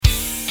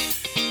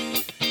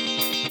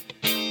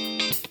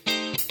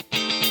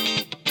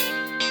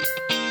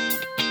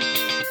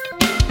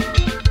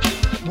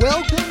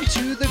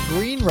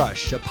Green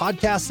Rush, a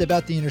podcast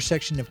about the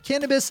intersection of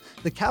cannabis,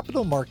 the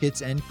capital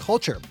markets, and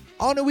culture.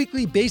 On a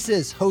weekly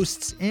basis,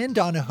 hosts Ann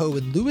Donahoe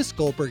and Louis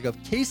Goldberg of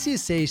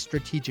KCSA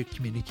Strategic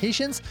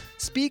Communications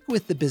speak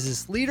with the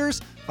business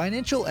leaders,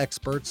 financial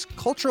experts,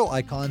 cultural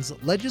icons,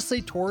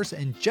 legislators,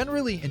 and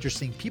generally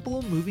interesting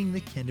people moving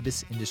the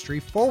cannabis industry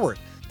forward.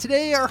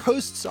 Today, our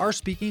hosts are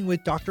speaking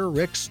with Dr.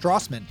 Rick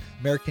Strassman,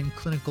 American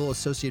Clinical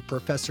Associate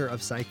Professor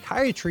of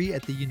Psychiatry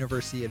at the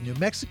University of New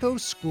Mexico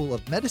School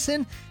of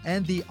Medicine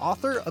and the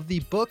author of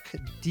the book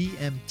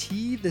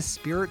DMT, the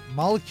Spirit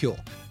Molecule.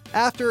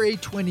 After a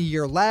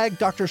 20-year lag,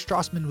 Dr.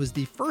 Strassman was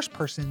the first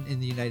person in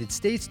the United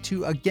States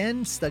to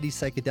again study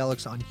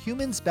psychedelics on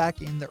humans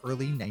back in the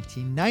early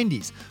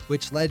 1990s,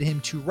 which led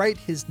him to write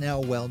his now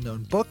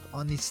well-known book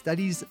on the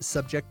study's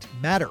subject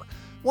matter.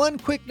 One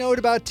quick note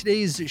about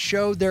today's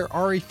show, there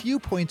are a few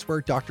points where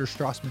Dr.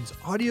 Strassman's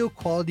audio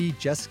quality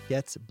just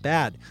gets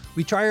bad.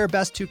 We try our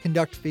best to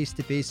conduct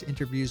face-to-face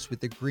interviews with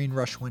the Green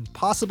Rush when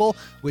possible,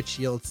 which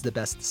yields the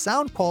best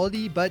sound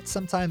quality, but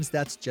sometimes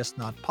that's just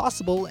not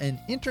possible, and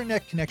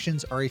internet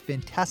connections are a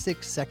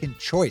fantastic second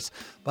choice.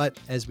 But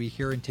as we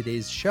hear in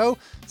today's show,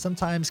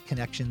 sometimes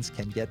connections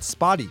can get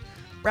spotty.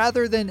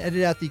 Rather than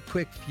edit out the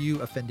quick few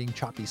offending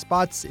choppy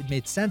spots, it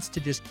made sense to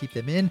just keep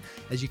them in,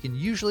 as you can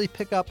usually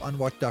pick up on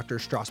what Dr.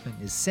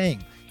 Strassman is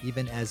saying,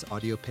 even as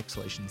audio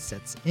pixelation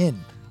sets in.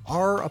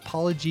 Our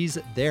apologies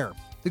there.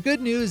 The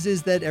good news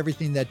is that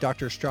everything that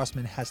Dr.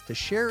 Strassman has to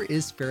share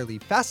is fairly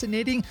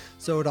fascinating,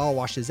 so it all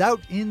washes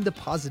out in the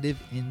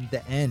positive in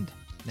the end.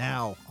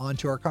 Now, on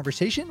to our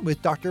conversation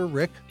with Dr.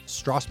 Rick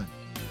Strassman.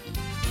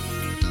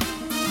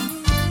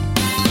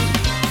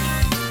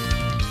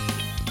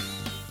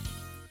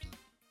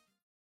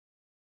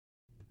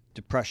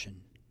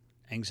 Depression,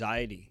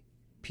 anxiety,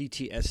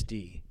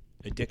 PTSD,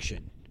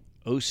 addiction,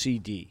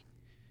 OCD.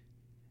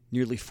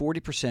 Nearly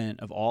 40%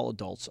 of all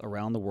adults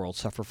around the world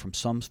suffer from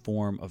some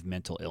form of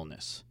mental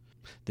illness.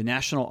 The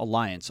National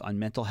Alliance on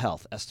Mental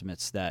Health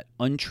estimates that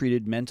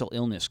untreated mental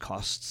illness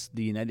costs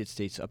the United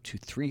States up to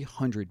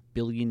 $300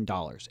 billion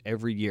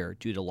every year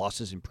due to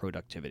losses in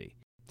productivity.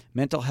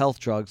 Mental health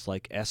drugs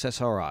like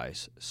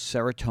SSRIs,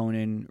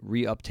 serotonin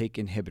reuptake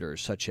inhibitors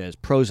such as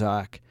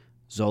Prozac,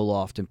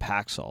 Zoloft, and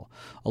Paxil,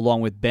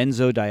 along with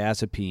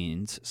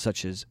benzodiazepines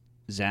such as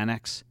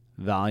Xanax,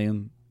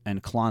 Valium,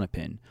 and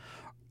Klonopin,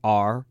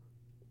 are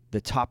the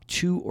top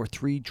 2 or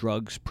 3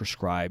 drugs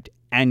prescribed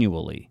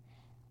annually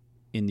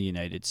in the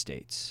United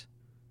States.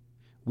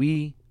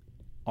 We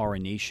are a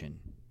nation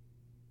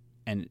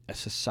and a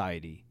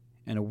society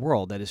and a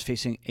world that is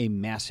facing a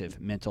massive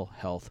mental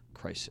health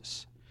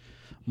crisis.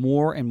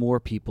 More and more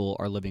people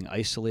are living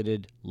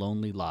isolated,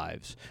 lonely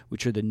lives,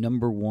 which are the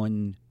number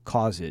one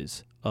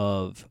causes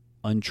of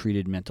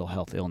untreated mental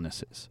health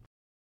illnesses.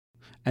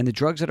 And the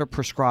drugs that are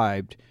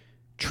prescribed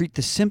treat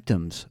the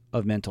symptoms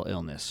of mental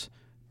illness,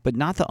 but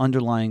not the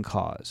underlying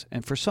cause.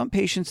 And for some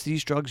patients,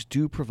 these drugs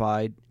do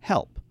provide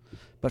help.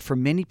 But for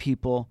many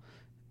people,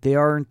 they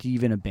aren't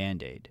even a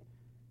Band-Aid.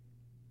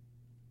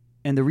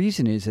 And the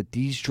reason is that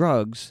these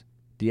drugs,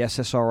 the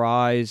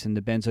SSRIs and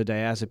the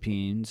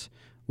benzodiazepines,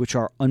 which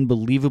are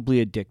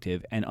unbelievably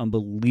addictive and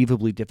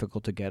unbelievably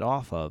difficult to get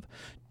off of,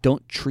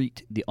 don't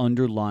treat the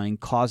underlying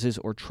causes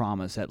or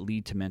traumas that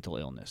lead to mental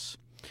illness.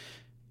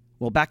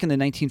 Well, back in the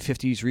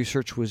 1950s,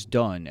 research was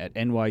done at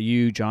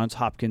NYU, Johns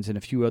Hopkins, and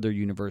a few other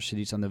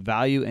universities on the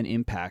value and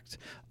impact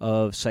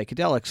of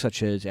psychedelics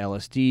such as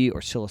LSD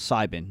or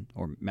psilocybin,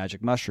 or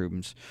magic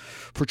mushrooms,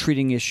 for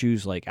treating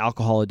issues like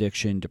alcohol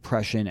addiction,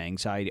 depression,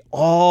 anxiety,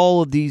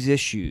 all of these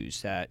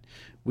issues that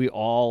we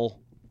all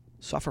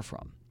suffer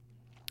from.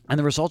 And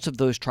the results of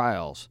those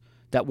trials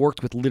that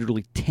worked with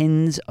literally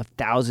tens of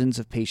thousands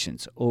of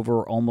patients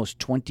over almost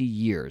 20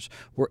 years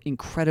were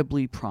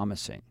incredibly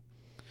promising.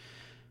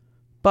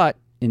 But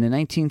in the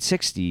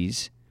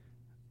 1960s,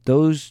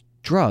 those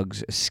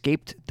drugs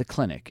escaped the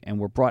clinic and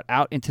were brought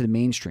out into the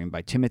mainstream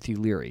by Timothy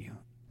Leary.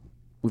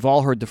 We've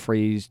all heard the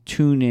phrase,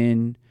 tune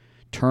in,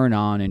 turn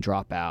on, and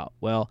drop out.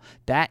 Well,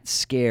 that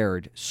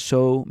scared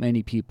so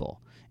many people,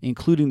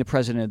 including the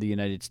President of the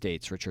United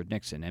States, Richard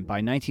Nixon. And by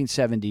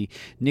 1970,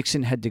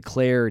 Nixon had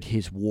declared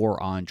his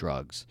war on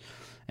drugs.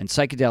 And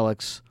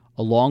psychedelics,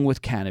 along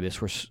with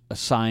cannabis, were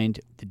assigned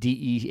the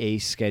DEA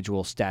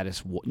schedule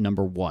status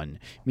number 1,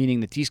 meaning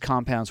that these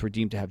compounds were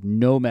deemed to have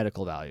no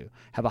medical value,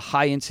 have a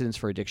high incidence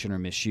for addiction or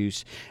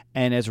misuse,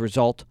 and as a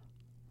result,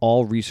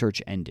 all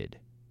research ended.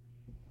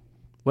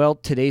 Well,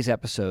 today's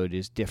episode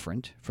is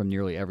different from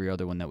nearly every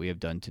other one that we have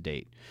done to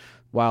date.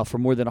 While for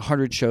more than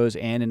 100 shows,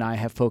 Ann and I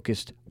have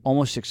focused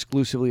almost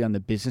exclusively on the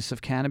business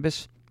of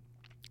cannabis,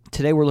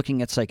 today we're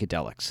looking at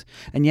psychedelics.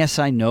 And yes,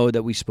 I know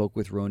that we spoke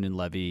with Ronan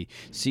Levy,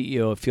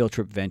 CEO of Field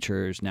Trip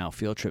Ventures, now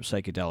Field Trip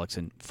Psychedelics,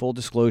 and full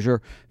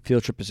disclosure,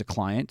 Field Trip is a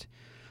client.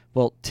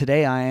 Well,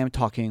 today I am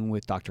talking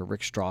with Dr.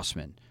 Rick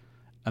Strassman,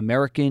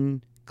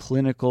 American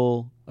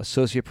Clinical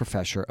Associate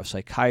Professor of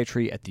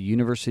Psychiatry at the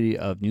University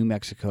of New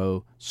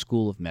Mexico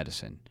School of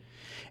Medicine.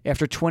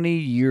 After 20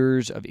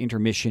 years of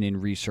intermission in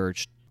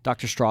research,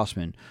 Dr.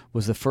 Strassman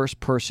was the first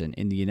person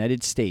in the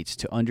United States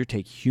to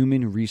undertake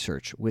human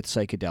research with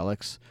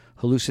psychedelics,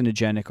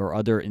 hallucinogenic or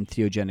other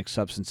entheogenic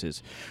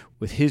substances,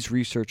 with his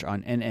research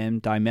on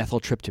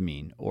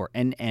N,N-dimethyltryptamine, or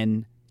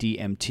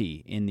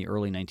NN-DMT, in the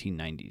early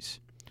 1990s.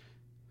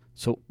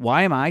 So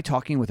why am I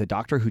talking with a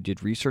doctor who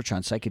did research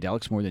on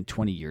psychedelics more than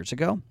 20 years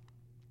ago?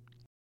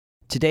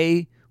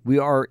 Today, we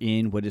are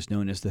in what is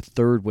known as the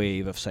third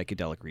wave of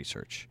psychedelic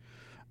research.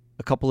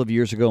 A couple of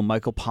years ago,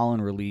 Michael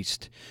Pollan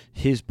released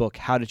his book,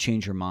 How to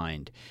Change Your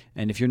Mind.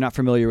 And if you're not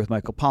familiar with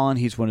Michael Pollan,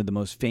 he's one of the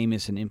most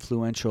famous and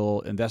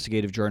influential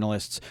investigative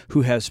journalists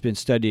who has been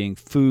studying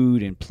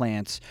food and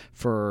plants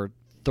for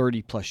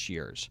 30 plus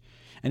years.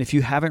 And if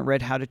you haven't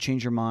read How to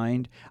Change Your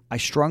Mind, I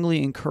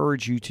strongly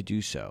encourage you to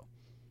do so.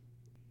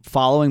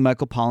 Following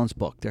Michael Pollan's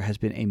book, there has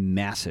been a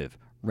massive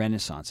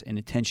renaissance in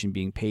attention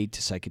being paid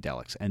to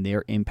psychedelics and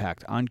their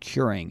impact on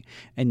curing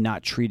and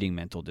not treating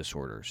mental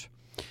disorders.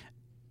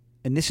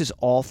 And this is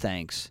all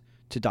thanks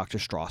to Dr.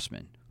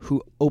 Strassman,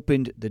 who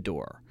opened the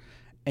door.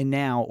 And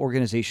now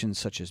organizations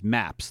such as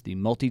MAPS, the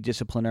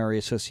Multidisciplinary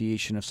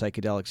Association of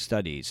Psychedelic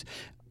Studies,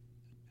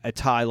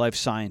 Atai Life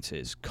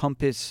Sciences,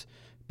 Compass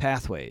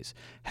Pathways,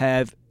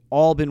 have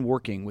all been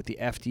working with the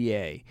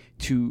FDA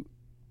to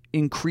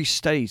increase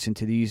studies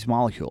into these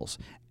molecules.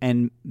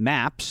 And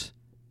MAPS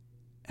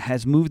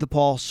has moved the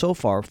ball so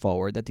far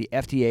forward that the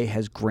FDA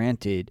has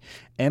granted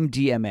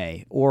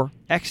MDMA, or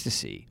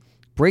ecstasy,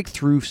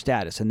 breakthrough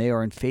status, and they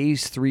are in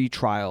phase 3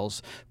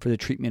 trials for the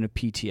treatment of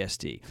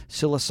PTSD.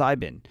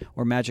 Psilocybin,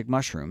 or magic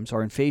mushrooms,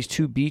 are in phase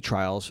 2B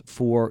trials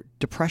for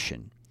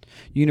depression.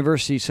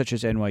 Universities such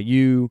as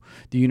NYU,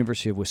 the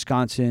University of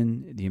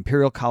Wisconsin, the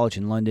Imperial College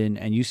in London,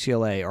 and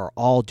UCLA are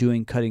all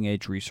doing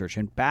cutting-edge research.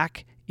 And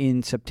back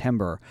in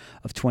September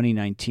of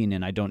 2019,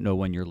 and I don't know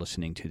when you're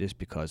listening to this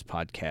because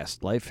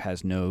podcast life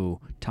has no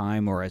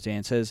time, or as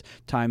Ann says,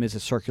 time is a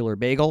circular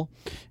bagel.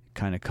 It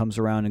kind of comes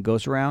around and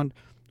goes around.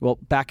 Well,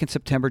 back in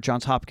September,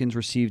 Johns Hopkins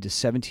received a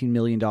 $17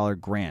 million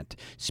grant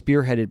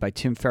spearheaded by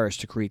Tim Ferriss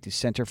to create the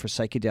Center for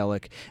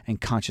Psychedelic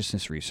and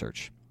Consciousness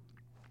Research.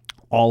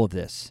 All of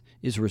this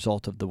is a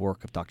result of the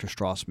work of Dr.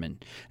 Strassman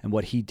and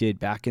what he did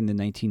back in the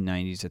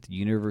 1990s at the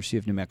University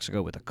of New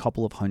Mexico with a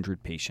couple of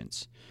hundred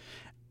patients.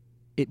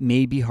 It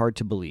may be hard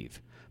to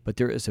believe, but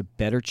there is a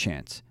better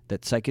chance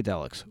that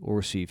psychedelics will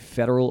receive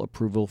federal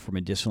approval for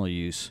medicinal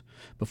use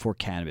before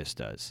cannabis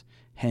does,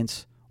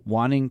 hence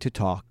wanting to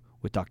talk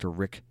with Dr.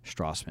 Rick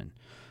Strassman.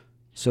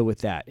 So with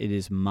that, it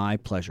is my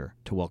pleasure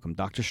to welcome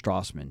Dr.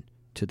 Strassman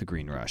to the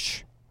Green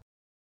Rush.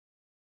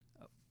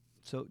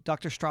 So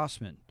Dr.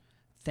 Strassman,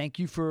 thank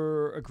you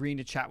for agreeing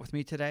to chat with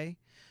me today.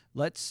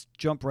 Let's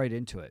jump right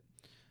into it.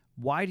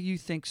 Why do you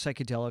think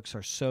psychedelics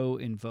are so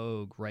in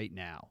vogue right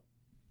now?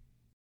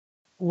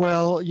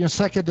 Well,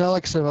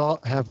 psychedelics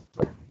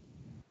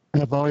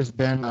have always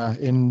been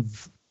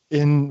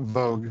in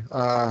vogue.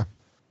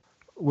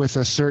 With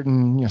a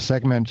certain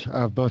segment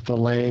of both the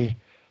lay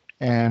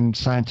and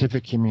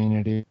scientific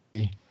community,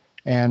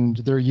 and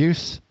their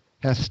use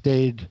has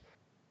stayed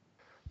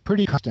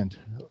pretty constant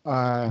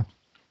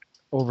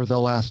over the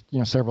last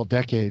several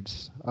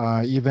decades.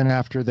 Even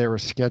after they were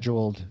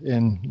scheduled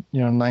in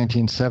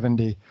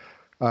 1970,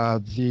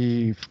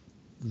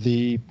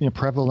 the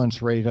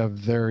prevalence rate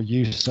of their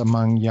use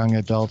among young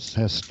adults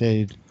has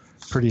stayed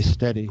pretty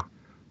steady.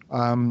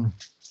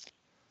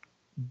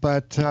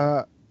 But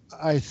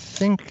I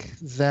think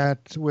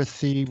that with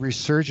the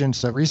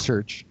resurgence of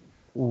research,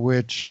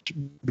 which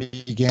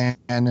began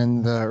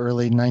in the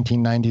early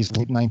 1990s,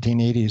 late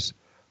 1980s,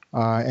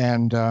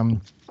 and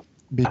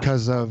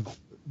because of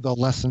the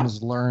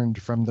lessons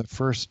learned from the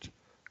first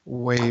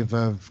wave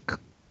of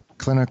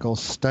clinical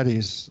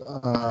studies,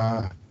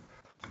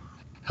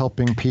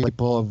 helping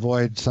people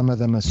avoid some of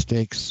the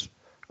mistakes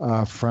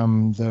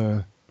from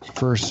the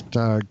first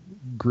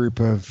group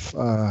of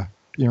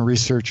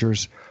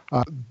researchers.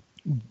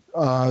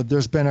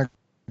 There's been a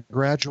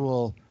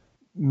gradual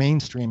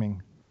mainstreaming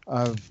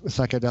of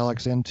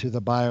psychedelics into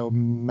the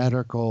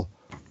biomedical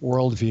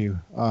worldview.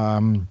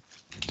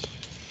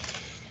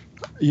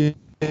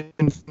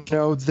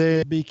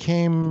 They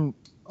became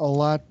a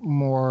lot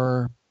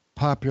more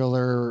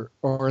popular,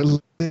 or at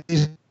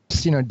least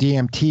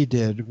DMT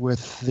did,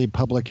 with the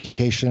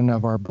publication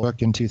of our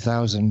book in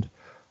 2000,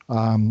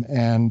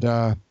 and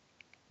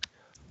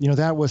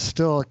that was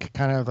still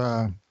kind of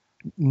a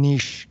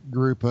niche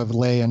group of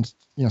lay and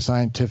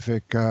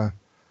scientific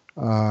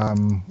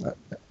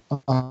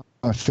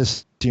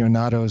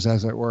aficionados,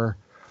 as it were.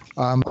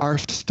 Our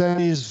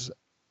studies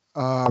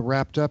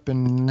wrapped up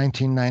in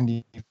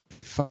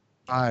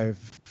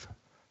 1995,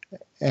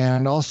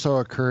 and also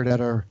occurred at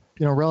a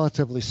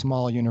relatively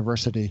small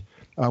university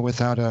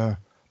without a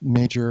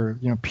major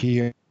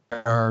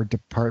PR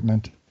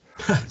department.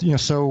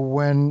 So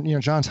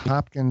when Johns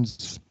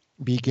Hopkins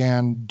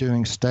began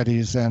doing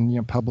studies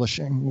and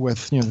publishing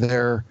with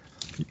their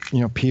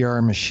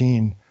PR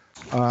machine,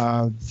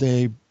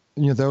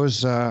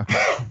 those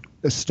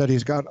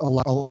studies got a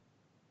lot.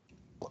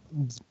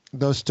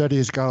 Those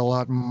studies got a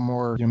lot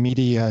more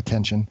media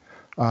attention,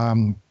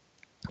 and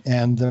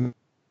the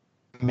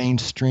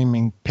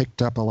mainstreaming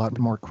picked up a lot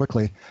more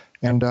quickly.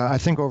 And I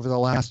think over the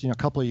last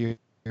couple of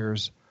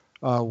years,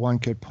 one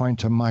could point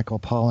to Michael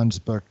Pollan's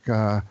book,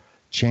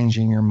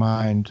 Changing Your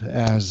Mind,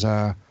 as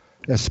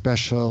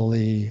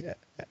especially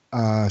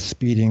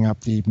speeding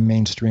up the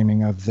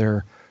mainstreaming of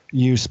their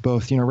use,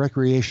 both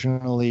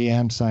recreationally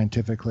and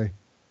scientifically.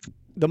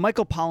 The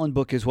Michael Pollan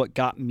book is what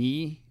got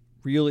me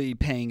really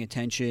paying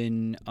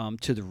attention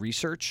to the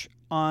research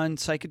on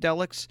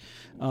psychedelics,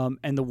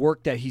 and the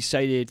work that he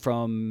cited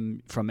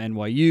from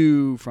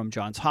NYU, from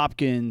Johns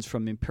Hopkins,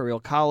 from Imperial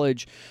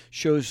College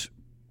shows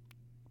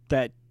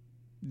that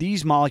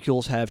these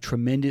molecules have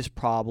tremendous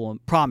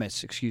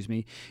promise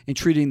in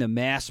treating the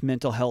mass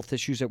mental health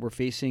issues that we're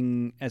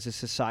facing as a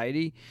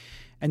society.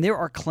 And there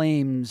are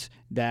claims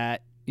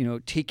that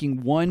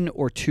taking 1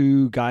 or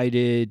 2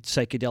 guided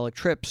psychedelic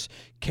trips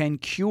can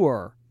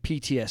cure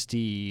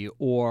PTSD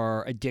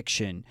or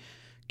addiction.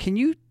 Can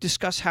you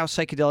discuss how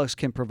psychedelics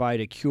can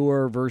provide a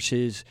cure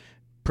versus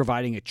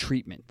providing a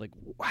treatment? Like,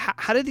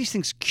 how do these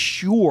things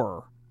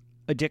cure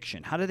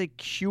addiction? How do they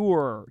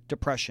cure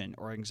depression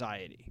or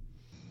anxiety?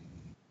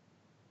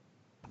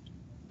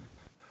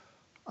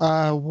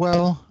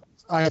 Well,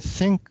 I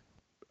think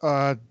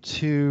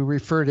to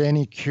refer to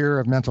any cure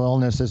of mental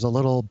illness is a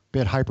little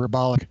bit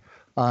hyperbolic.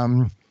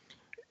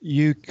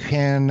 You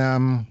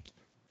can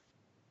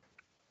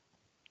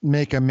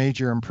make a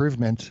major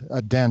improvement,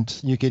 a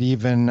dent. You could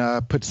even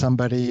put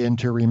somebody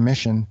into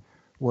remission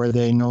where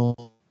they no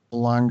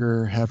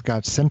longer have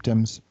got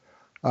symptoms,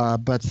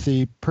 but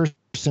the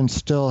person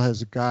still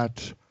has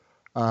got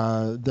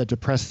the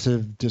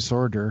depressive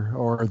disorder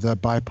or the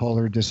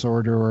bipolar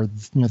disorder or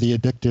the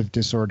addictive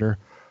disorder.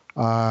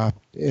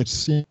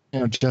 It's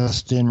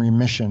just in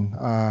remission.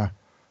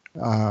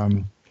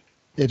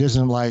 It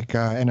isn't like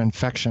an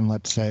infection,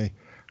 let's say,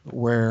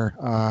 where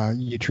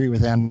you treat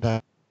with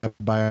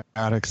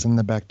antibiotics and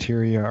the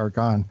bacteria are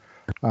gone.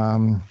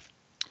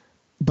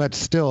 But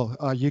still,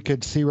 you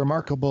could see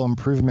remarkable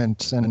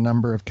improvements in a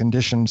number of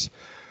conditions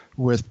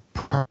with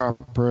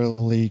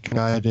properly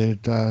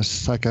guided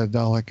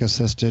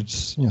psychedelic-assisted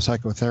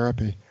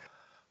psychotherapy.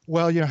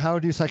 Well, how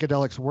do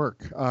psychedelics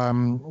work?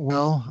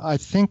 Well, I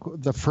think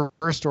the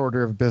first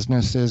order of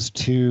business is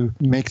to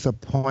make the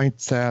point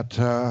that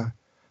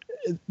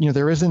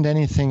there isn't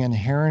anything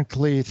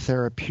inherently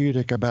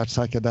therapeutic about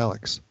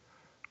psychedelics.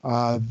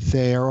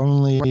 They are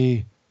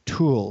only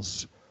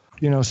tools.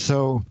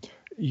 So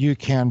you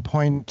can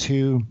point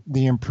to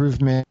the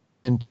improvement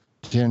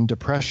in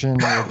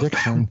depression or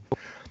addiction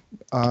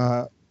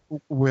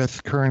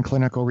with current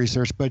clinical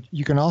research, but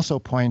you can also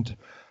point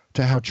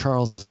to how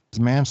Charles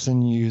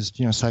Manson used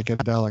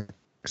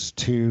psychedelics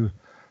to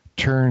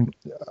turn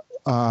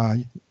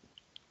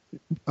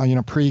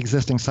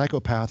pre-existing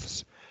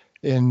psychopaths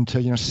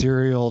into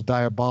serial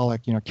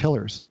diabolic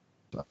killers,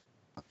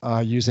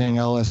 using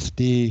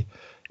LSD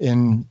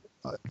in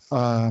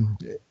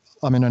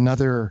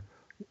another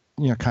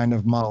kind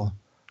of model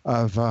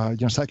of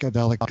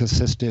psychedelic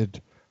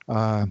assisted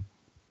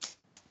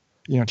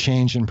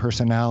change in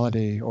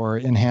personality or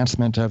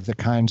enhancement of the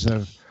kinds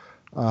of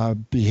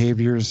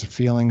behaviors,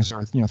 feelings,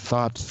 or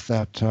thoughts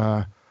that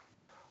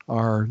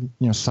are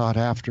sought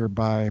after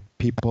by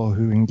people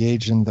who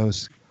engage in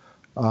those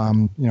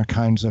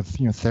kinds of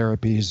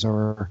therapies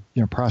or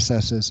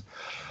processes.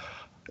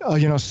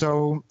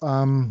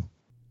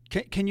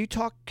 Can you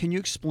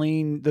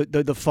explain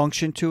the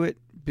function to it?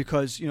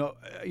 Because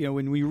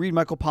when we read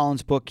Michael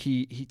Pollan's book,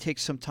 he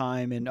takes some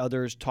time, and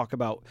others talk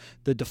about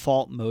the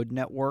default mode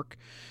network.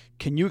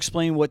 Can you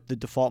explain what the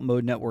default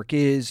mode network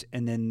is,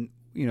 and then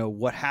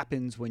what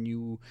happens when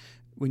you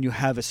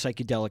have a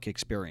psychedelic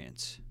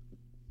experience?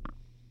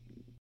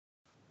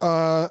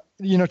 To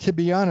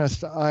be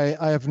honest, I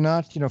have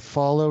not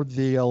followed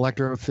the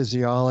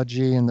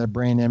electrophysiology and the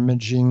brain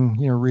imaging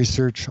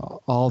research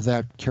all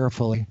that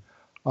carefully.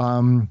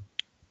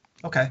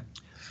 Okay.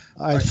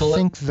 I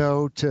think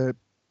though to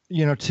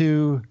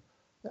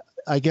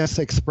I guess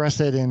express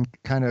it in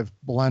kind of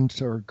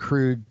blunt or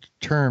crude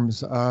terms,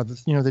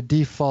 the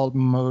default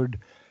mode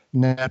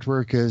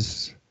network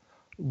is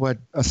what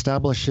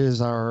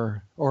establishes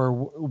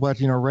what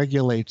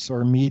regulates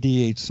or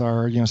mediates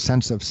our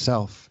sense of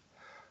self.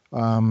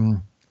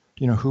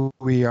 Who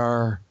we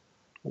are,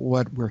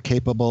 what we're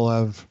capable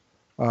of,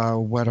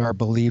 what our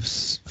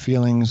beliefs,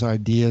 feelings,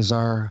 ideas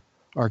are,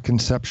 our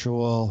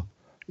conceptual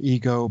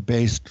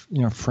ego-based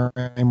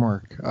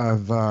framework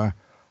of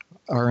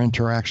our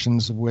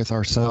interactions with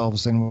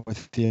ourselves and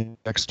with the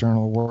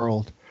external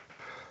world.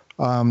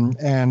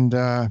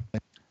 At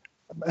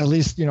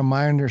least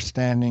my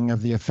understanding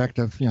of the effect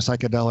of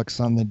psychedelics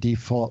on the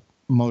default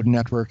mode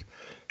network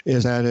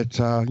is that it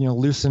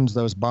loosens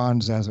those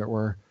bonds, as it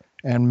were,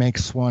 and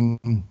makes one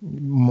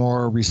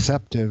more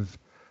receptive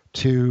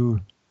to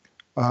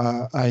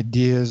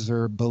ideas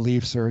or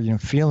beliefs or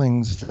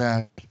feelings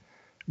that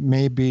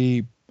may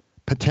be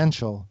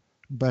potential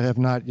but have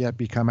not yet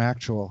become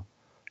actual.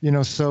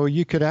 So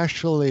you could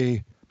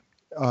actually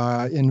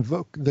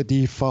invoke the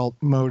default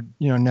mode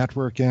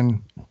network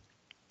in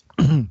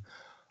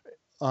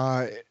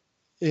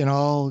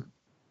all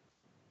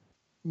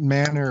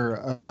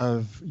manner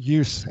of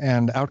use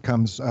and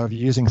outcomes of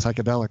using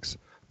psychedelics.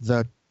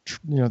 The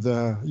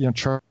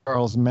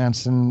Charles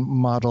Manson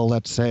model,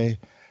 let's say,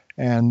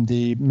 and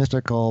the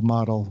mystical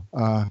model,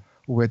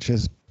 which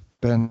has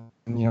been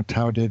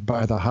touted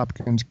by the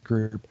Hopkins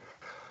group.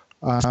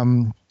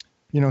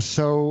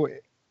 So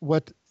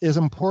what is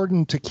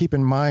important to keep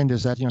in mind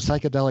is that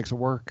psychedelics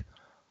work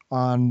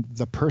on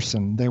the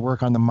person. They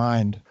work on the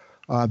mind.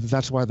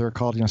 That's why they're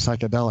called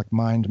psychedelic,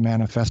 mind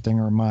manifesting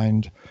or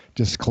mind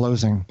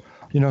disclosing.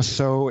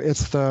 So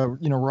it's the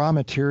raw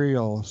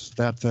materials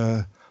that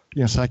the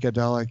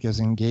psychedelic is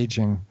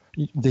engaging.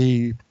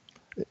 The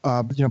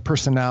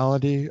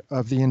personality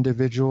of the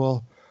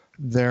individual,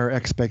 their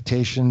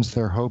expectations,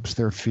 their hopes,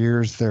 their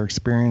fears, their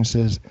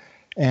experiences,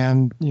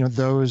 and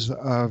those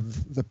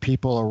of the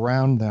people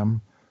around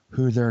them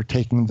who they're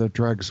taking the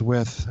drugs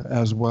with,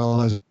 as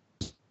well as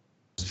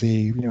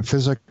the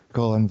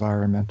physical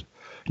environment.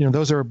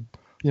 Those are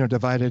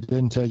divided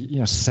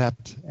into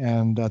set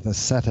and the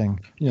setting.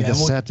 The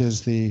set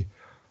is the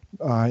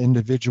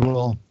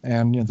individual,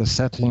 and the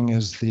setting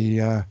is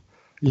the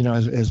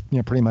is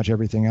pretty much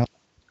everything else.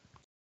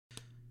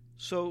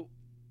 So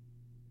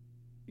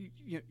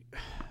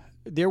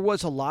there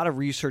was a lot of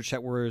research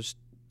that was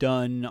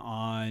done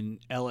on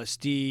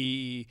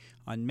LSD,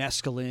 on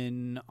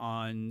mescaline,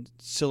 on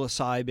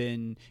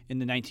psilocybin in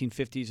the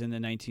 1950s and the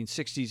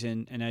 1960s.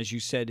 And as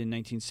you said, in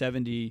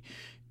 1970,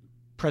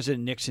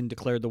 President Nixon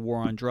declared the war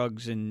on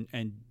drugs and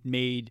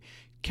made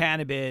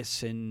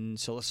cannabis and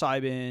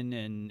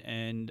psilocybin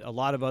and a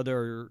lot of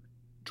other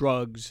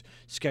drugs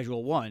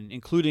Schedule I,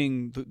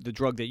 including the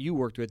drug that you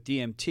worked with,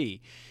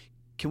 DMT.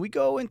 Can we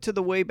go into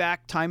the way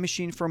back time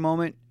machine for a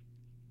moment?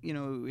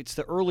 It's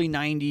the early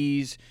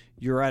 90s.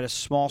 You're at a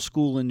small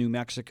school in New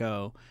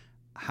Mexico.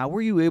 How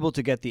were you able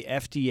to get the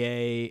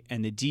FDA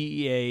and the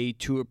DEA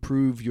to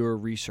approve your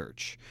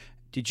research?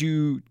 Did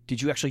you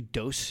actually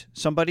dose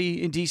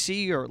somebody in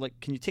DC, or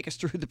can you take us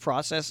through the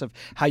process of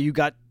how you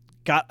got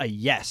a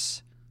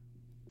yes?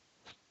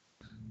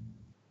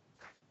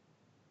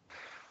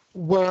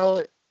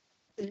 Well,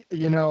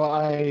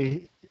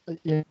 I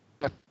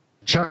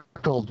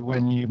chuckled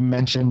when you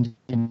mentioned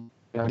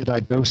did I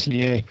dose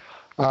DEA.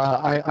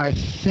 I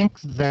think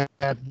that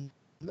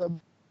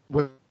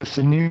with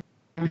the new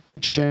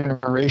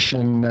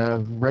generation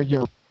of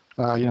regular,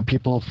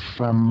 people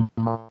from,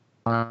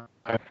 and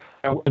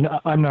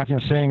I'm not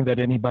saying that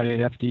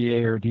anybody at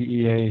FDA or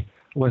DEA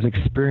was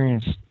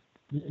experienced,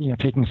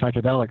 taking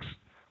psychedelics,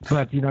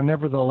 but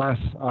nevertheless,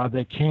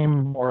 they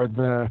came, or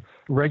the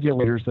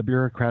regulators, the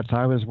bureaucrats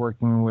I was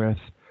working with,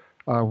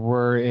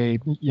 were a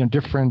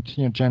different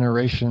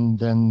generation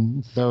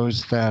than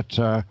those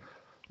that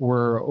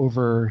were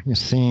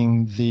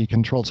overseeing the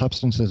Controlled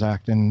Substances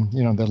Act in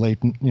the late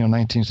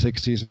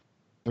 1960s,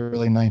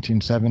 early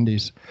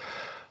 1970s.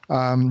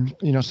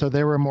 So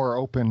they were more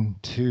open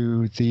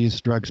to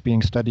these drugs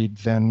being studied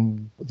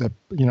than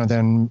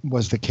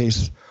was the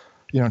case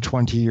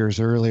 20 years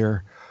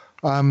earlier.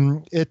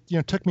 It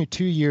took me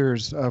 2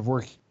 years of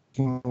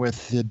working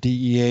with the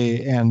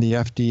DEA and the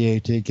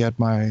FDA to get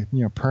my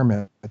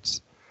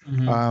permits.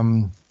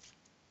 Mm-hmm.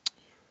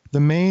 The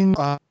main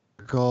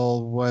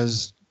goal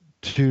was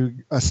to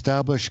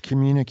establish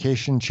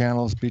communication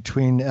channels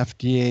between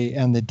FDA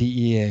and the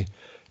DEA.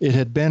 It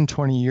had been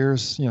 20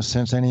 years,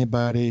 since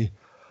anybody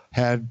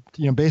had,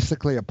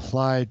 basically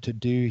applied to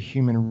do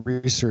human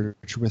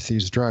research with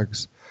these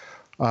drugs.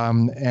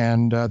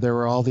 And there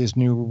were all these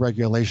new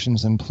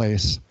regulations in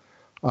place.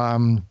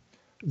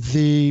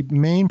 The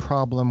main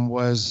problem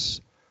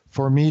was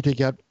for me to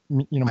get,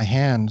 my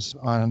hands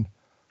on,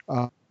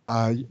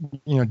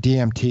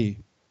 DMT.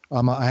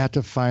 I had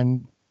to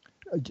find,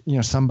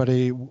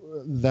 somebody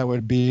that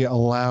would be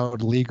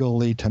allowed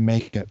legally to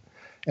make it.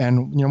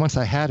 And, once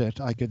I had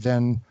it, I could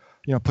then,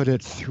 put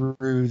it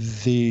through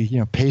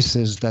the,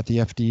 paces that the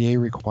FDA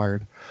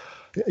required.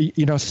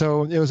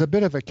 So it was a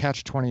bit of a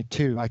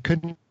catch-22. I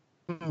couldn't,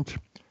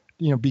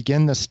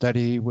 begin the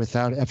study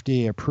without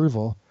FDA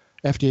approval.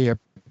 FDA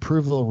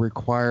approval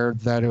required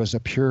that it was a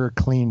pure,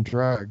 clean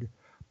drug,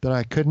 but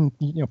I couldn't,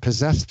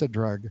 possess the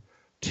drug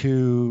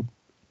to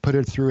put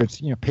it through its,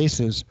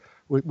 paces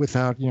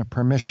without,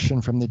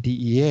 permission from the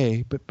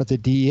DEA. But the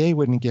DEA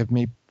wouldn't give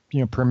me,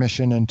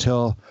 permission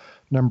until,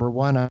 number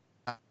one,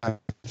 I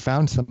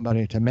found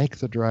somebody to make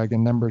the drug,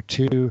 and number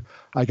two,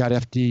 I got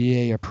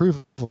FDA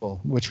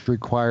approval, which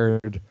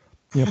required,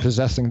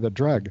 possessing the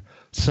drug.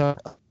 So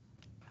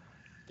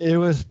it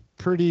was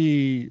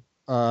pretty,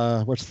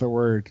 what's the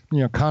word?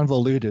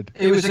 Convoluted.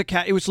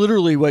 It was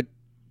literally what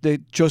the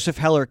Joseph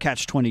Heller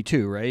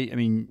catch-22, right? I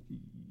mean,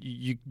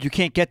 you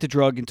can't get the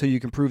drug until you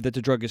can prove that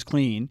the drug is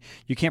clean.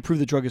 You can't prove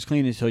the drug is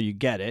clean until you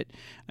get it.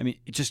 I mean,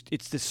 it's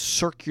this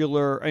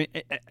circular.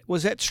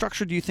 Was that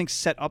structure, do you think,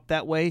 set up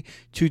that way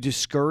to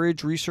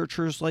discourage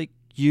researchers like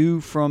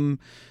you from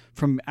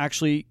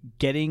actually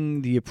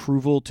getting the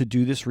approval to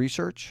do this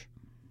research?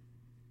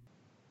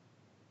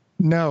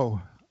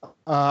 No.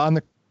 On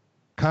the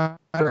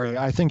contrary,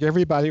 I think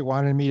everybody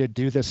wanted me to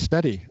do this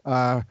study.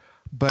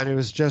 but it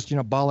was just,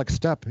 bollock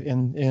step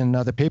in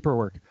the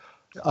paperwork.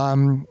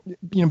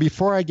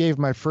 Before I gave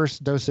my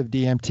first dose of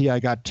DMT, I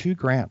got 2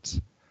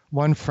 grants,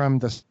 one from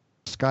the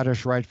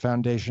Scottish Rite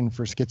Foundation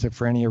for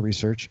Schizophrenia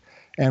Research,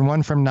 and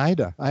one from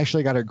NIDA. I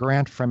actually got a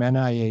grant from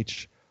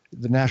NIH,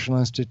 the National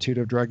Institute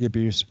of Drug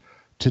Abuse,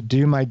 to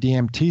do my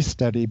DMT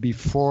study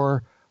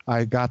before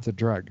I got the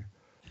drug.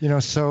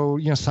 So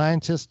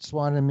scientists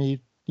wanted me,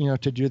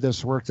 to do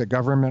this work. The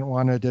government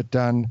wanted it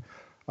done.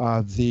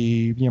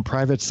 The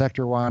private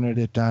sector wanted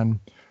it done.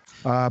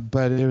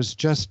 But it was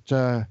just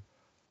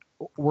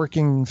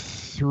working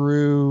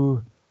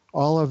through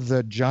all of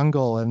the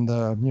jungle and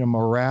the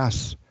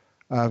morass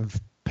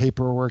of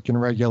paperwork and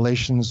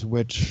regulations,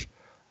 which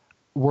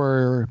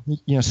were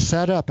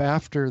set up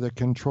after the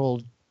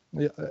controlled,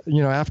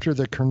 after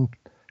the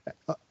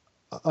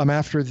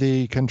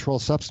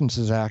Controlled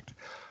Substances Act,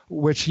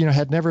 which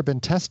had never been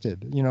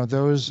tested.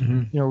 Those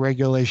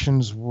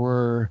regulations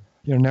were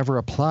never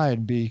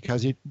applied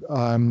because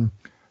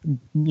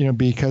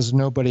because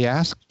nobody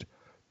asked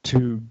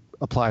to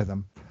apply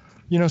them.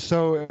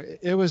 So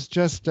it was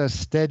just a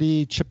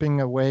steady chipping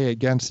away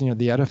against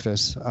the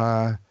edifice.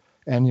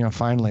 And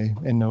finally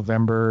in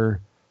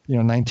November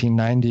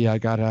 1990, I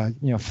got a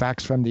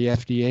fax from the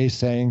FDA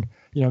saying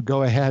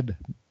go ahead,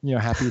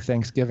 happy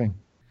Thanksgiving.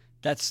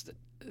 That's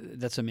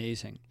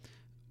amazing.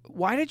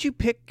 Why did you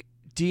pick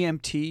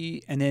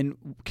DMT? And then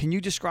can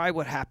you describe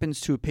what happens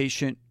to a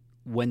patient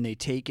when they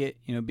take it?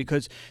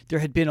 Because there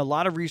had been a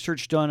lot of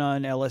research done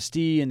on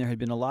LSD and there had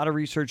been a lot of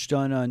research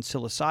done on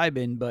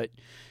psilocybin, but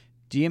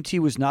DMT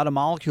was not a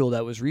molecule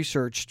that was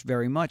researched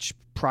very much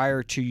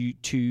prior to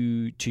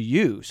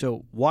you.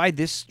 So why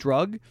this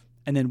drug?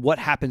 And then what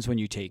happens when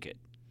you take it?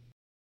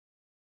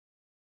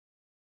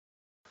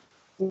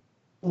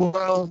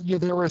 Well,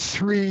 there were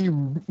 3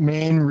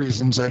 main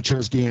reasons I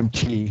chose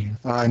DMT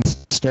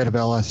instead of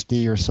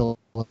LSD or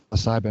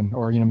psilocybin.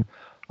 Or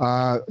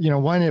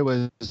one, it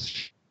was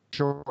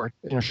short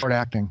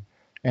acting,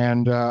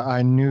 and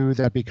I knew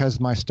that because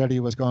my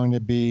study was going to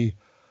be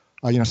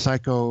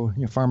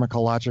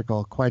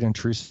pharmacological, quite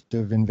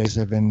intrusive,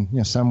 invasive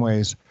in some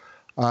ways,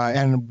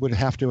 and would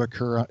have to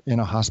occur in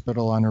a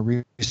hospital on a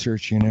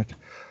research unit.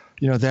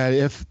 That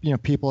if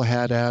people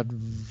had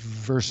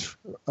adverse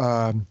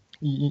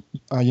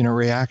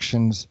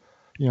reactions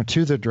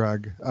to the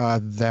drug,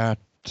 that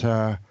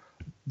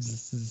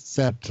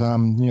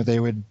they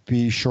would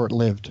be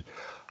short-lived.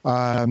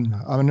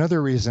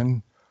 Another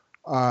reason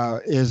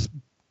is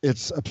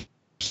its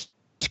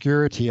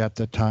obscurity at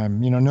the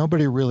time.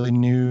 Nobody really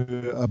knew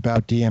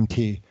about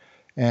DMT,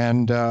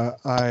 and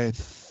I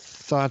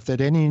thought that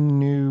any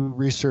new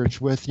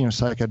research with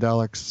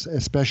psychedelics,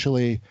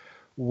 especially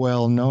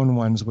well-known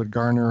ones, would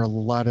garner a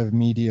lot of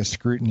media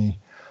scrutiny.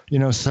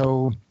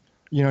 So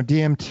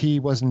DMT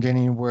wasn't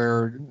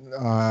anywhere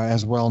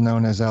as well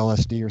known as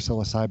LSD or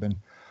psilocybin.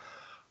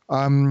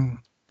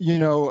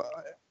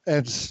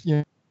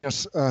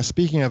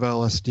 Speaking of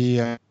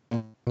LSD,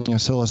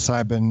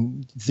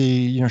 psilocybin,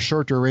 the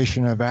short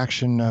duration of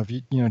action of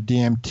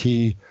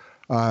DMT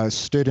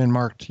stood in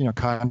marked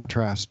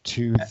contrast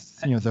to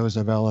those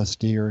of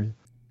LSD.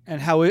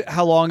 And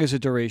how long is a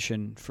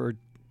duration for?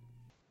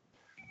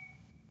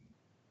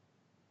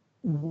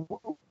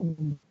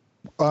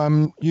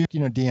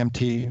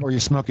 DMT, or you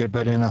smoke it,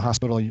 but in a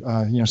hospital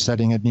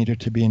setting, it needed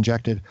to be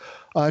injected.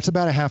 It's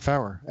about a half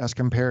hour as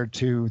compared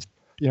to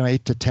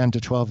 8 to 10 to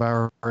 12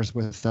 hours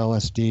with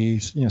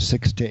LSD,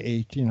 6 to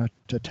 8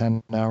 to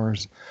 10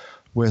 hours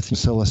with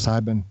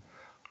psilocybin.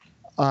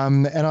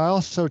 And I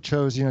also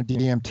chose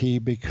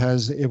DMT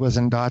because it was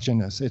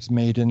endogenous. It's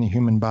made in the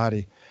human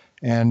body,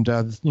 and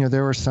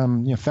there were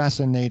some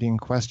fascinating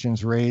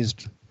questions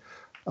raised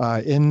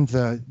in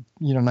the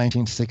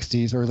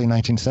 1960s, early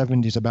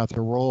 1970s about the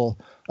role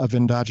of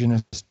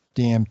endogenous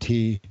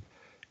DMT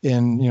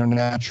in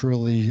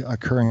naturally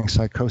occurring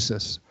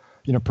psychosis.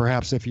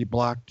 Perhaps if you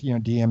blocked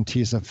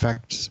DMT's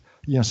effects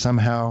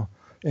somehow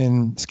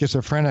in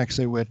schizophrenics,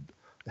 it would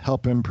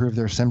help improve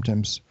their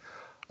symptoms.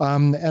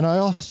 And I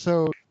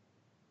also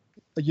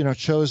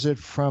chose it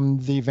from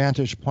the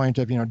vantage point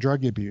of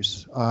drug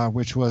abuse,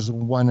 which was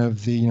one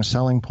of the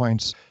selling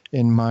points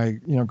in my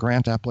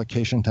grant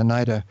application to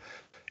NIDA.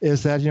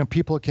 Is that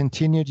people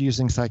continued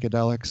using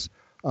psychedelics.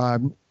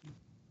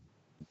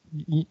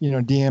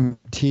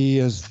 DMT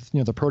is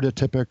the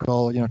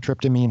prototypical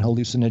tryptamine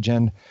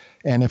hallucinogen,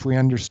 and if we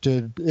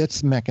understood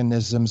its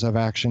mechanisms of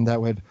action,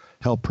 that would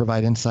help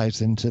provide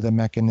insights into the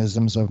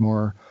mechanisms of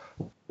more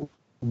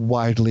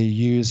widely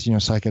used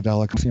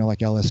psychedelics, like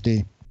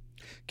LSD.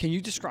 Can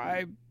you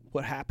describe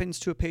what happens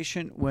to a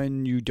patient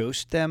when you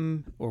dose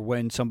them or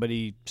when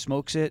somebody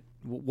smokes it?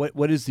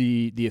 What is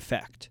the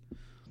effect?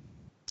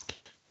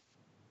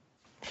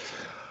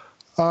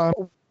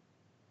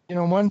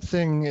 One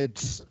thing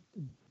it's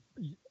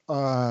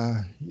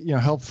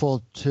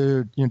helpful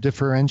to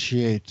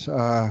differentiate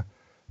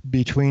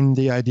between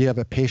the idea of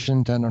a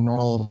patient and a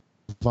normal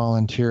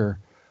volunteer.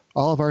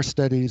 All of our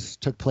studies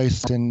took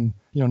place in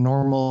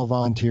normal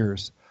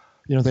volunteers.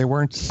 They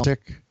weren't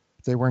sick,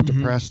 they weren't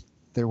depressed,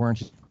 they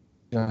weren't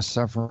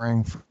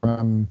suffering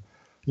from,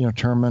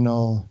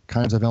 terminal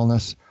kinds of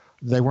illness.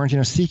 They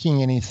weren't,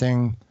 seeking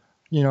anything,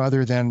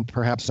 other than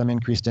perhaps some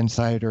increased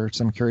insight or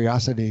some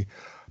curiosity.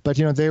 But,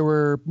 they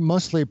were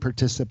mostly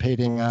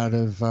participating out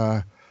of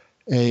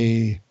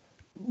a,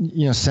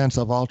 sense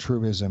of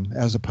altruism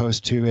as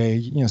opposed to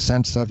a,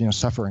 sense of,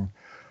 suffering.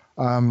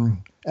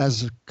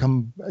 As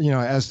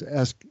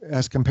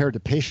compared to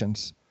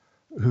patients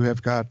who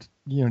have got,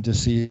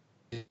 diseases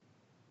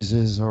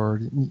or,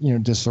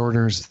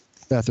 disorders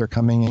that they're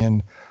coming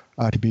in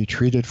to be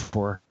treated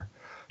for.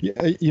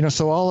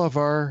 So all of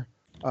our,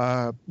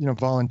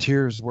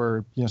 volunteers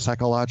were,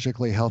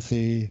 psychologically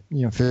healthy,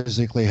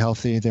 physically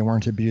healthy. They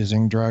weren't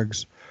abusing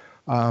drugs.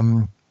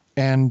 The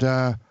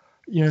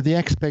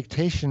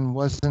expectation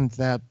wasn't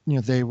that,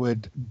 they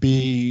would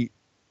be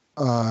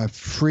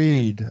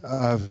freed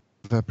of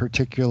a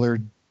particular,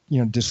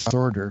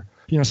 disorder.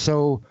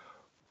 So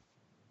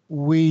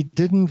we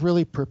didn't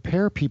really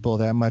prepare people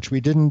that much.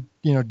 We didn't,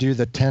 do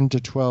the 10 to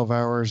 12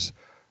 hours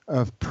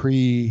of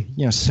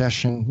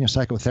session,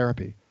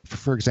 psychotherapy,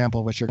 for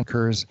example, which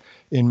occurs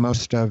in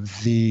most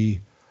of the,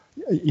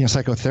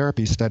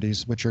 psychotherapy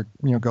studies, which are,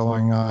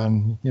 going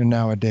on,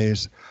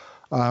 nowadays.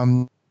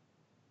 I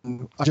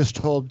just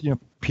told,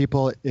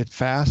 people it's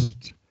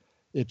fast,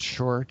 it's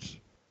short.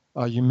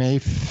 You may,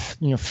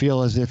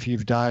 feel as if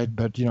you've died,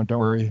 but, don't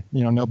worry,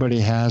 nobody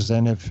has.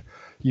 And if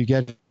you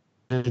get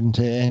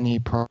into any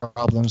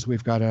problems,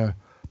 we've got a,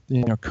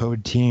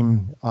 code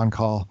team on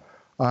call.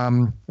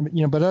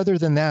 But other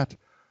than that,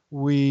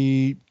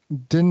 we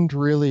didn't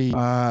really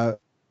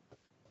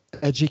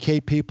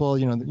educate people.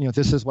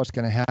 This is what's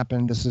going to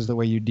happen. This is the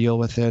way you deal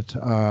with it.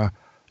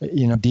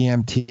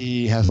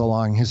 DMT has a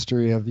long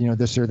history of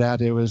this or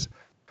that. It was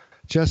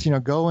just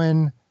go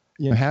in,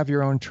 have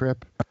your own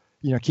trip,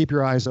 keep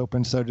your eyes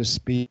open, so to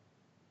speak,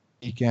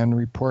 and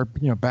report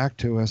back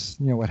to us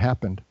what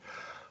happened.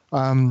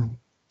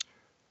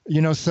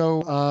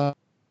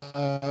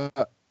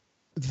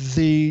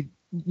 The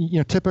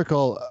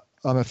typical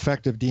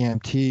effect of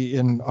DMT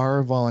in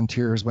our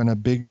volunteers when a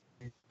big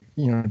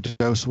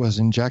dose was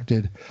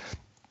injected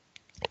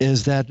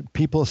is that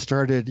people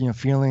started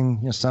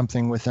feeling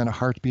something within a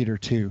heartbeat or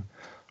two.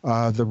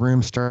 The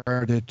room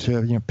started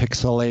to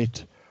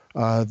pixelate.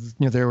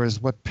 There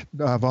was what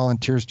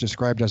volunteers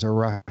described as a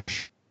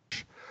rush,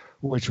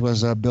 which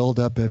was a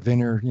buildup of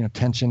inner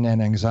tension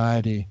and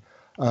anxiety,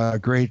 a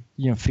great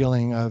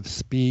feeling of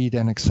speed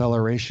and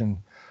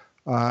acceleration.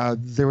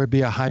 There would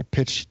be a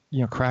high-pitched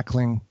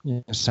crackling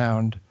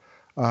sound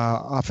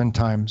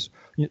oftentimes.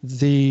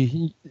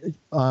 The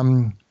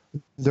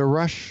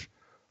rush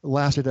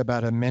lasted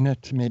about a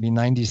minute, maybe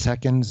 90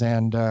 seconds,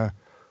 and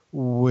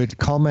would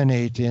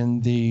culminate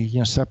in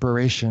the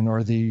separation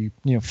or the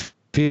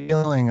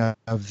feeling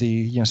of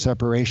the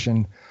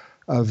separation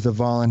of the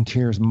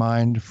volunteer's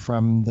mind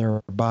from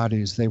their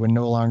bodies. They would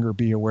no longer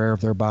be aware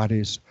of their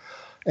bodies.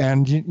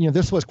 And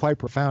this was quite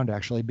profound,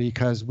 actually,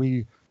 because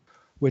we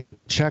would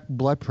check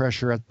blood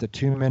pressure at the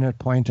 2-minute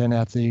point and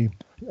at the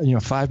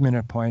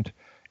 5-minute point,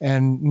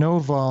 and no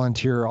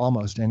volunteer,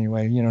 almost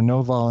anyway,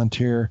 no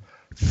volunteer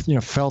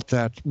felt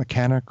that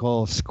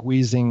mechanical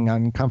squeezing,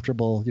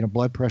 uncomfortable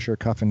blood pressure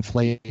cuff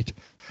inflate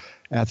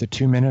at the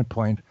 2-minute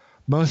point.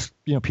 Most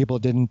people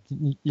didn't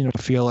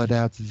feel it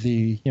at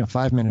the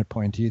 5-minute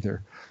point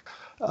either.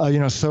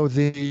 So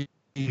the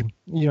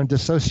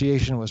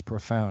dissociation was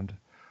profound.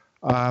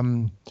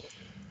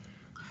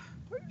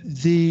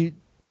 The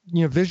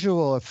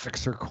visual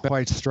effects are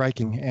quite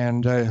striking,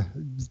 and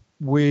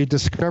we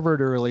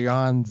discovered early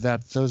on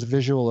that those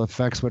visual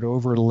effects would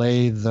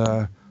overlay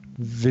the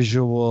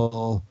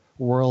visual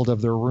world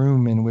of the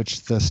room in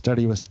which the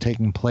study was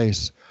taking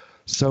place.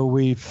 So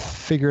we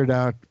figured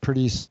out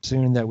pretty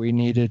soon that we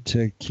needed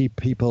to keep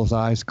people's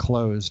eyes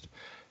closed,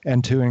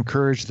 and to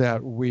encourage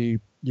that, we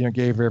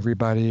gave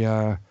everybody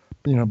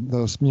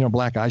those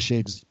black eye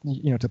shades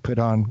to put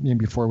on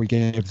before we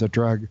gave the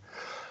drug.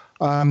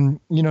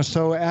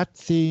 So at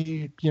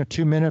the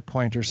 2-minute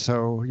point or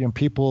so,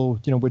 people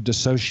would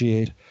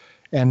dissociate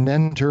and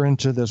enter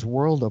into this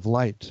world of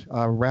light,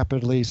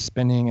 rapidly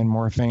spinning and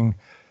morphing,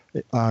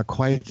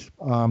 quite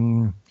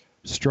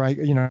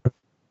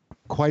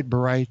quite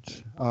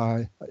bright.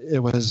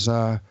 It was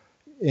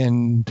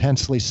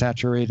intensely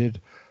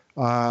saturated.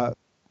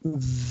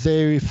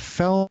 They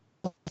felt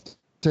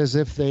as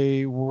if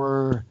they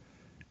were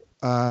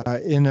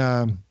in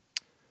a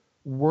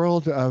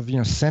world of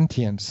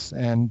sentience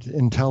and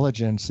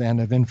intelligence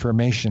and of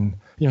information.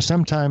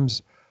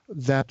 Sometimes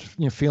that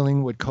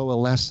feeling would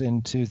coalesce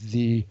into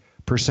the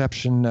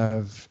perception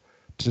of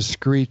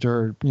discrete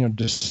or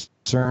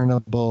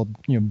discernible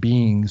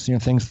beings,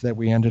 things that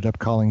we ended up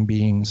calling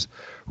beings,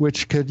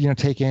 which could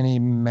take any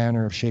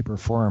manner of shape or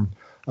form,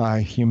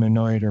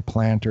 humanoid or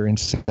plant or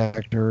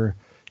insect or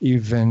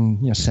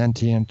even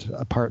sentient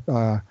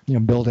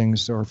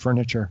buildings or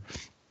furniture.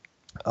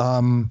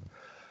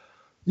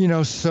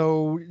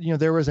 So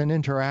there was an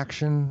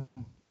interaction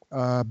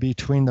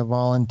between the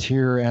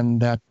volunteer and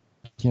that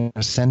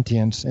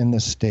sentience in the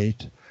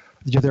state.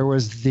 There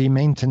was the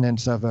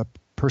maintenance of a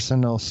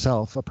personal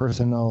self, a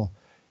personal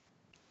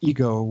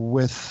ego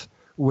with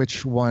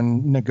which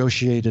one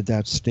negotiated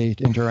that state,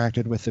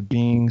 interacted with the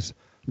beings,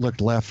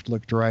 looked left,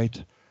 looked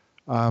right,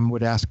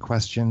 would ask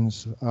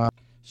questions.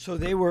 So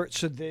they were.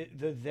 So the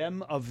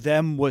them of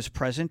them was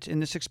present in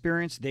this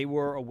experience. They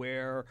were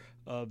aware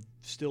of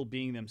still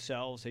being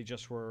themselves. They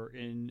just were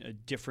in a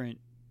different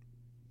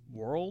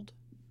world.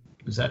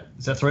 Is that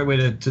the right way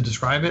to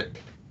describe it?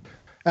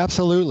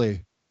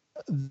 Absolutely.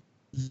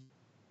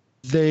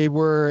 They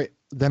were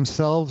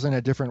themselves in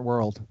a different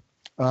world.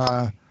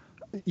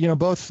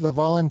 Both the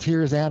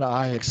volunteers and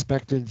I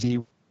expected the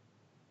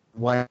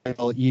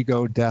vital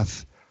ego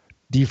death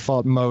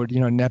default mode,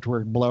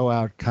 network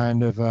blowout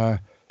kind of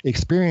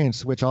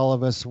experience, which all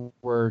of us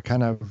were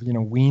kind of,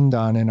 weaned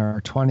on in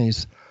our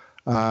 20s.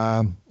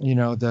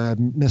 The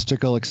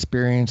mystical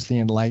experience, the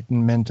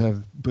enlightenment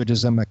of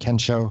Buddhism, a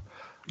Kensho,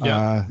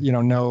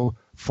 no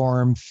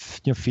form,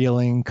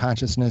 feeling,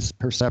 consciousness,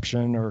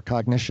 perception, or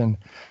cognition.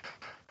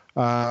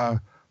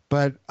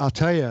 But I'll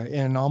tell you,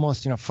 in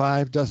almost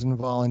 5 dozen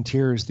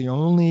volunteers, the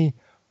only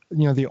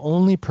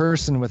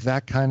person with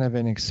that kind of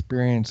an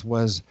experience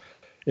was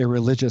a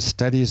religious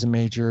studies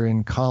major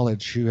in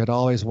college who had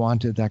always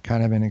wanted that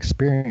kind of an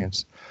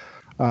experience.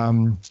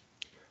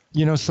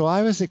 So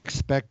I was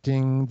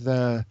expecting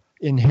the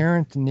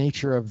inherent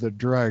nature of the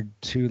drug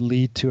to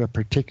lead to a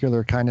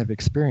particular kind of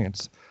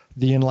experience,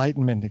 the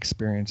enlightenment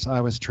experience. I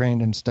was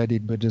trained and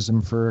studied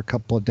Buddhism for a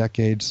couple of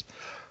decades.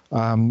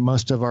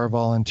 Most of our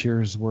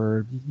volunteers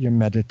were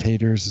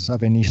meditators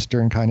of an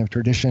Eastern kind of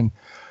tradition.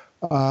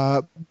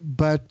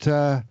 But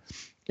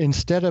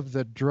instead of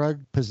the drug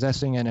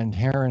possessing an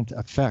inherent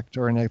effect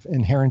or an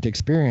inherent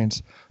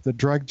experience, the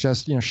drug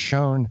just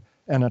shone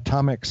an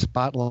atomic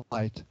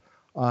spotlight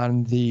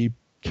on the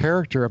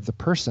character of the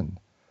person.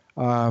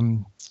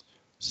 That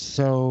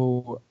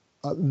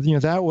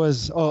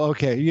was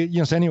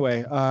okay. So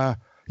anyway,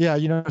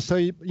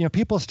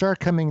 people start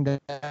coming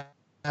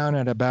down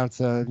at about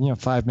the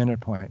 5-minute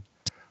point,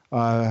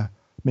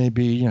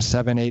 maybe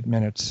 7-8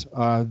 minutes.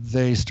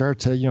 They start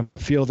to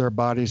feel their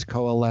bodies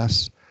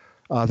coalesce.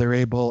 They're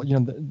able,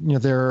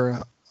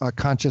 they're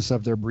conscious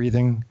of their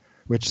breathing,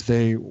 which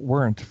they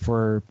weren't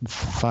for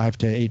 5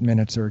 to 8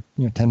 minutes or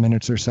 10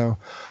 minutes or so.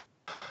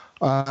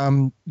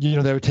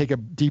 They would take a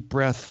deep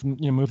breath,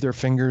 move their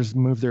fingers,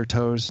 move their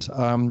toes.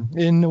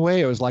 In a way,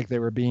 it was like they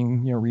were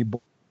being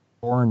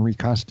reborn,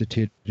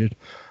 reconstituted.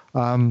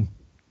 And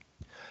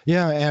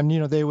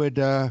they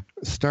would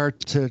start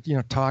to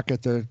talk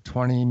at the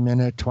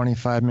 20-minute,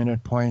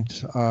 25-minute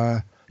point.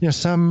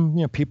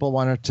 Some people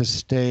wanted to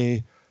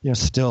stay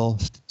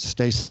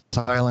stay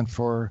silent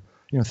for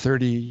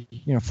 30,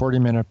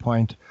 40-minute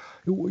point.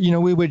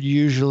 We would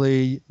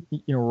usually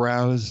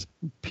rouse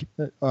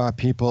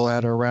people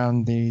at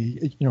around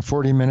the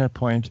 40-minute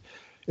point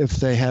if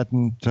they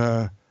hadn't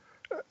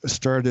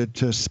started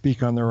to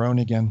speak on their own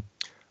again.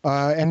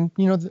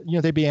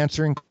 They'd be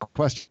answering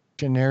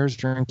questionnaires,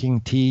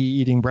 drinking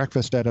tea, eating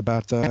breakfast at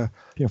about the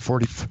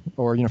 40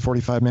 or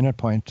 45-minute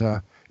point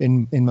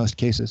in most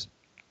cases.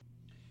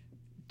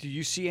 Do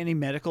you see any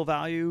medical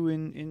value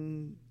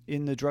in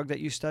the drug that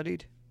you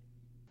studied?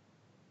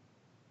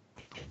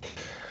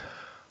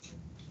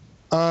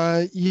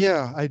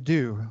 Yeah, I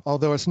do.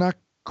 Although it's not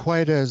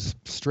quite as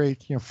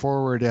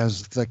straightforward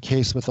as the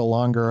case with the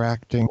longer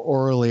acting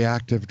orally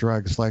active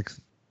drugs like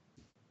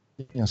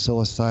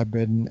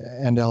psilocybin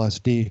and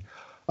LSD.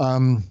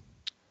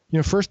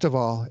 First of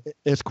all,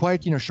 it's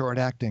quite short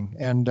acting,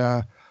 and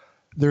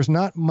there's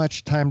not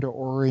much time to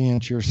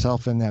orient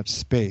yourself in that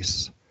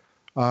space.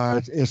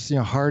 It's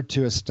hard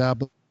to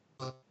establish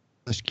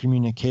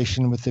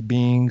communication with the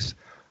beings.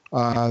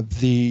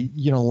 The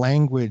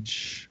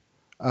language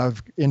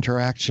of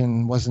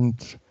interaction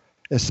wasn't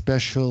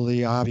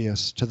especially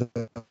obvious to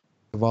the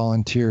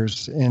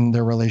volunteers in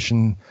their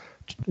relation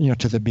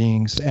to the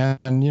beings,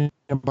 and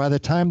by the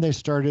time they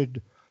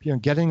started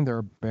getting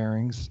their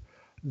bearings,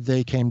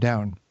 they came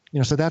down.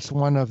 So that's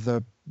one of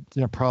the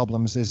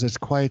problems, is it's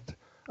quite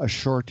a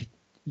short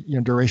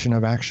duration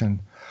of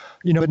action.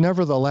 But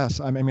nevertheless,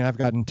 I mean, I've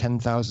gotten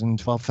 10,000,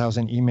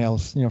 12,000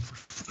 emails,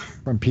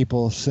 from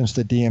people since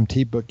the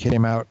DMT book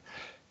came out.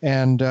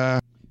 And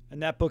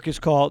that book is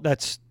called,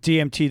 that's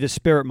DMT, the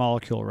Spirit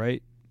Molecule,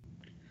 right?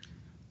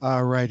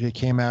 Right. It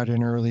came out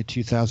in early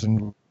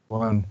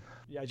 2001.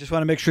 Yeah, I just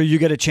want to make sure you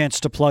get a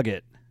chance to plug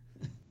it.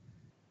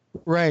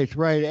 Right.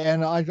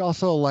 And I'd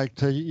also like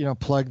to,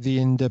 plug the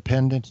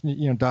independent,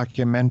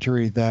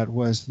 documentary that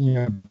was,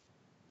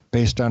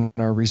 based on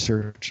our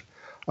research.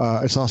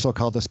 It's also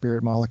called The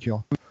Spirit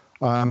Molecule.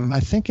 I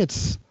think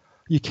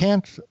you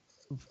can't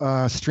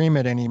stream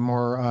it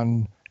anymore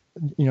on,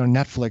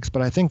 Netflix,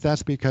 but I think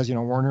that's because,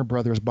 Warner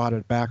Brothers bought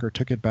it back or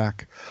took it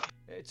back.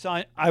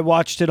 I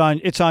watched it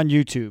it's on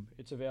YouTube.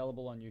 It's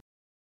available on YouTube.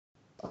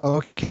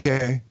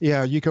 Okay.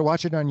 Yeah, you can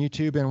watch it on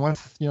YouTube, and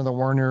once, the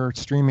Warner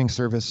streaming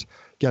service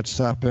gets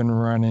up and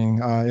running,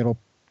 it'll,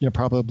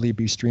 probably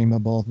be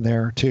streamable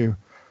there too.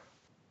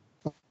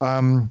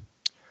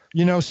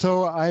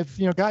 So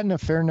I've, gotten a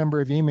fair number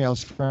of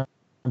emails from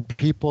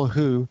people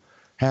who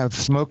have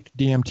smoked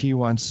DMT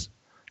once,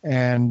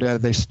 and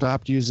they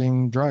stopped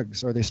using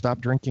drugs, or they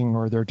stopped drinking,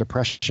 or their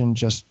depression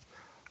just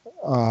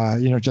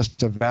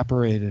just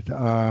evaporated.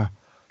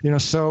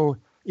 So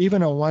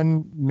even a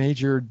one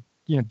major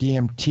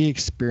DMT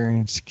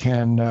experience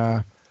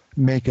can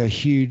make a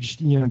huge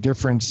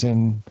difference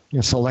in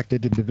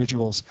selected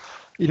individuals.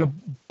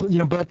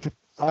 But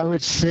I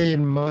would say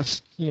in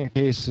most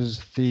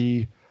cases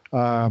the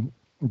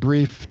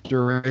brief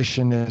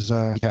duration is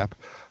a cap.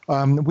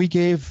 We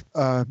gave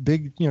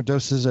big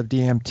doses of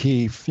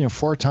DMT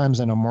 4 times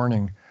in a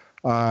morning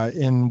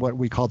in what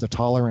we call the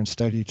tolerance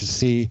study to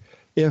see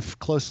if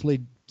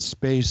closely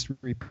spaced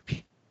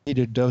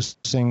repeated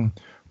dosing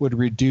would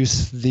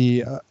reduce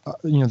the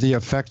the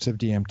effects of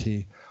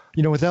DMT.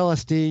 With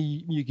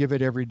LSD, you give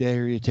it every day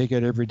or you take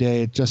it every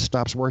day, it just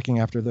stops working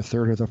after the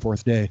 3rd or the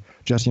 4th day.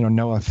 Just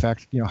no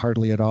effect,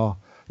 hardly at all.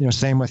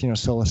 Same with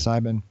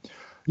psilocybin.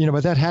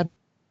 But that hadn't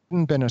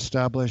been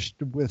established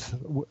with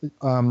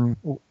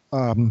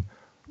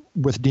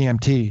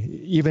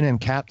DMT. Even in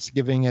cats,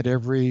 giving it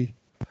every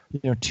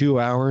 2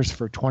 hours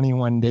for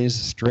 21 days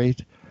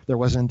straight, there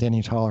wasn't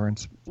any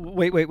tolerance.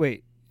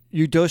 Wait.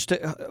 You dosed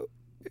a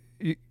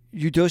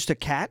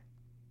cat?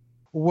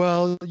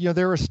 Well,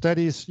 there were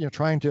studies,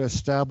 trying to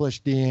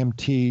establish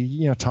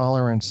DMT,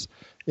 tolerance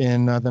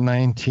in the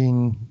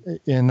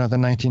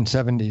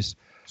 1970s,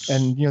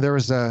 and there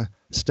was a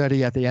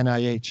study at the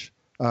NIH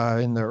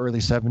in the early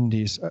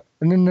 70s.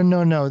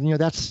 No.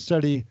 That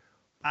study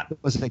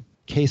was a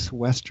Case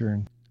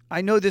Western.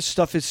 I know this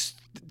stuff is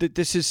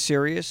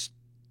serious,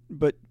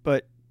 but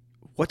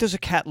what does a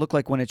cat look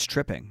like when it's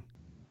tripping?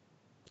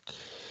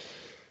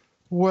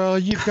 Well,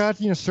 you've got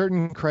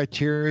certain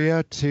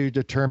criteria to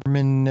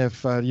determine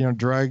if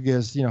drug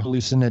is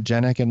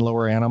hallucinogenic in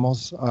lower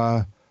animals.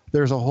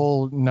 There's a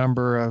whole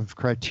number of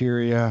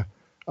criteria,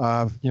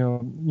 for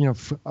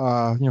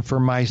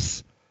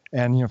mice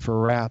and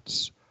for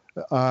rats.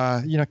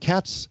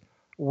 Cats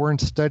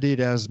weren't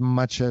studied as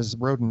much as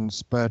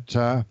rodents, but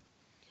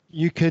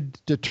you could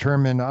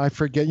determine. I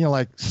forget,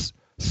 like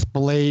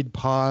splayed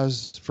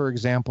paws, for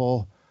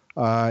example,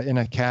 in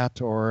a cat,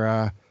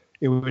 or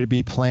it would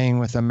be playing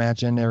with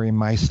imaginary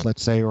mice,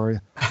 let's say, or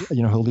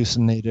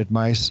hallucinated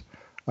mice.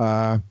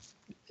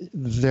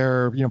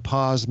 Their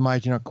paws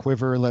might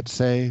quiver, let's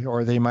say,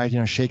 or they might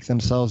shake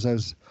themselves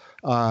as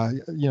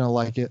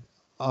like it.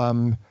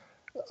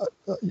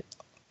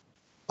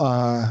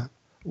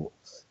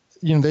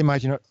 They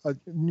might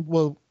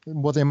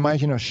they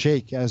might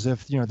shake as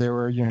if they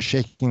were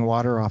shaking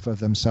water off of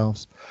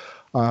themselves.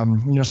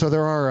 So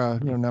there are a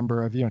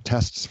number of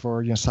tests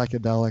for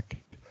psychedelic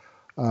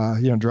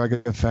drug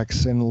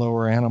effects in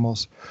lower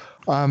animals.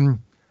 So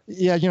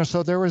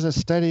there was a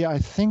study, I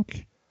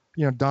think,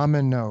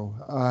 Domino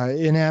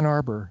in Ann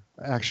Arbor,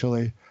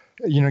 actually,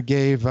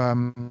 gave,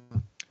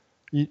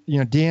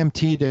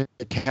 DMT to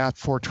a cat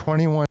for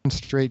 21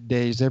 straight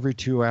days, every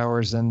 2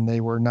 hours, and they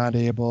were not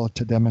able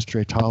to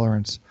demonstrate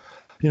tolerance.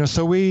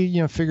 So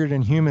we, figured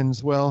in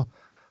humans, well,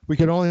 we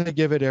could only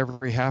give it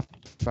every half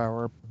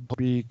hour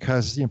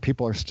because,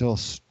 people are still,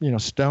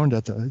 stoned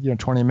at the,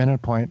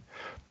 20-minute point.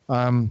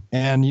 And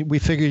we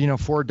figured,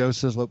 4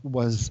 doses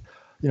was,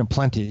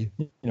 plenty,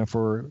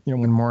 for,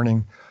 one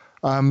morning.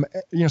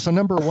 So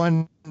number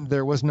one,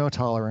 there was no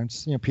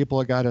tolerance.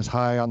 People got as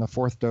high on the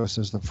 4th dose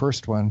as the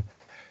first one.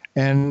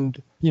 And,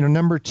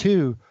 number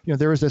two,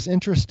 there was this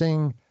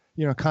interesting,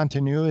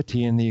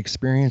 continuity in the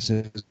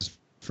experiences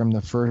from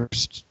the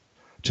first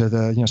to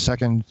the,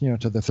 second,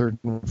 to the 3rd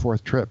and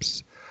 4th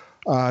trips.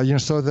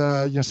 So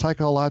the,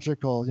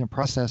 psychological,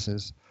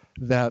 processes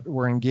that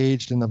were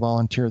engaged in the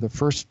volunteer the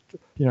first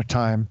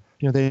time,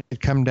 they'd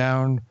come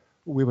down,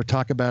 we would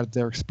talk about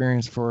their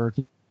experience for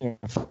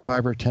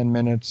 5 or 10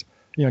 minutes,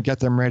 get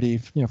them ready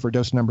for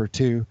dose number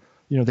 2.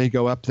 They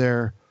go up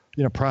there,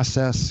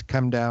 process,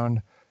 come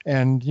down,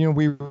 and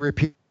we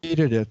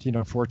repeated it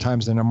 4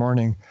 times in the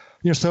morning.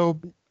 So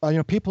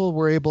people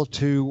were able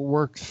to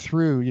work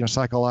through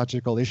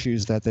psychological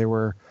issues that they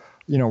were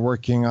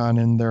working on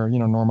in their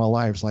normal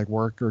lives, like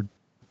work or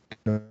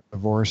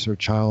divorce or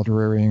child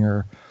rearing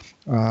or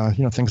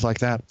things like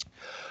that.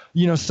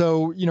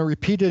 So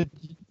repeated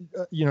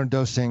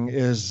dosing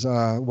is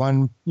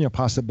one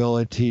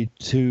possibility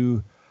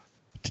to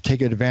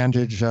take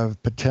advantage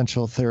of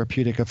potential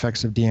therapeutic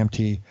effects of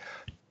DMT.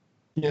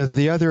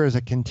 The other is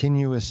a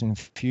continuous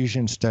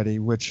infusion study,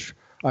 which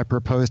I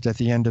proposed at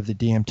the end of the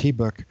DMT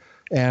book,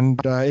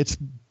 and it's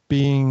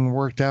being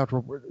worked out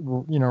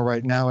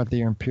right now at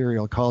the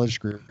Imperial College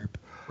Group.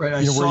 Right,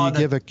 where you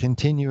give a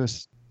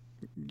continuous.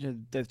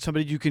 That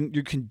somebody you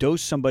can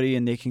dose somebody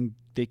and they can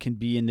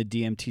be in the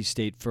DMT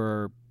state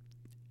for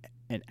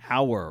an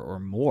hour or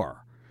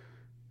more.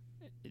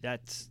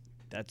 That's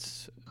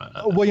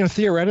well,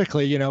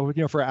 theoretically,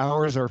 for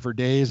hours or for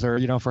days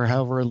or for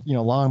however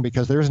long,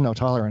 because there is no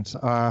tolerance.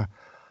 So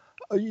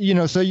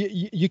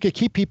you could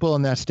keep people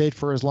in that state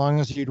for as long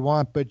as you'd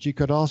want, but you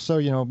could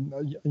also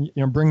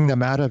bring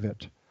them out of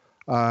it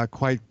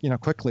quite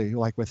quickly,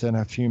 like within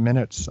a few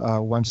minutes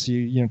once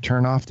you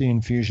turn off the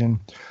infusion.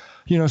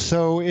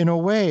 So in a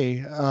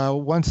way,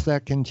 once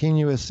that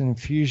continuous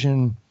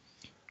infusion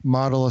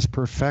model is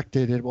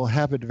perfected, it will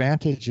have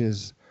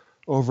advantages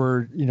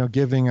over,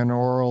 giving an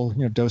oral,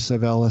 dose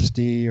of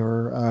LSD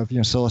or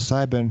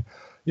psilocybin,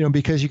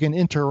 because you can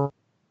interrupt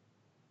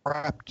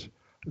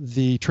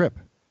the trip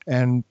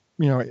and,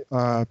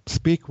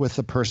 speak with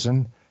the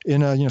person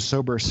in a,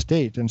 sober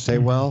state and say,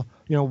 well,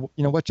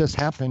 what just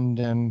happened,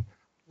 and,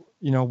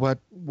 what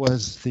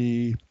was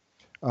the,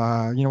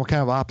 what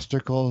kind of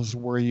obstacles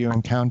were you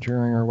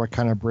encountering, or what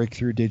kind of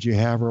breakthrough did you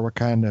have, or what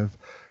kind of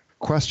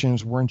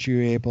questions weren't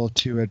you able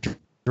to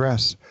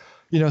address?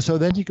 So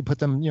then you could put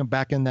them,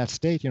 back in that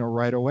state,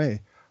 right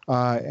away.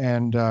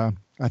 And I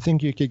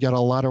think you could get a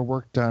lot of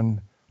work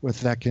done with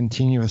that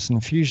continuous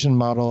infusion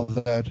model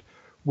that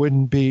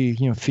wouldn't be,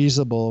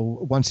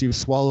 feasible once you've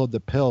swallowed the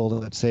pill.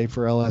 Let's say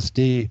for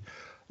LSD,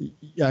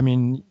 I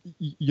mean,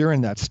 you're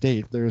in that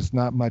state. There's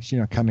not much,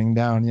 coming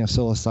down.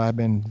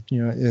 Psilocybin,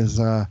 is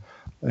a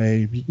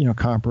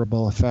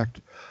comparable effect.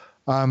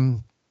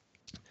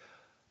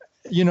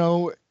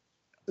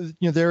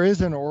 There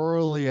is an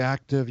orally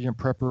active,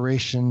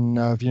 preparation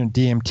of,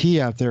 DMT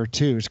out there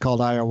too. It's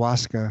called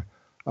ayahuasca,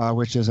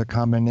 which is a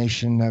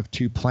combination of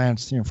two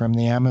plants, from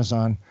the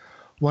Amazon.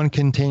 One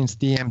contains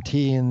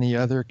DMT and the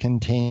other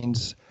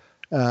contains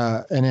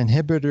an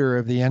inhibitor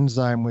of the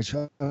enzyme, which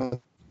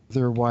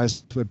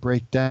otherwise would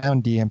break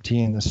down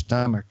DMT in the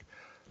stomach.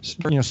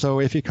 So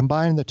if you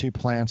combine the two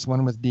plants,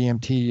 one with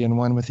DMT and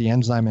one with the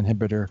enzyme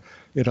inhibitor,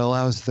 it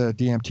allows the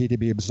DMT to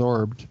be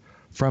absorbed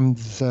from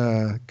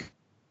the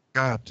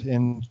gut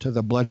into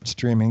the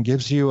bloodstream and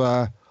gives you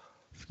a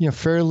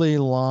fairly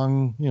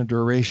long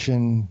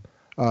duration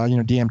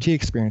DMT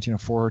experience,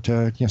 4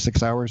 to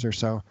 6 hours or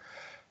so.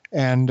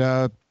 And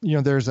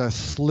there's a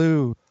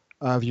slew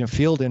of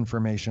field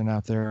information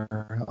out there,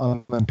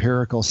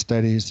 empirical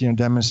studies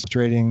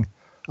demonstrating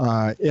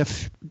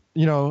if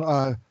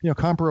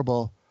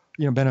comparable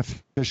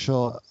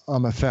beneficial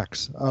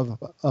effects of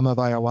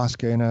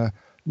ayahuasca in a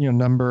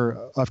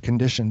number of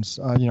conditions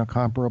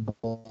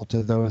comparable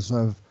to those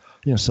of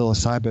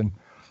psilocybin.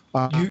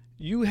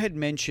 You had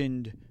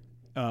mentioned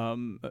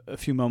a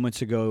few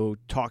moments ago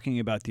talking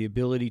about the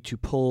ability to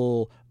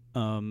pull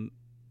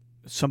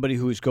somebody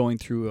who is going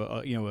through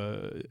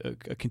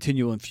a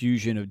continual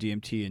infusion of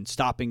DMT and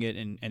stopping it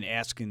and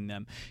asking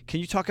them. Can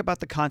you talk about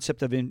the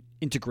concept of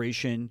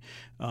integration?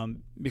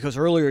 Because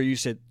earlier you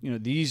said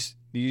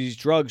these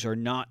drugs are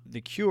not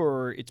the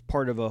cure; it's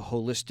part of a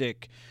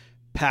holistic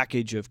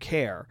package of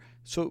care.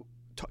 So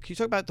can you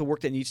talk about the work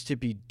that needs to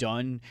be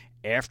done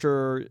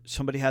after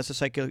somebody has a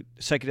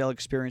psychedelic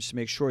experience to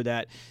make sure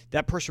that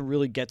that person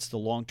really gets the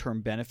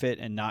long-term benefit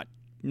and not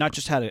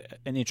just had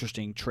an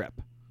interesting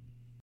trip?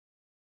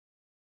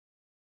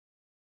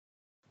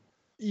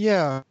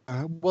 Yeah,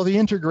 well, the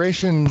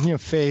integration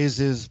phase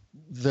is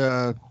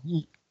the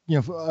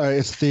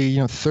it's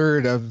the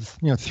third of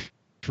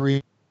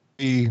three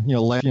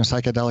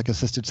psychedelic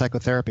assisted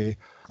psychotherapy.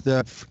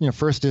 The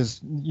first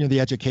is the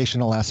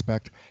educational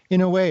aspect.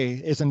 In a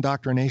way, it's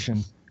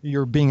indoctrination.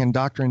 You're being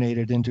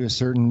indoctrinated into a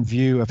certain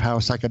view of how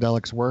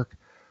psychedelics work,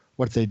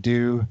 what they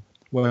do,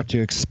 what to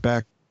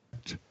expect,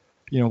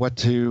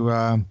 what's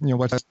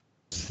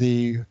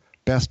the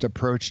best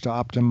approach to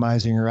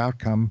optimizing your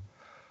outcome.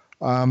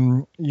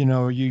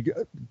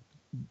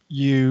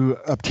 You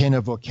obtain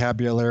a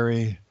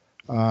vocabulary.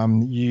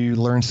 You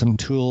learn some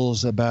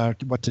tools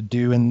about what to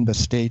do in the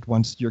state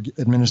once you're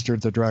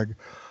administered the drug.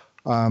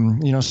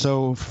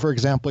 So for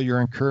example,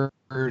 you're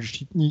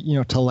encouraged,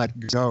 to let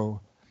go,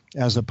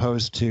 as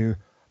opposed to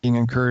being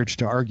encouraged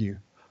to argue,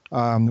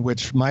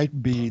 which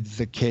might be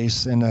the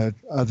case in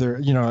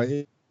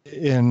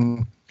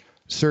in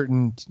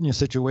certain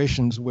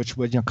situations which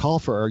would call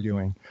for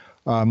arguing,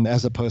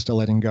 as opposed to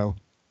letting go.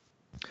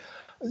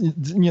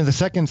 The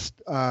second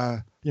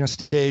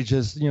stage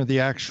is the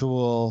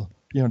actual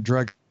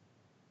drug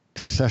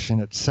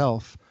session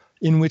itself,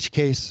 in which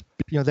case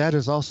that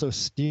is also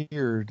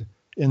steered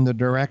in the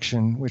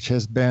direction which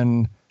has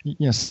been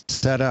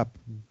set up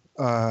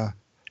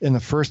in the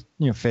first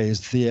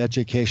phase, the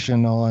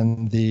educational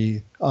and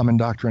the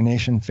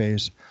indoctrination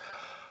phase.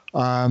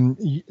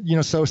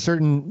 So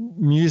certain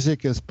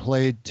music is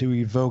played to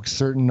evoke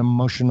certain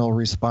emotional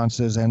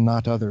responses and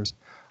not others,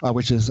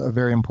 which is a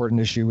very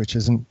important issue, which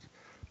isn't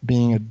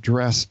being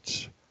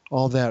addressed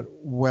all that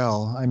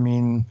well. I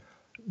mean,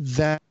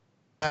 that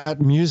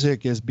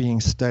music is being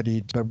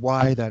studied, but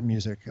why that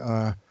music,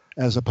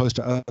 as opposed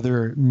to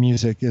other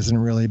music, isn't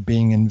really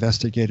being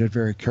investigated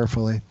very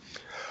carefully.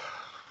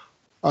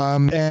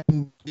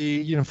 And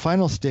the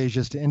final stage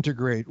is to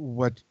integrate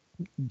what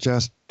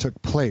just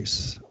took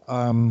place.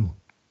 How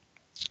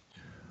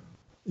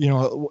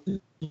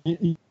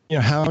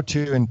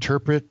to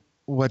interpret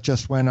what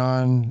just went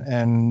on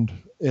and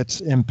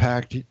its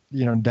impact,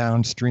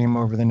 downstream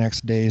over the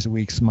next days,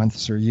 weeks,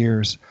 months, or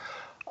years.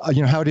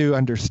 How to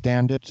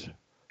understand it.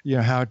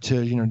 How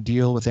to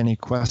deal with any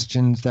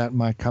questions that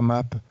might come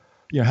up.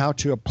 How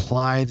to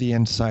apply the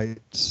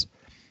insights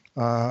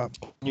in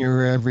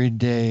your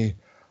everyday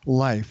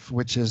life,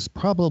 which is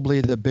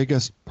probably the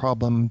biggest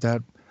problem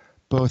that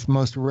both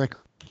most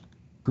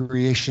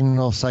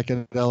recreational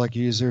psychedelic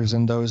users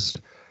and those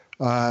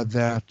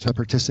that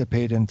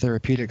participate in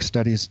therapeutic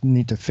studies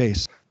need to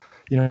face,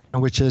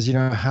 which is,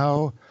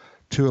 how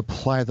to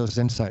apply those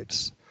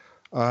insights.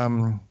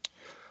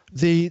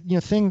 The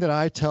thing that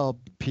I tell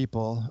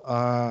people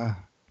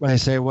when they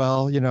say,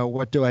 well,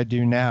 what do I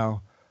do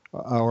now?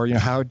 Or,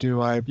 how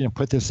do I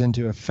put this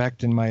into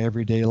effect in my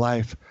everyday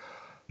life?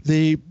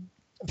 The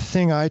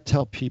thing I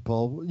tell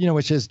people,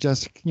 which is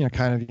just,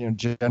 kind of,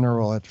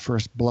 general at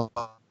first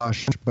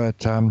blush,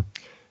 but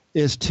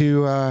is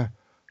to,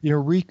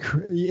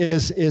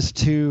 is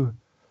to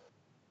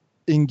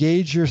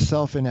engage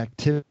yourself in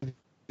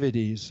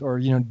activities or,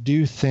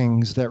 do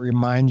things that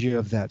remind you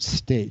of that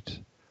state,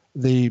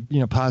 the,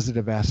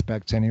 positive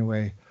aspects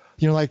anyway.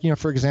 Like,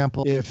 for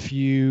example, if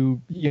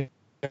you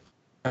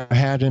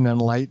had an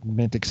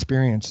enlightenment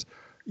experience,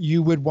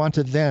 you would want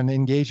to then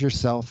engage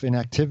yourself in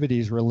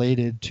activities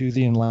related to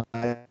the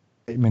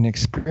enlightenment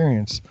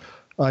experience.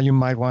 You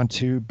might want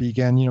to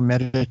begin,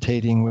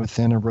 meditating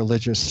within a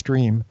religious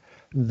stream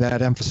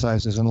that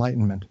emphasizes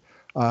enlightenment.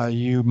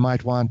 You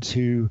might want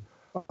to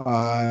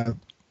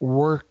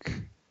work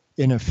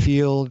in a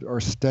field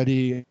or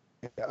study,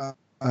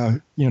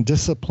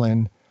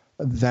 discipline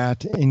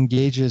that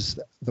engages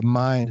the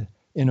mind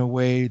in a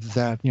way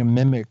that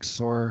mimics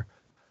or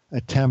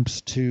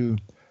attempts to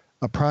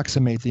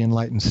approximate the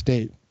enlightened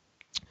state.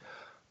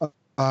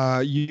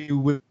 You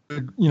would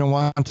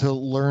want to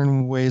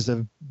learn ways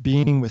of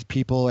being with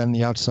people and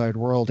the outside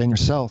world and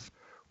yourself,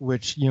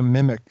 which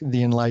mimic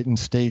the enlightened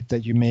state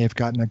that you may have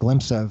gotten a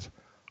glimpse of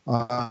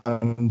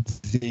on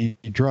the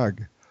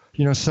drug.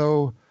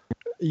 So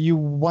you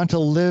want to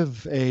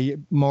live a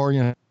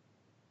more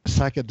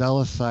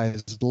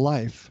psychedelicized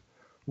life,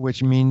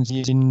 which means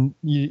you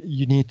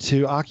need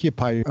to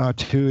occupy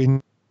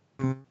to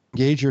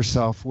engage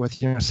yourself with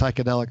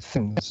psychedelic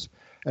things,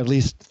 at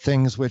least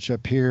things which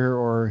appear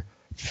or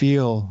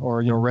feel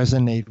or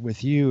resonate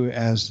with you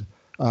as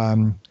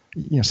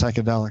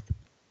psychedelic.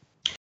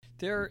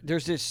 There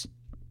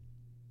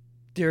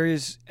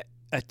is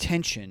a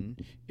tension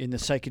in the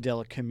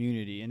psychedelic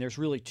community, and there's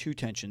really two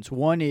tensions.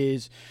 One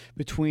is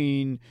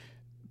between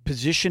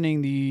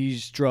positioning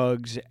these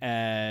drugs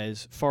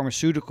as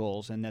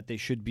pharmaceuticals and that they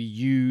should be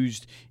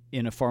used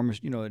in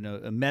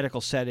a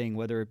medical setting,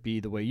 whether it be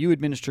the way you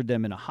administered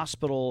them in a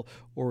hospital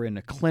or in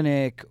a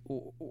clinic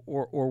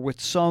or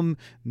with some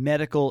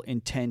medical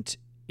intent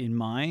in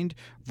mind,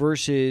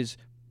 versus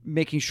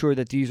making sure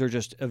that these are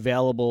just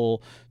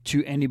available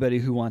to anybody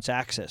who wants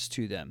access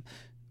to them.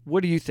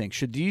 What do you think?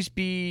 Should these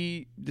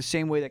be the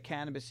same way that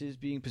cannabis is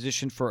being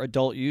positioned for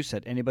adult use,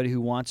 that anybody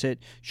who wants it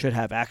should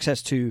have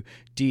access to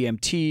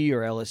DMT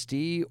or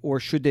LSD, or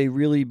should they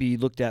really be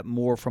looked at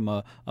more from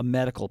a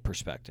medical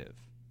perspective?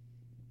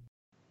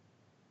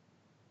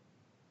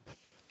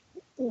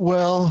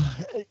 Well,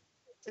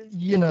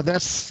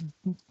 that's,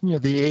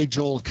 the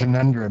age-old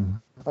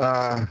conundrum.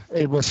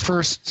 It was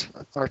first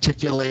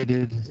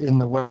articulated in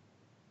the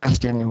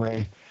West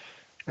anyway,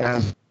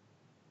 as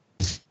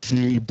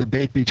the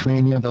debate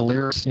between the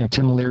lyrics,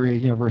 Tim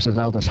Leary versus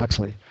Aldous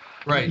Huxley.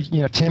 Right.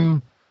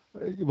 Tim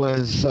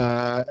was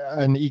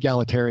an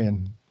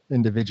egalitarian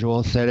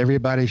individual, said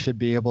everybody should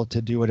be able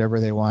to do whatever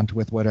they want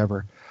with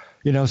whatever.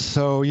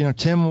 So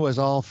Tim was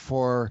all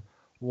for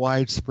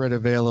widespread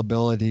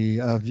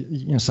availability of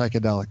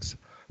psychedelics.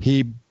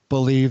 He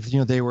believed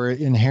they were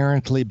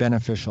inherently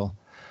beneficial,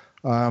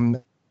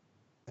 and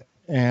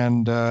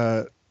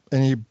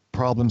any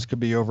problems could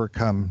be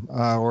overcome,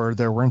 or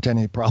there weren't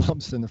any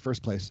problems in the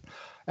first place,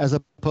 as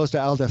opposed to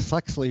Aldous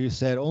Huxley, who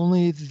said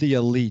only the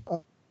elite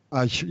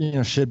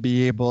should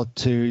be able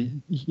to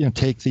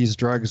take these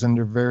drugs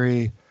under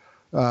very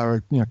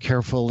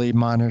carefully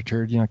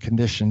monitored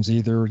conditions,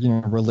 either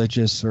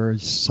religious or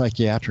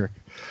psychiatric.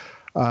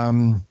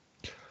 So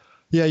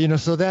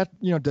that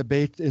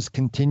debate is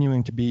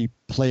continuing to be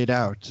played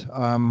out.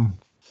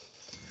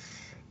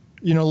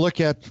 Look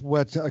at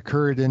what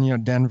occurred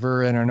in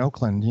Denver and in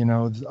Oakland.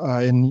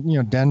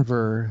 In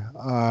Denver,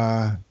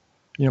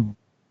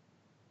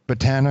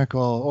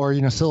 botanical or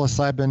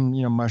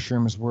psilocybin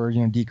mushrooms were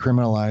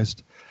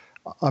decriminalized.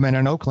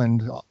 In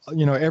Oakland,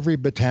 every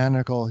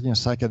botanical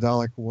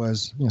psychedelic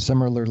was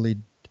similarly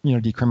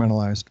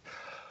decriminalized.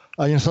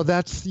 So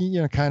that's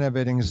kind of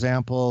an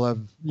example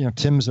of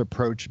Tim's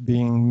approach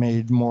being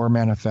made more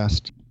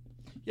manifest.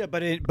 Yeah,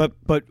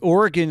 but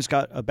Oregon's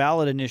got a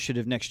ballot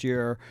initiative next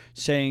year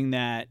saying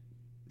that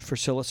for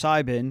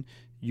psilocybin,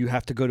 you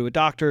have to go to a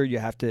doctor, you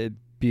have to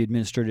be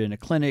administered in a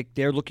clinic.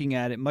 They're looking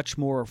at it much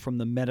more from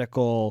the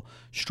medical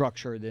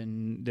structure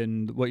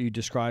than what you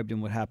described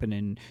and what happened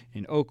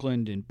in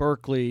Oakland, in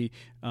Berkeley.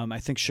 I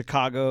think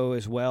Chicago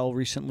as well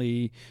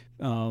recently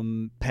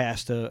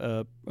passed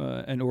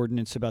an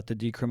ordinance about the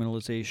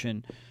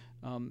decriminalization.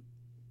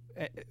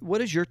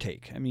 What is your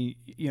take? I mean,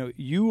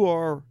 you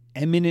are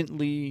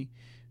eminently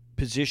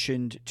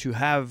positioned to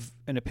have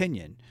an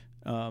opinion.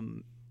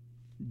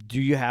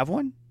 Do you have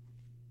one?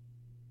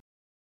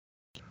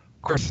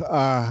 course,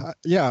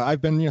 yeah,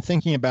 I've been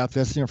thinking about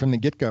this from the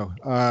get-go.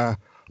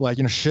 Like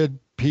should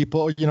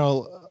people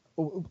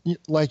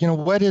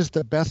what is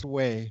the best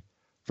way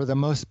for the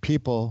most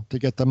people to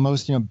get the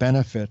most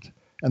benefit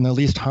and the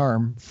least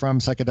harm from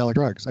psychedelic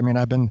drugs? I mean,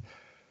 I've been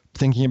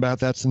thinking about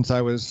that since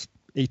I was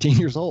 18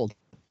 years old.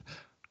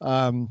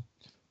 I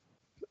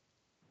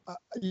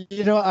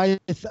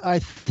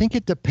think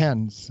it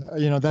depends.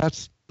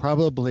 That's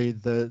probably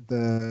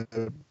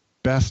the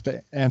best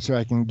answer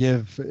I can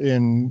give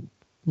in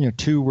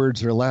 2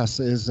 words or less.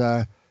 Is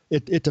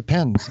it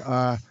depends.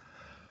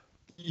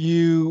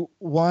 You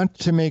want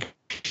to make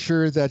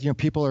sure that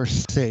people are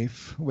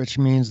safe, which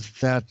means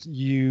that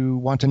you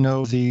want to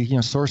know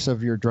the source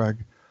of your drug.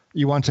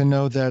 You want to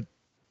know that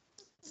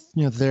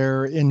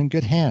they're in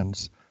good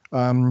hands.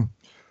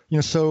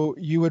 So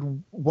you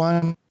would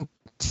want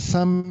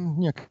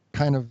some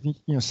kind of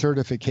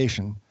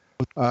certification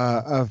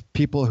of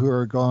people who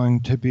are going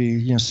to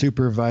be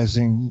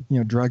supervising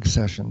drug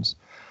sessions.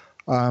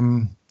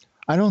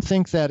 I don't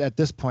think that at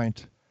this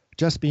point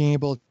just being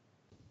able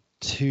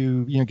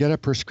to get a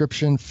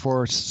prescription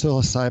for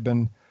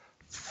psilocybin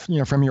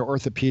from your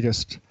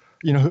orthopedist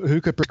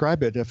who could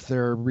prescribe it if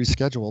they're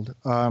rescheduled,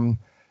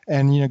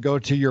 and go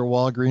to your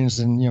Walgreens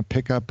and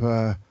pick up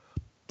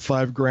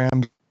 5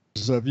 grams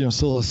of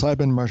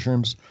psilocybin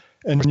mushrooms,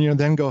 and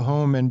then go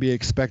home and be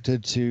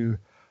expected to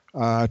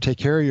take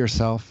care of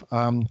yourself.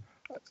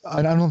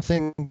 I don't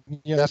think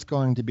that's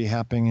going to be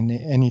happening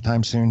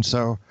anytime soon.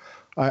 So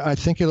I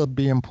think it'll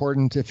be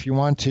important, if you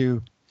want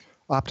to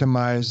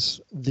optimize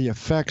the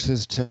effects,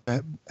 is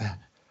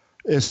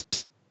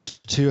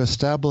to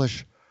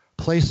establish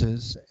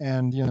places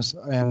and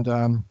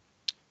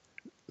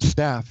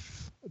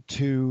staff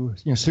to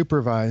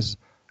supervise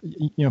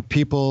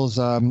people's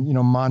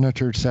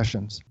monitored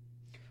sessions.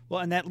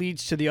 Well, and that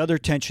leads to the other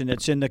tension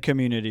that's in the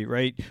community,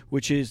 right?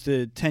 Which is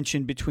the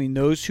tension between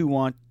those who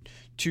want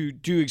to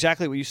do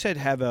exactly what you said,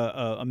 have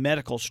a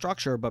medical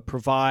structure, but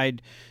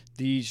provide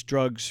these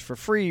drugs for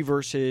free,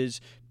 versus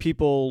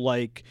people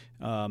like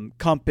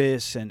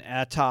Compass and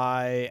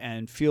Atai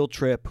and Field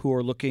Trip, who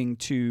are looking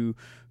to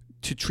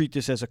treat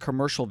this as a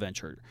commercial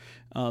venture.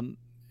 Do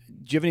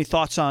you have any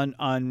thoughts on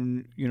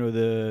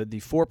the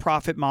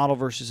for-profit model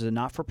versus the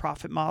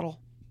not-for-profit model?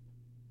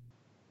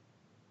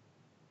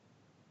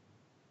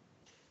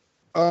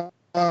 Well,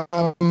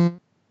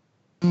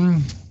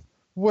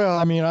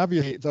 I mean,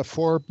 obviously, the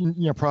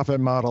for-profit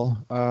model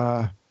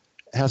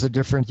has a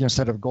different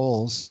set of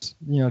goals,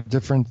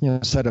 different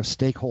set of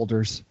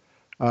stakeholders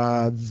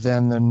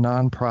than the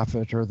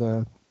nonprofit or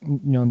the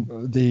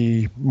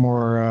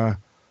more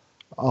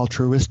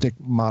altruistic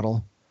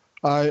model.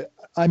 I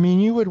mean,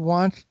 you would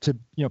want to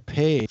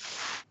pay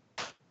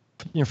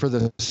for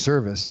the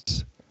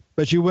service,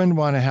 but you wouldn't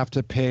want to have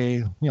to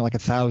pay like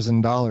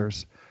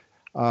 $1,000.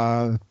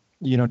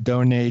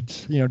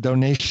 Donate.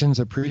 Donations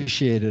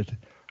appreciated.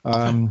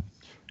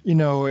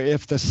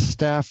 If the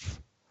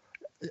staff,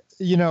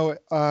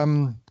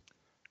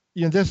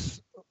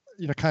 this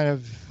kind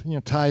of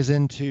ties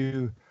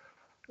into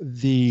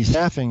the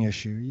staffing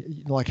issue,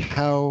 like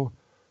how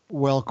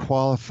well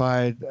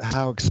qualified,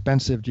 how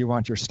expensive do you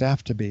want your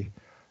staff to be?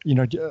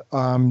 Do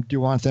you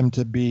want them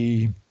to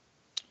be,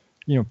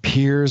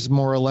 peers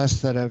more or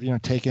less that have,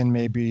 taken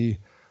maybe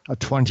a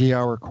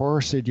 20-hour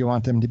course? Or do you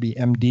want them to be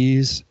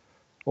MDs,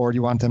 or do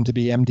you want them to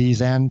be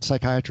MDs and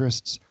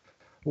psychiatrists?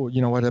 Well,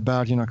 what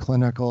about,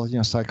 clinical,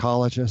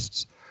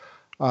 psychologists?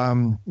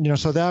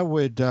 So that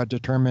would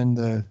determine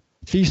the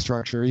fee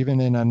structure, even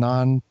in a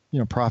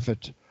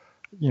non-profit,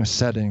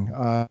 setting.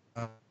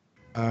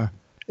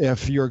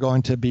 If you're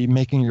going to be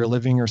making your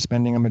living or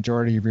spending a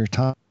majority of your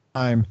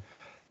time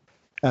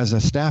as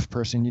a staff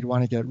person, you'd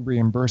want to get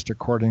reimbursed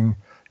according,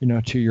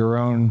 to your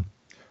own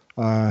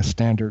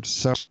standards.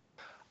 So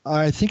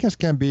I think it's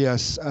going to be a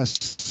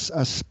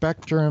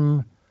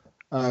spectrum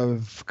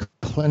of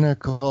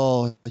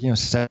clinical,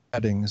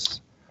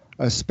 settings,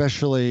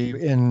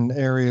 especially in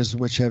areas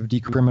which have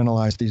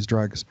decriminalized these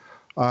drugs.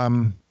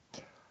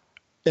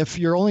 If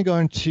you're only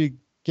going to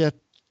get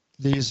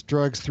these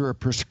drugs through a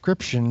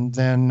prescription,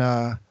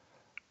 then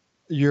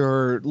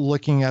you're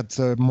looking at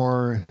the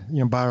more,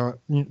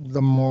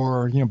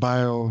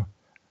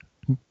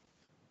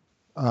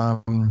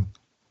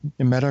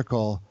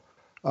 medical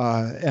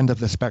end of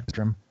the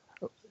spectrum,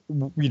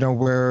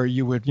 where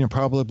you would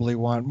probably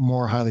want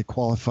more highly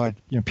qualified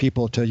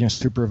people to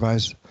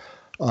supervise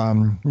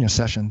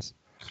sessions.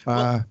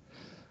 Good.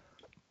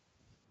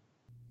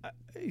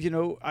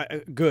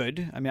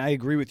 I mean, I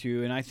agree with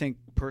you, and I think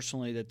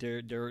personally that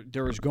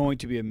there is going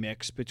to be a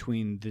mix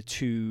between the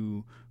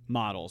two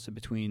models,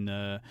 between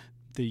the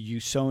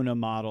USONA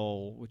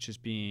model, which is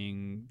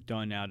being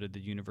done out of the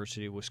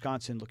University of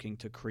Wisconsin, looking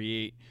to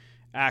create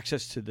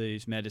access to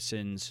these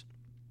medicines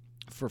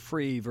for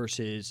free,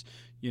 versus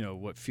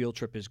what Field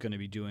Trip is going to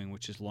be doing,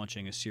 which is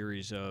launching a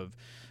series of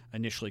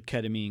initially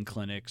ketamine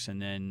clinics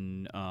and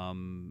then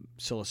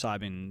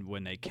psilocybin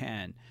when they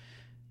can.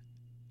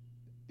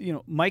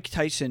 Mike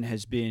Tyson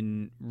has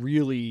been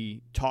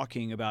really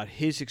talking about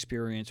his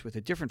experience with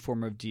a different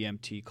form of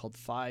DMT called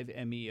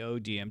 5-MeO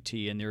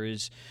DMT, and there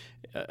is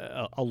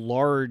a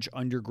large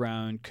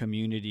underground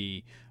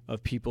community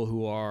of people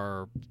who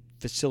are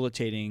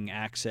facilitating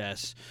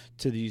access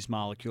to these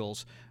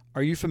molecules.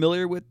 Are you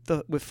familiar with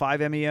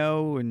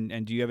 5-MeO,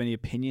 and do you have any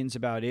opinions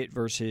about it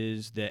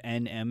versus the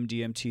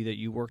NM-DMT that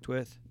you worked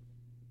with?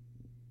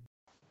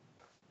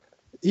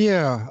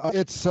 Yeah,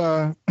 it's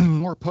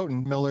more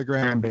potent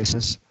milligram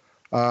basis.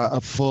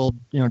 A full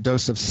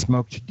dose of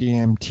smoked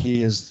DMT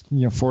is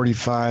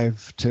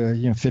 45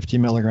 to 50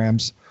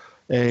 milligrams.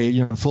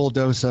 A full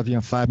dose of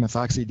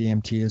 5-methoxy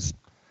DMT is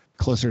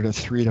closer to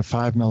 3 to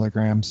 5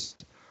 milligrams.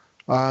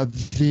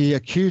 The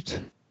acute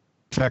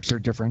effects are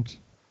different.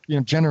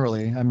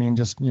 Generally, I mean,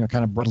 just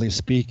kind of broadly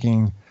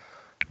speaking,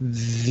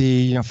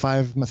 the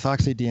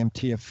 5-methoxy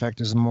DMT effect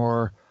is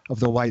more of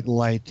the white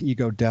light,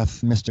 ego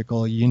death,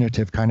 mystical,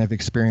 unitive kind of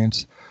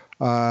experience.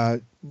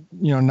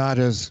 Not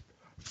as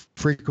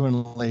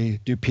frequently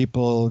do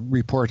people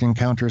report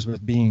encounters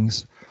with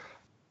beings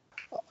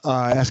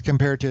as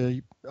compared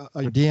to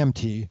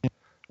DMT,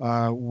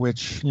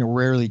 which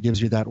rarely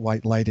gives you that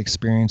white light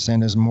experience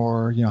and is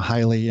more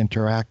highly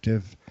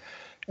interactive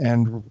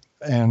and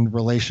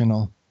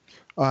relational.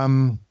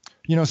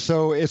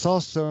 So it's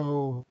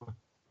also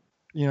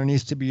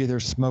needs to be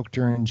either smoked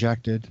or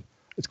injected.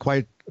 It's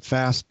quite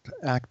fast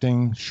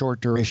acting,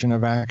 short duration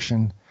of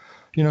action.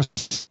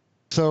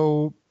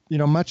 So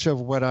much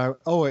of what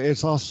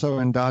it's also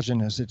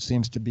endogenous. It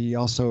seems to be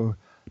also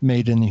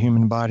made in the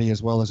human body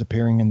as well as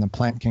appearing in the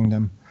plant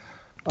kingdom.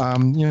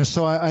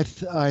 So I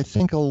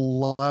think a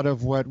lot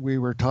of what we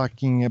were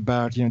talking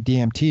about,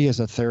 DMT as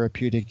a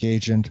therapeutic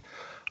agent,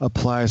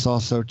 applies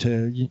also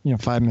to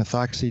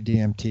 5-methoxy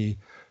DMT.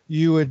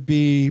 You would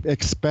be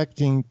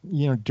expecting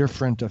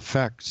different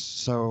effects.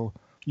 So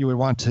you would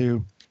want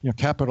to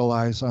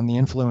capitalize on the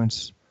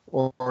influence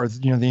or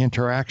the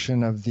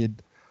interaction of the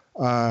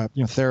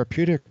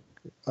therapeutic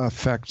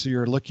effects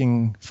you're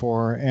looking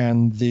for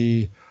and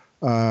the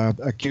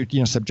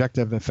acute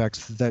subjective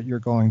effects that you're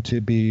going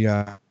to be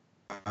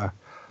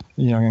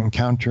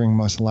encountering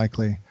most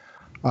likely.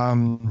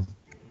 So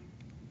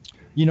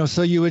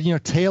you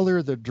would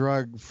tailor the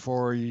drug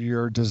for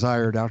your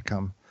desired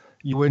outcome.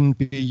 You wouldn't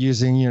be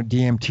using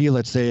DMT,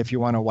 let's say, if you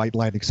want a white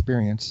light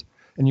experience,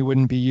 and you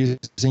wouldn't be using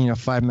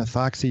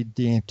 5-methoxy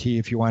DMT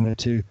if you wanted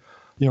to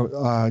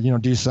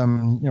do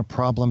some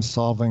problem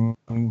solving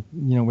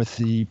with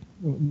the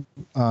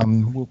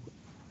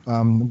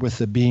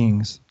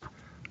beings.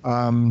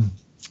 One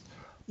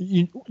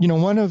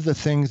of the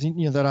things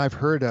that I've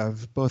heard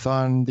of both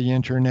on the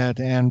internet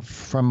and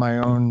from my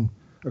own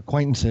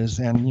acquaintances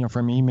and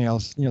from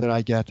emails that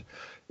I get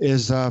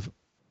is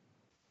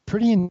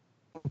pretty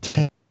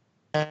intense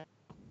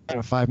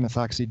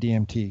 5-methoxy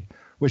DMT,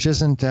 which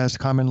isn't as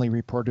commonly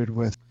reported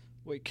with.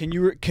 Wait, can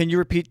you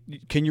repeat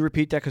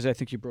that, because I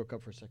think you broke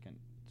up for a second.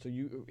 So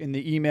you, in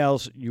the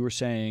emails, you were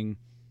saying.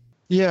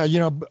 Yeah,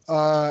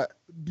 the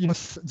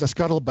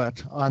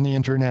scuttlebutt on the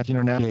internet,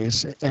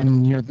 nowadays,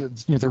 and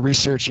the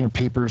research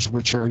papers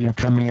which are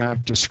coming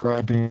out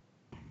describing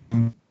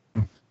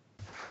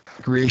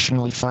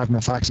recreationally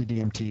 5-methoxy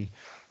DMT,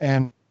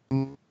 and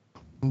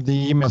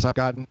the emails I've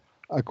gotten,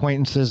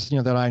 acquaintances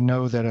that I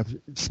know that have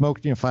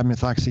smoked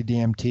 5-methoxy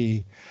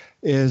DMT,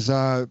 is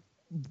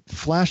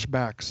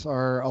flashbacks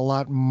are a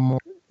lot more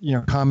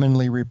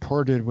commonly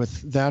reported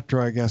with that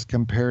drug as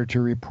compared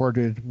to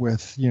reported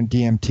with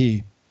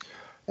DMT.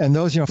 And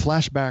those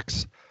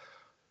flashbacks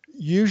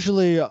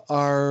usually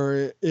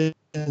are in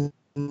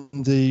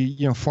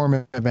the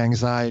form of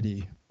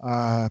anxiety,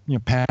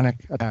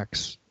 panic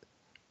attacks,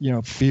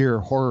 fear,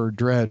 horror,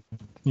 dread,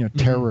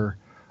 terror,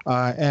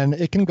 and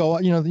it can go.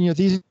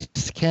 These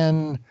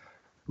can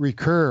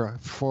recur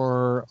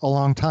for a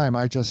long time.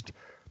 I just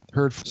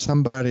heard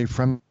somebody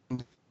from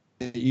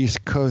the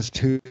East Coast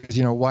whose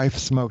wife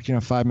smoked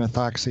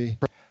 5-methoxy,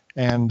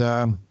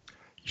 and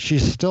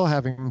she's still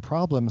having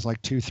problems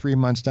like 2-3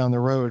 months down the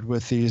road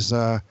with these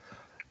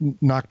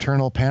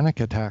nocturnal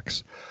panic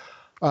attacks.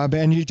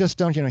 And you just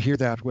don't hear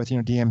that with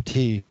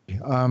DMT.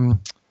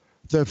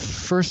 The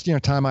first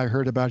time I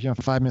heard about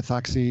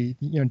 5-methoxy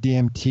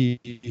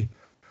DMT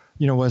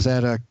was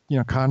at a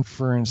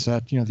conference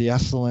at the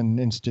Esalen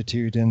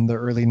Institute in the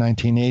early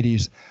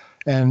 1980s.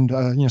 And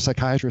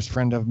psychiatrist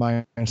friend of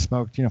mine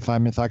smoked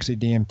 5-methoxy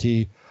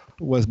DMT,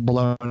 was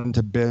blown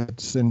to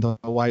bits in the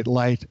white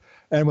light,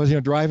 and was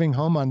driving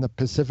home on the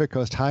Pacific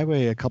Coast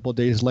Highway a couple of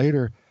days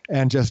later,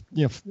 and just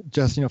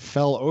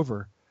fell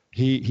over.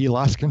 He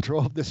lost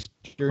control of the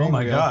steering wheel. Oh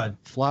my God!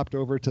 Flopped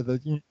over to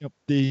the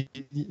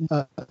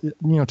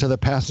to the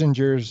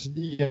passengers.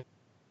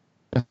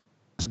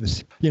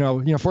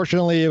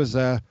 Fortunately it was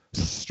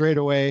straight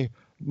away,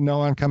 no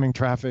oncoming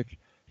traffic.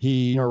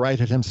 He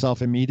righted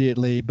himself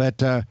immediately,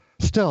 but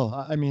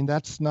still, I mean,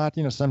 that's not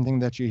something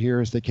that you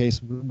hear is the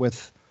case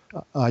with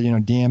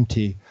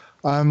DMT.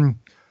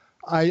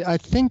 I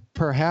think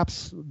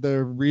perhaps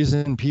the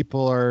reason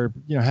people are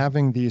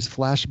having these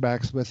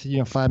flashbacks with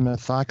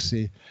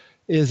 5-methoxy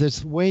is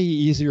it's way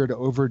easier to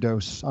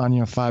overdose on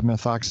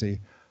 5-methoxy.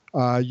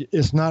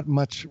 It's not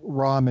much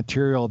raw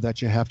material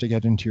that you have to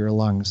get into your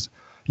lungs.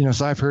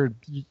 So I've heard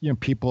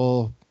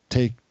people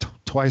take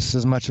twice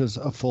as much as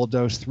a full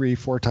dose,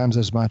 3-4 times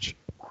as much.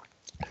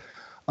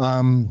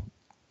 And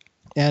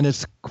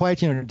it's quite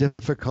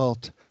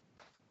difficult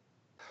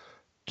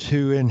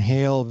to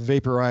inhale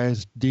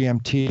vaporized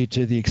DMT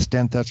to the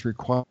extent that's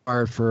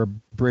required for a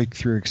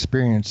breakthrough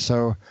experience.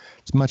 So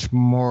it's much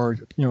more,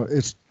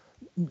 it's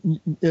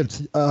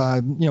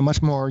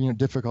much more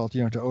difficult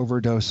to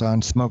overdose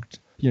on smoked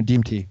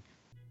DMT.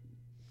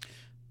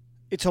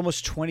 It's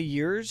almost 20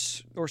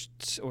 years, or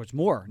it's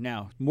more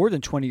now, more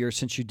than 20 years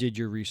since you did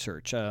your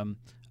research.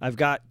 I've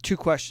got 2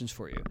 questions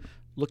for you.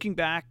 Looking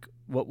back,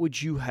 what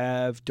would you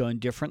have done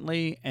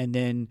differently? And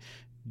then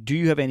do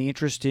you have any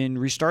interest in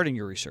restarting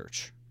your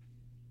research?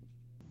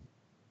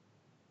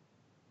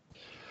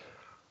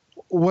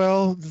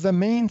 Well, the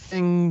main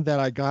thing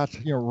that I got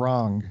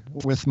wrong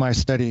with my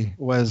study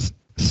was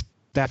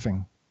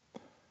staffing.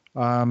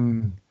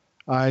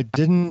 I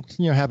didn't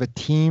have a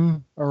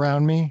team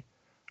around me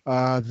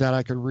that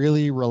I could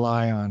really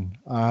rely on,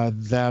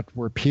 that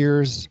were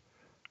peers,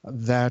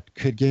 that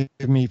could give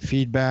me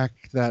feedback,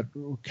 that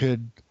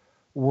could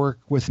work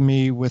with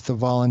me, with the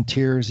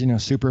volunteers,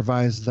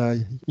 supervise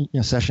the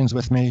sessions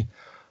with me,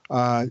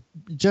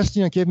 just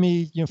give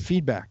me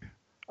feedback.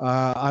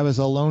 I was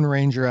a lone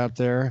ranger out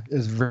there,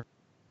 is very,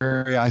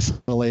 very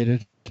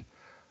isolated.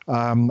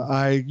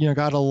 I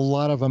got a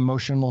lot of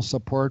emotional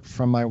support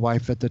from my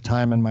wife at the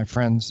time and my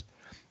friends,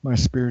 my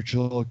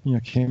spiritual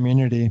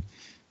community.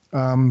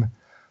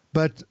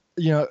 But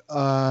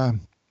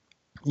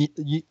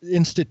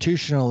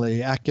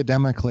institutionally,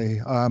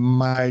 academically,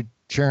 my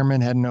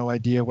chairman had no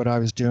idea what I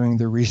was doing.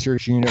 The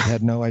research unit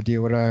had no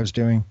idea what I was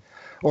doing,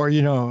 or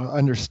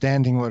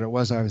understanding what it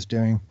was I was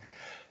doing,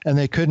 and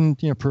they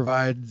couldn't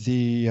provide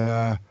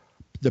the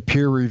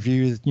peer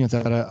review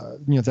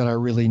that I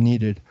really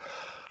needed.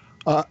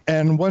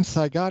 And once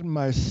I got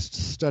my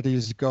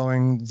studies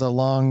going, the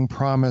long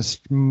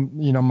promised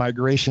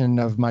migration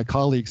of my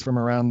colleagues from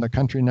around the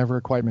country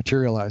never quite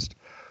materialized.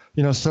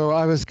 So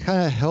I was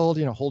kind of held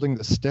holding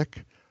the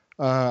stick.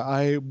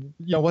 I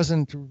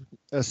wasn't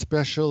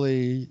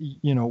especially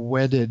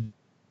wedded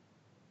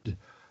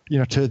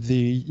to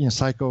the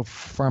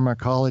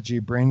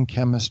psychopharmacology, brain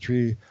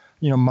chemistry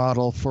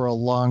model for a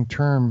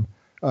long-term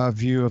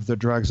view of the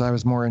drugs. I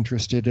was more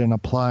interested in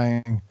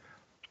applying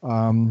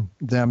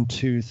them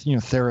to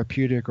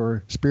therapeutic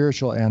or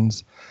spiritual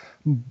ends,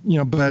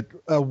 but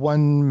a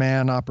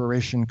one-man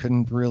operation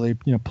couldn't really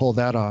pull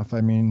that off.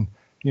 I mean,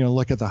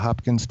 look at the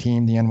Hopkins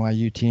team, the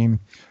NYU team.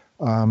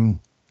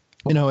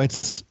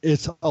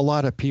 It's a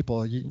lot of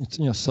people.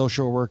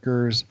 Social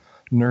workers,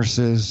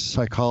 nurses,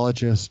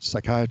 psychologists,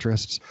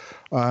 psychiatrists.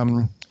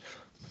 So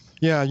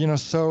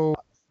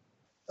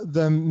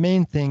the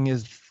main thing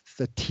is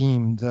the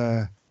team,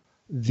 the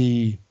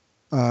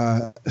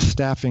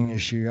staffing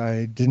issue.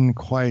 I didn't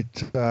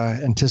quite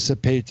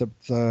anticipate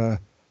the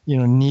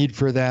need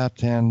for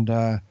that, and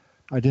I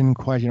didn't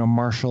quite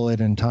marshal it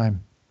in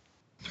time.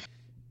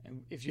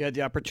 And if you had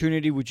the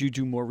opportunity, would you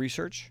do more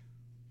research?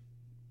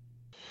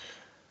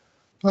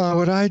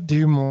 Would I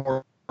do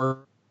more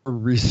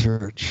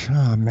research?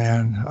 Oh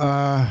man.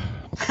 I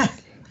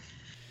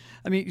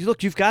mean,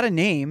 look, you've got a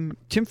name.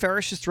 Tim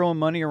Ferriss is throwing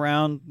money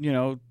around,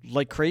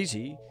 like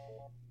crazy.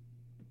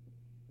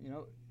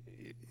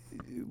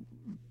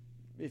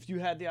 If you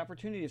had the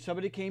opportunity, if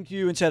somebody came to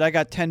you and said, "I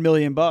got $10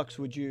 million,"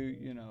 would you,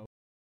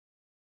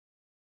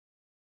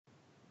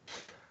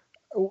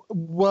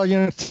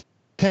 Well,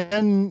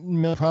 10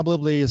 million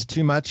probably is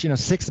too much.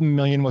 6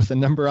 million was the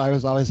number I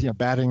was always,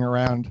 batting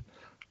around.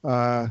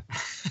 If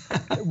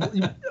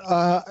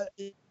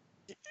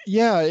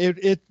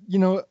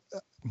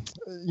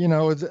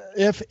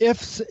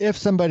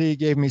somebody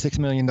gave me $6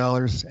 million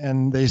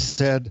and they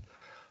said,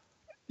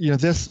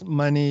 this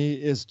money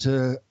is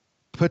to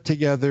put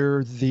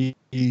together the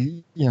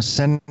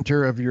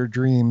center of your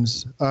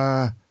dreams,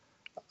 I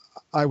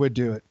would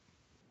do it.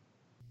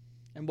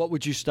 And what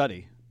would you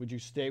study? Would you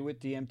stay with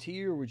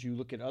DMT, or would you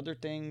look at other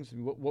things?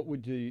 What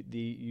would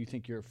you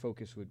think your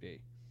focus would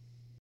be?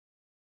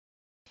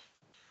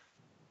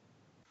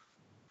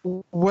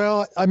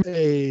 Well, I'm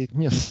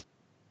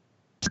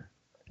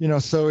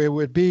so it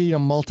would be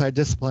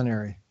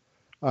multidisciplinary,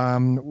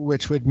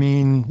 which would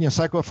mean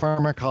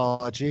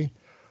psychopharmacology.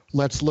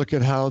 Let's look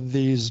at how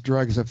these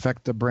drugs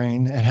affect the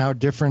brain and how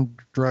different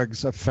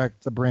drugs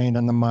affect the brain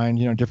and the mind,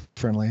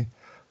 differently.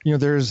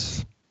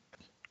 There's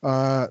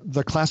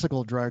the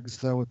classical drugs,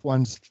 the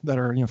ones that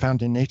are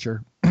found in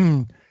nature,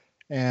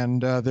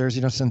 and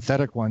there's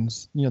synthetic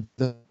ones.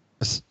 The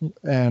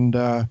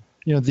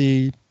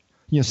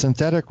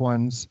synthetic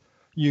ones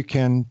you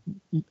can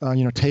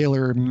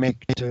tailor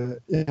make to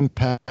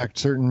impact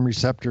certain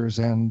receptors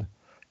and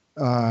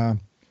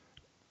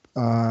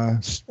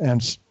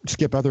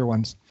skip other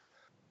ones.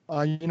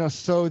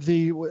 So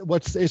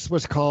it's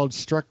what's called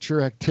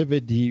structure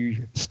activity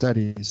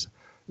studies.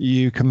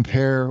 You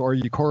compare or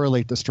you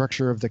correlate the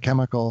structure of the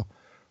chemical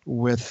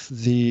with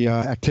the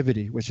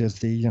activity, which is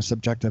the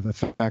subjective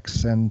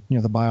effects and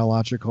the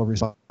biological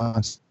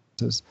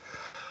responses.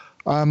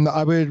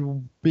 I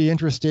would be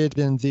interested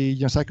in the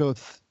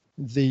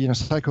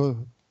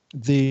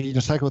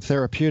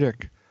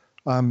psychotherapeutic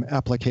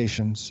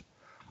applications,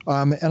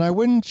 and I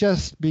wouldn't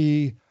just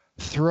be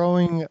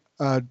throwing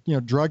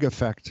drug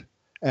effect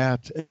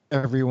at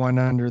everyone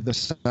under the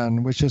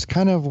sun, which is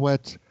kind of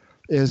what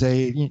is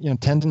a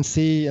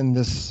tendency in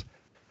this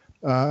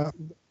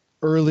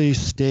early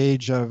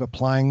stage of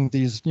applying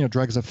these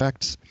drugs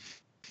effects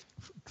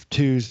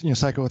to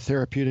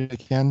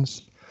psychotherapeutic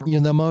ends.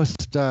 The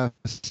most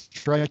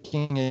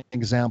striking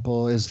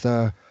example is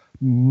the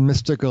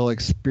mystical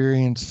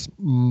experience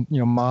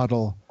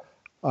model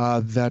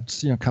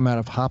that's come out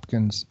of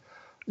Hopkins.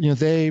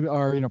 They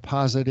are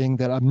positing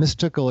that a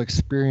mystical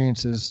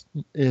experience is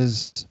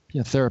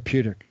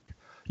therapeutic.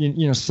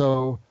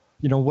 So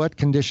what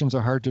conditions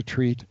are hard to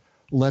treat?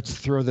 Let's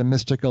throw the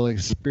mystical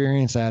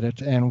experience at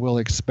it, and we'll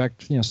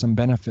expect some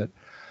benefit.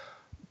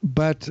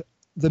 But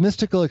the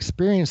mystical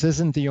experience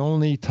isn't the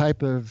only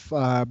type of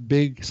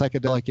big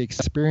psychedelic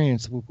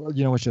experience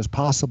which is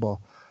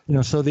possible.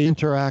 So the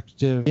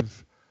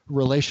interactive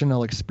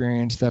relational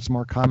experience that's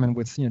more common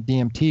with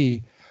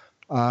DMT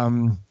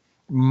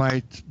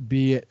might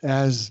be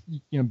as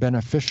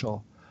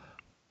beneficial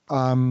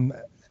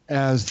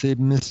as the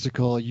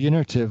mystical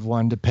unitive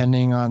one,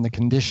 depending on the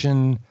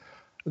condition,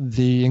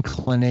 the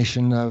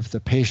inclination of the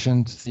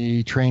patient,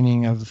 the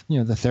training of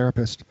the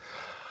therapist.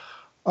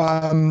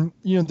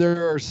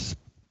 There are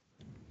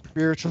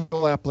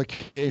spiritual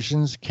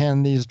applications.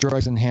 Can these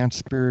drugs enhance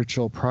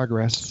spiritual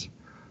progress?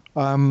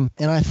 And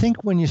I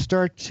think when you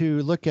start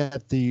to look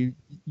at the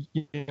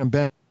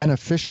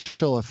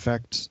beneficial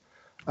effects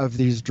of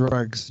these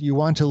drugs, you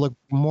want to look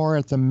more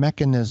at the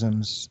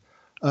mechanisms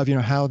of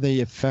how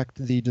they affect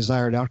the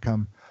desired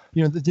outcome.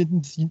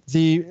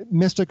 The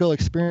mystical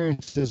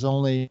experience is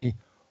only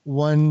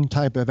one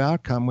type of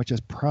outcome, which is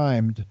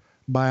primed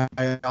by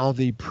all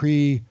the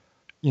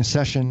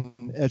pre-session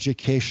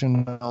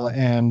educational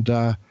and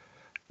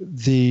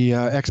the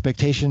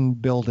expectation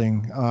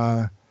building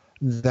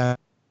that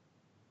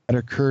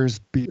occurs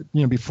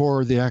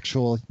before the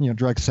actual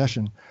drug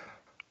session.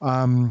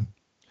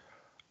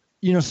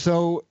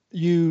 So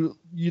you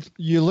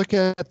look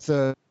at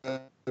the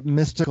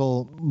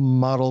mystical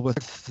model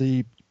with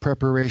the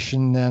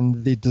preparation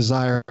and the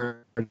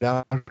desired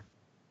outcome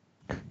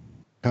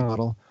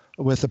model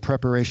with the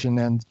preparation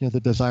and the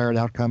desired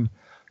outcome.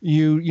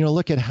 You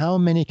look at how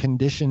many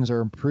conditions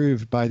are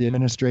improved by the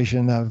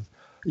administration of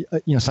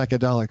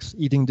psychedelics,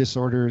 eating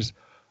disorders,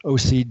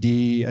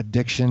 OCD,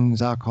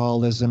 addictions,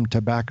 alcoholism,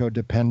 tobacco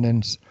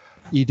dependence,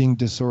 eating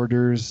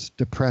disorders,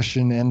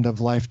 depression, end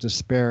of life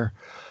despair.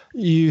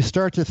 You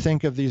start to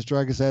think of these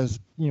drugs as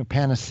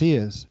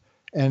panaceas,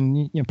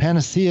 and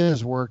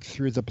panaceas work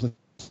through the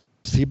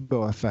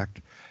placebo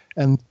effect.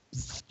 And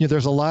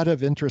there's a lot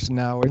of interest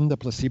now in the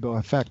placebo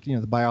effect,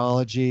 the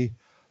biology,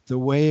 the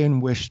way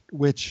in which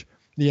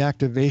the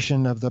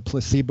activation of the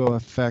placebo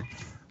effect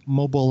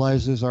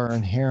mobilizes our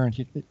inherent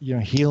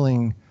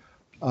healing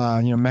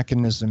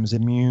mechanisms,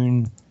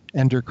 immune,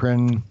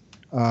 endocrine,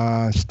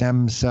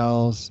 stem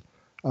cells,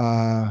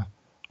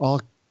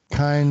 all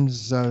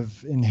kinds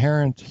of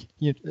inherent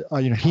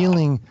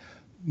healing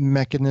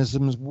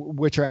mechanisms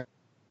which are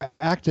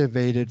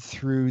activated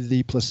through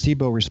the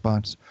placebo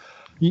response.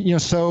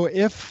 So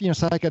if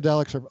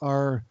psychedelics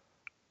are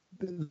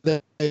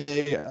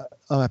they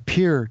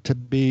appear to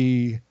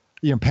be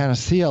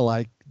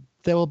panacea-like,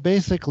 they will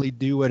basically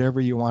do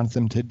whatever you want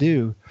them to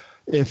do.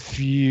 If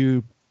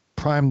you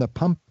prime the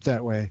pump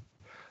that way,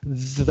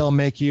 they'll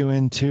make you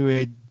into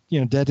a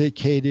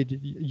dedicated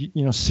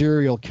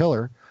serial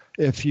killer.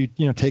 If you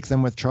take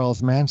them with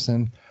Charles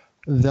Manson,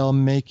 they'll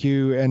make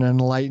you an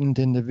enlightened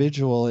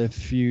individual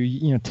if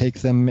you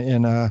take them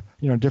in a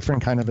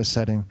different kind of a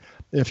setting.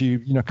 If you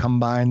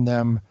combine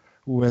them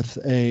with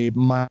a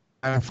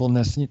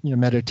mindfulness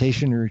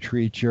meditation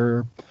retreat,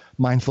 your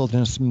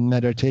mindfulness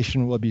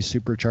meditation will be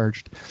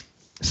supercharged.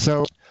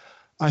 So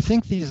I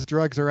think these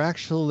drugs are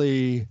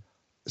actually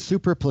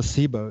super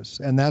placebos,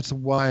 and that's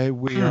why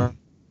we are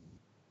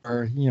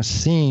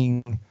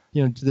seeing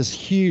this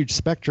huge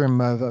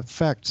spectrum of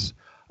effects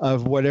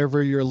of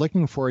whatever you're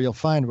looking for, you'll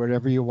find.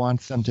 Whatever you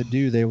want them to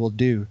do, they will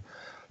do.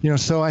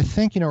 So I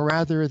think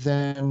rather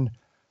than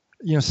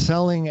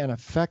selling an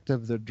effect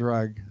of the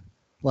drug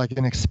like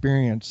an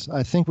experience,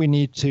 I think we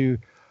need to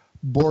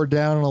bore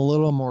down a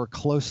little more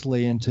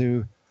closely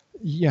into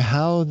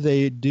how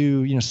they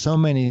do so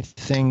many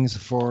things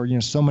for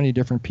so many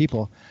different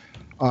people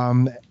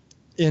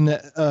in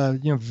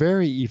a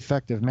very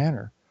effective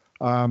manner,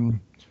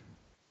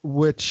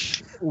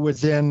 which would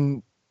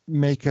then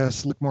make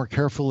us look more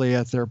carefully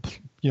at their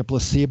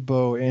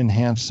placebo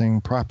enhancing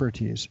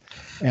properties,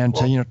 and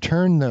to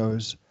turn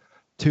those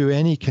to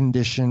any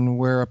condition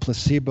where a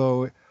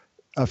placebo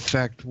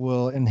effect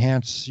will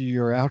enhance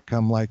your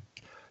outcome, like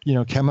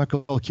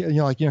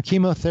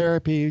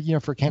chemotherapy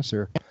for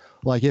cancer.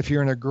 Like if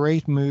you're in a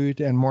great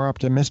mood and more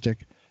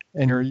optimistic,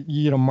 and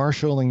you're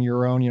marshaling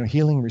your own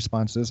healing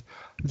responses,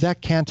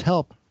 that can't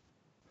help,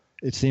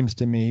 it seems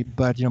to me,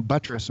 but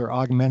buttress or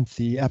augment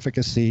the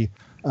efficacy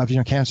of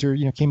cancer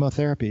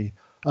chemotherapy,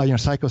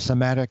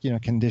 psychosomatic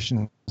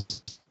conditions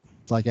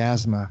like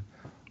asthma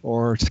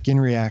or skin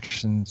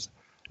reactions,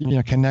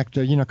 connect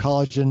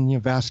collagen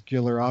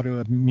vascular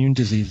autoimmune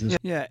diseases.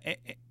 Yeah,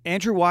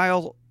 Andrew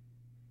Weil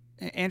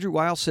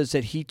says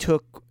that he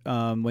took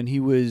when he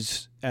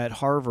was at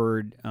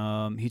Harvard,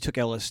 he took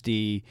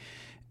LSD,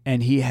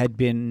 and he had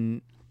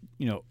been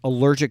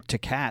allergic to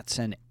cats,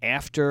 and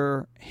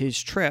after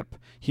his trip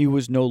he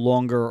was no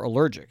longer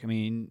allergic. I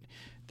mean,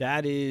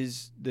 that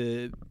is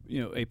a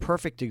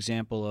perfect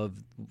example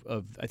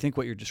of I think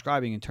what you're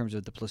describing in terms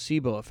of the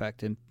placebo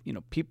effect. And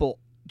people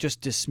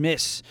just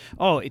dismiss,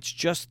 oh, it's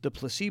just the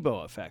placebo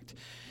effect.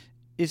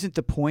 Isn't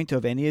the point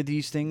of any of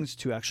these things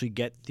to actually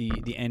get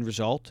the end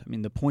result? I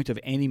mean, the point of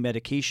any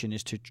medication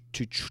is to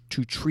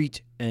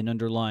treat an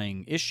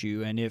underlying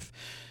issue. And if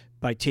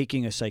by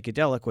taking a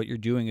psychedelic, what you're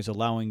doing is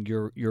allowing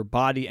your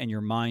body and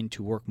your mind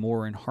to work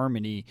more in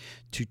harmony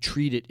to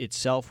treat it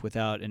itself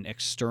without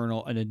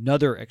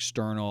another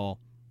external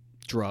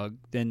drug,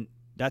 then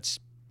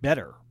that's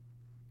better,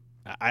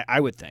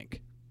 I would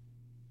think.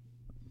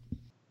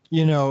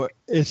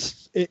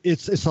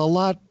 It's a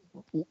lot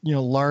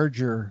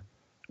larger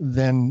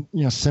than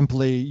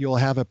simply you'll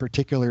have a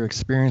particular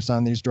experience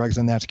on these drugs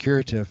and that's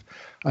curative.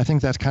 I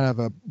think that's kind of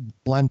a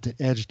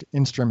blunt-edged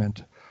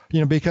instrument.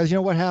 Because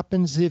what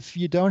happens if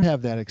you don't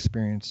have that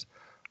experience?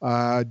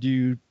 If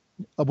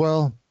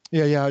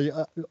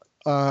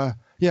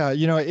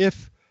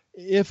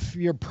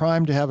you're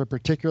primed to have a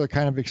particular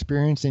kind of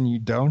experience and you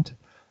don't,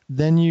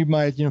 then you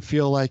might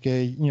feel like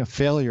a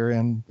failure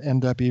and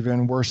end up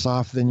even worse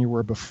off than you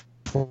were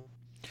before.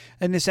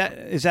 And is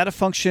that a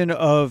function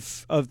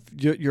of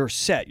your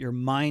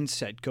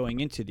mindset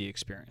going into the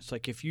experience?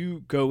 Like if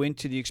you go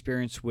into the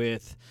experience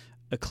with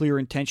a clear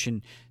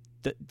intention,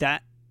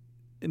 that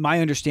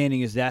my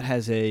understanding is that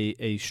has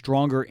a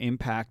stronger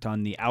impact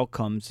on the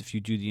outcomes if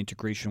you do the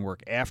integration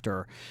work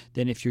after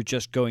than if you're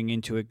just going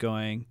into it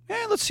going,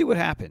 let's see what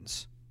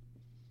happens.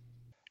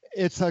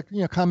 It's a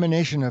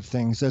combination of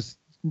things. It's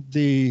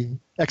the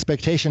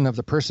expectation of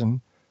the person,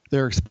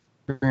 their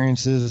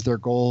experiences, their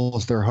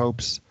goals, their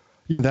hopes.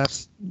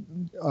 That's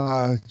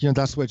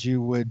what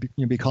you would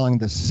be calling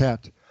the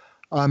set.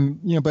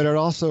 But it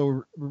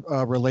also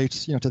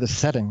relates to the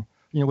setting,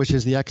 which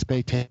is the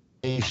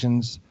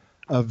expectations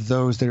of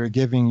those that are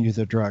giving you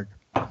the drug.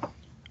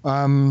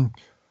 The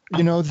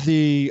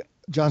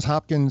Johns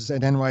Hopkins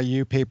and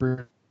NYU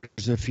papers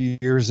a few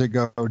years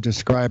ago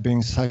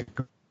describing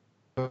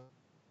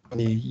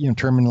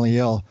terminally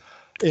ill.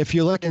 If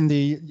you look in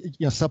the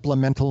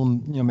supplemental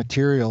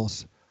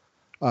materials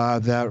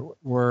that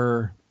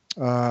were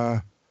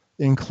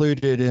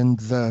included in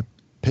the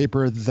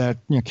paper that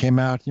came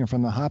out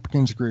from the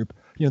Hopkins group,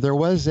 there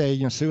was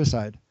a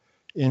suicide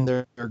in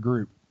their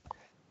group,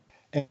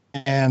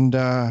 and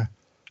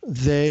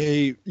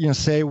they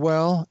say,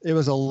 well, it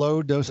was a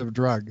low dose of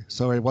drug,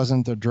 so it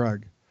wasn't the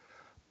drug.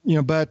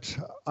 But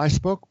I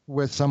spoke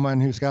with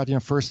someone who's got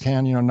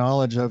firsthand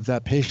knowledge of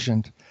that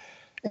patient,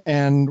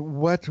 and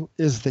what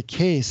is the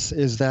case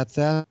is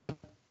that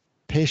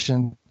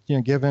patient,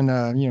 given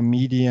a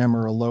medium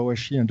or a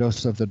lowish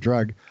dose of the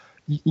drug,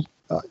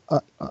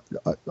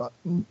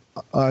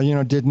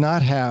 did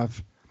not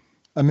have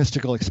a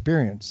mystical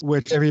experience,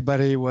 which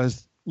everybody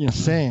was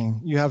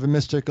saying. You have a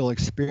mystical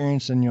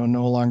experience and you'll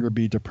no longer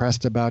be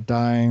depressed about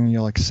dying.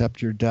 You'll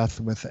accept your death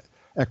with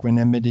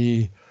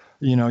equanimity.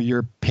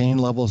 Your pain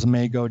levels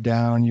may go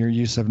down. Your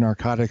use of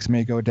narcotics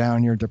may go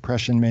down. Your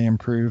depression may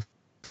improve.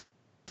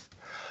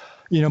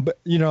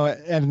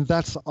 And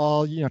that's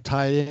all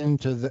tied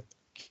into the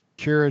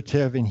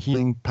curative and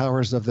healing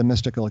powers of the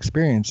mystical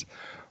experience.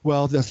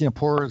 Well, this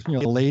poor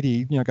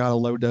lady got a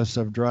low dose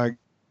of drug,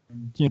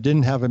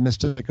 didn't have a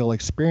mystical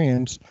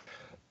experience,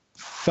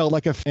 felt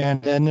like a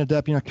fan, ended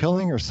up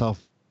killing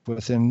herself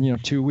within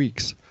 2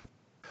 weeks.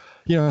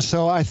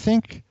 So I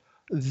think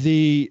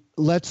the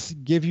let's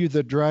give you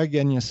the drug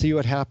and see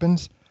what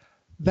happens,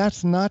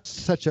 that's not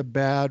such a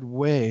bad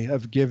way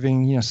of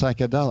giving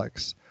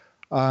psychedelics.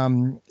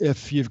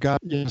 If you've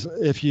got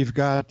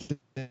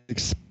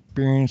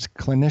experienced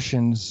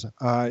clinicians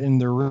in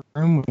the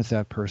room with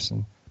that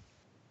person.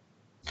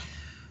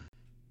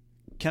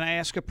 Can I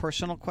ask a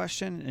personal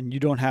question? And you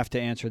don't have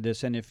to answer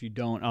this, and if you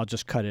don't, I'll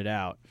just cut it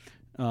out.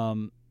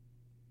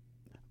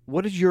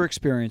 What is your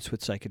experience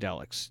with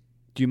psychedelics?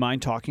 Do you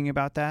mind talking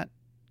about that?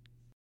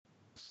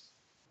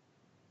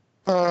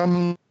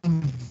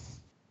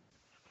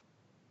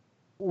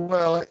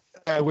 Well,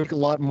 with a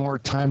lot more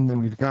time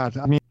than we've got.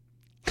 I mean,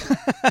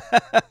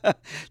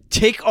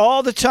 take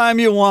all the time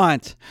you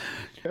want.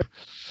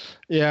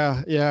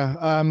 Yeah.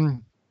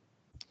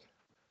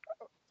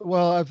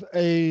 Well,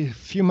 a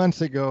few months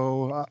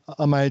ago,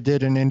 I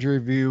did an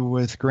interview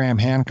with Graham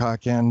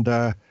Hancock, and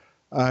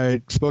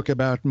I spoke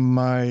about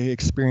my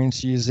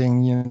experience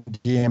using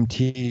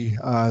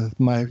DMT,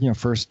 my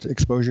first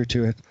exposure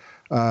to it,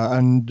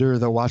 under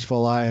the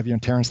watchful eye of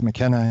Terence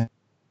McKenna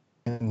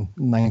in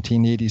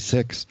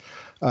 1986.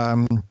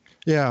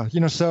 Yeah,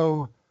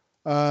 so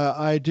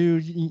I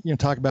do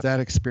talk about that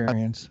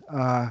experience,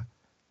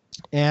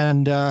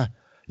 and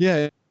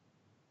yeah,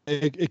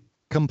 it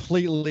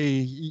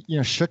completely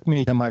shook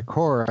me to my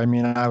core. I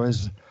mean, I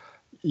was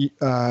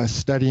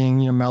studying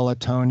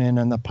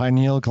melatonin and the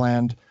pineal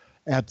gland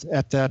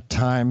at that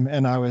time,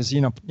 and I was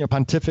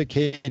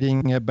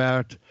pontificating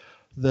about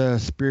the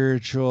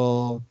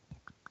spiritual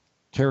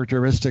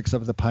characteristics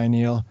of the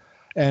pineal,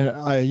 and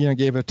I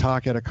gave a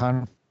talk at a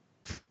conference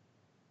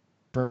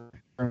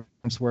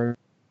where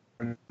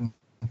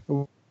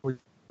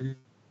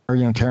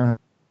Terence,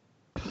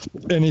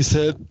 and he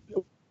said,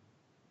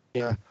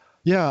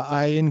 yeah,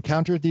 I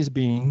encountered these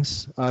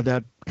beings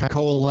that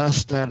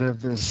coalesced out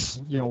of this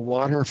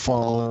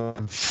waterfall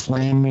of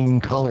flaming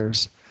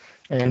colors,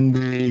 and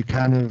they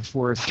kind of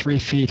were 3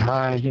 feet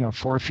high,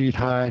 4 feet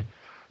high,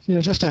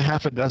 just a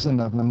half a dozen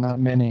of them, not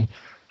many.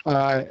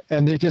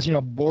 And they just,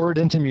 bored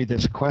into me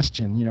this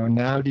question,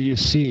 now do you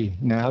see?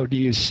 Now do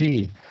you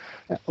see?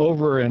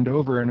 Over and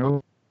over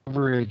and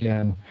over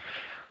again.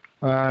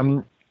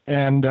 I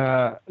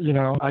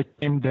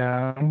came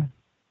down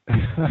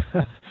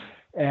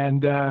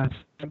and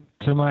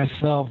to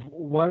myself,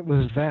 what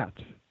was that?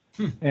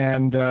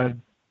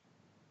 And,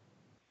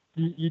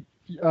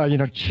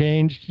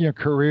 changed,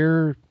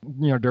 career,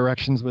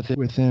 directions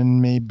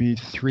within maybe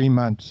 3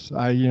 months.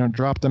 I,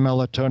 dropped the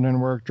melatonin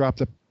work, dropped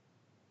the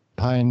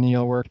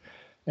pineal work,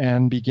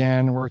 and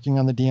began working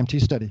on the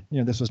DMT study.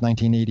 This was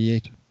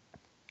 1988.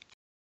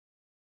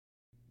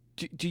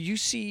 Do you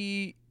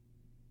see,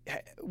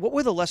 what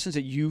were the lessons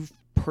that you've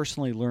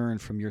personally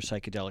learned from your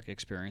psychedelic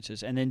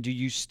experiences? And then do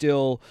you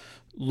still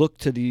look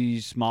to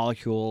these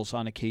molecules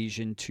on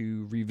occasion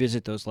to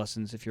revisit those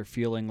lessons if you're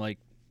feeling like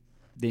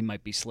they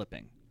might be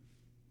slipping?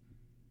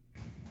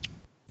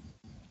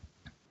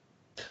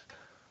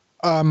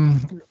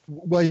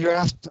 Well, you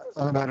asked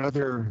about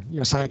other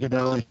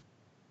psychedelic.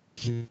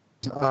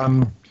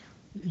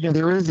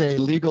 There is a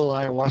legal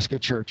ayahuasca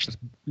church,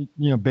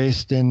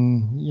 based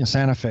in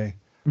Santa Fe.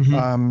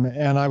 Mm-hmm.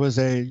 And I was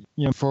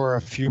for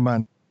a few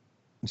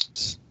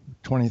months,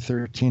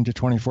 2013 to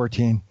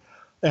 2014,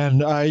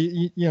 and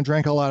I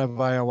drank a lot of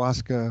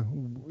ayahuasca,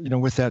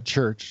 with that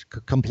church,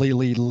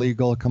 completely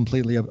legal,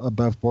 completely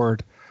above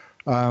board.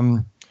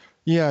 So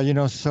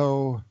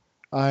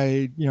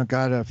I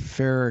got a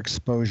fair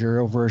exposure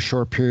over a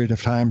short period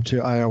of time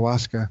to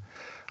ayahuasca,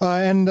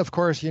 and of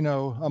course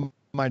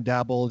I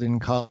dabbled in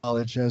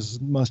college, as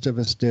most of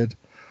us did.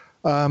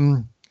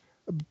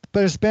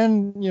 But it's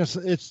been,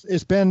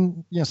 it's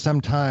been, some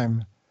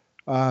time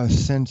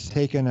since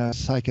taking a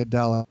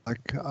psychedelic.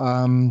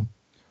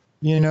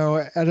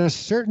 At a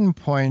certain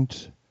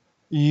point,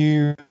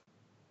 you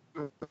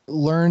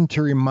learn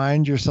to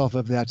remind yourself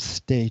of that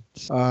state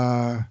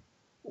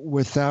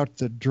without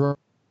the drug.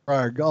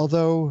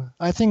 Although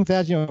I think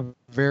that,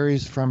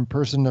 varies from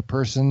person to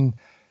person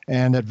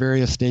and at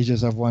various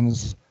stages of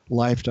one's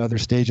life to other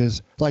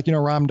stages. Like,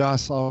 Ram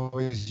Dass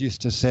always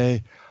used to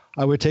say,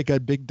 I would take a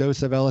big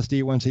dose of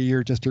LSD once a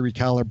year just to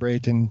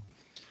recalibrate and,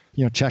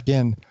 check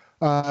in.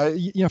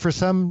 For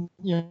some,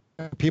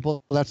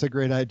 people, that's a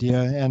great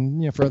idea.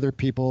 And, for other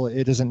people,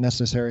 it isn't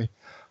necessary.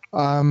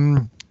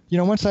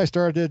 Once I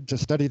started to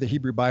study the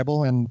Hebrew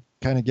Bible and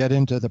kind of get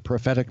into the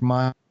prophetic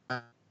mind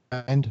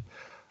and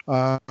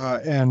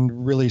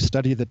really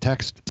study the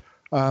text,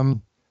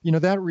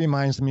 that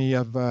reminds me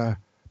of a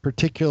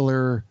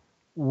particular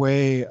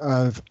way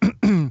of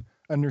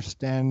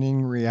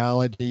understanding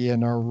reality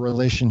and our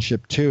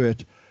relationship to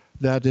it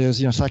that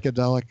is,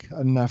 psychedelic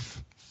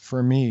enough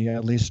for me,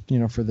 at least,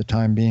 for the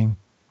time being.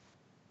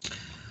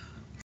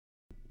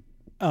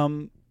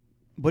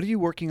 What are you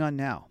working on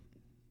now?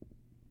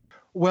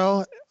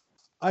 Well,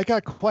 I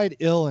got quite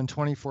ill in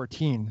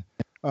 2014.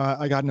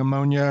 I got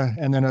pneumonia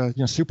and then a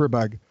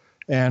superbug,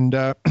 and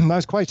I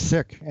was quite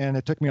sick, and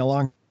it took me a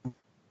long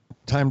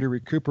time to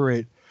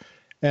recuperate.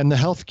 And the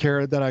health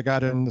care that I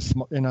got in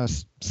a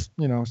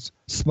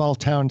small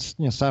town,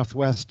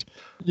 Southwest,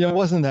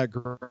 wasn't that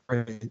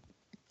great.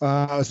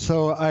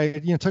 So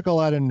I took a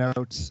lot of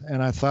notes,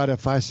 and I thought,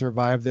 if I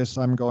survive this,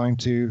 I'm going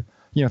to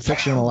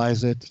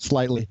fictionalize it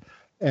slightly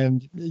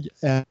and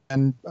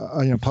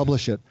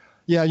publish it.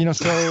 Yeah,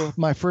 so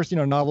my first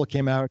novel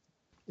came out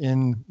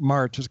in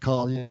March. It's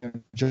called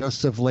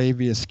Joseph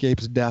Levy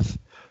Escapes Death.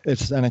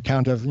 It's an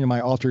account of my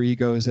alter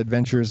ego's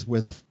adventures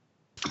with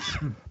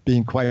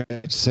being quite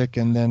sick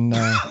and then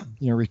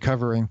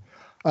recovering.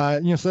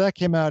 So that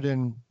came out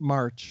in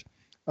March,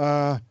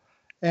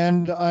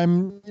 and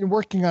I'm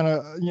working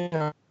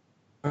on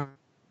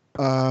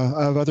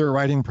of other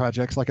writing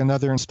projects, like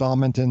another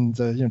installment in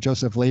the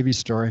Joseph Levy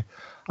story.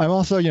 I'm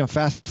also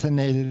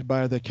fascinated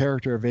by the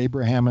character of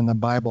Abraham in the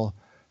Bible,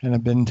 and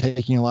I've been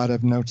taking a lot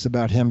of notes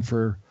about him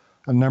for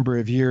a number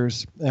of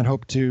years, and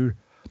hope to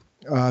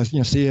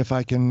see if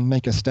I can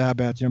make a stab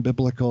at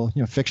biblical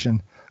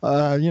fiction.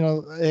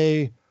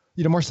 A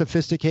more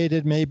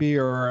sophisticated maybe,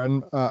 or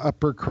an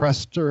upper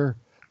cruster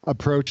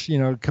approach,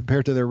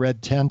 compared to the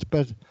Red Tent,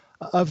 but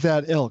of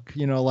that ilk,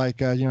 like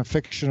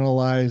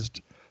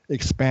fictionalized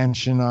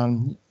expansion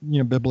on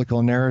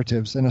biblical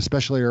narratives, and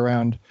especially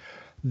around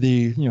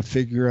the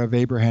figure of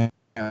Abraham,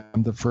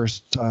 the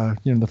first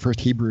the first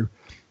Hebrew.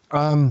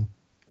 And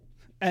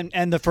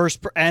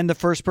the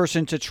first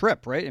person to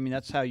trip, right? I mean,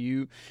 that's how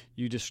you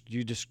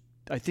just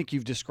I think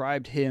you've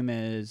described him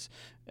as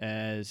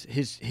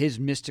his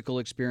mystical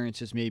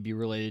experiences may be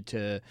related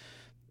to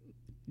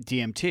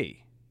DMT.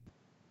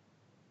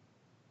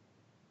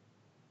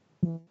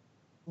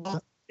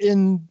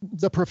 In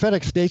the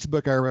Prophetic States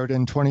book I wrote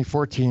in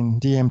 2014,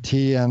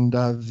 DMT and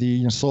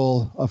the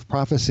Soul of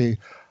Prophecy,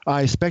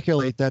 I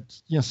speculate that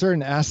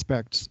certain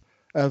aspects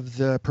of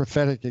the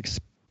prophetic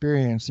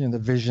experience, the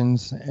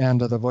visions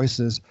and the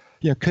voices,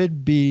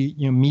 could be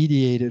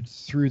mediated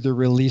through the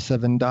release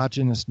of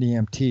endogenous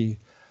DMT,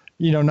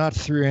 not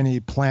through any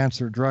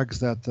plants or drugs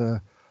that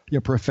the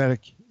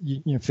prophetic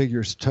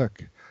figures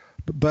took,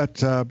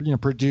 but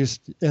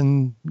produced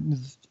in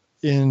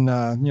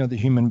the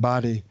human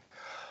body.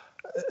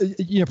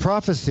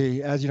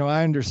 Prophecy, as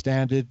I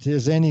understand it,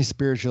 is any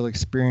spiritual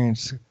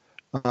experience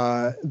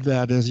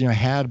that is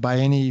had by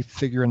any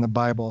figure in the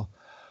Bible.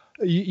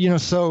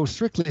 So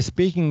strictly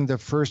speaking, the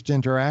first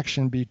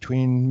interaction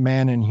between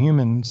man and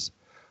humans,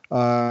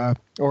 or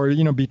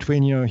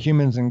between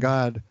humans and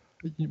God,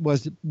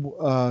 was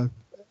an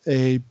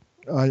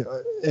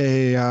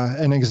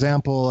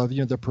example of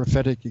the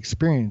prophetic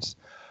experience.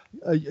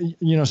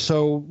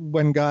 So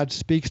when God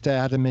speaks to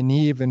Adam and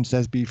Eve and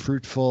says, "Be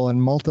fruitful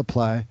and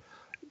multiply,"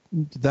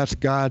 that's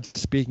God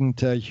speaking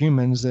to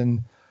humans,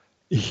 and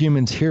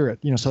humans hear it.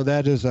 So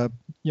that is a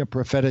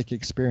prophetic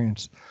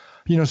experience.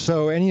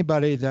 So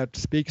anybody that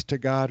speaks to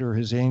God or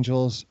his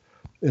angels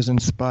is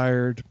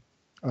inspired,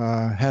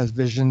 has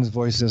visions,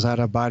 voices, out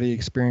of body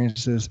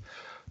experiences.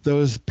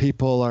 Those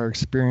people are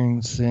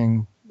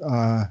experiencing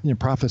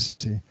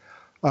prophecy.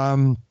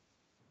 So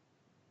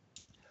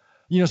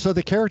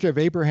the character of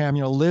Abraham,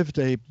 lived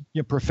a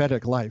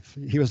prophetic life.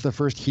 He was the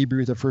first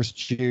Hebrew, the first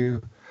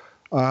Jew.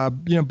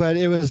 But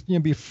it was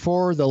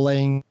before the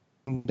laying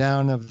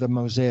down of the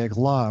Mosaic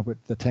law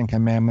with the Ten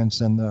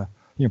Commandments and the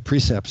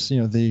precepts,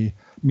 the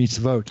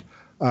mitzvot.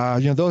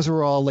 Those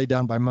were all laid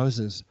down by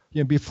Moses.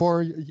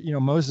 Before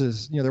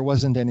Moses, there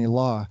wasn't any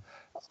law.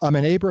 And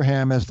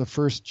Abraham, as the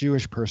first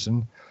Jewish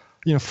person,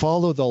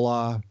 followed the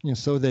law,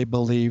 so they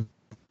believe,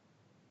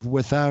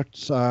 without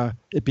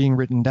it being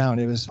written down.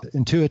 It was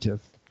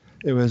intuitive.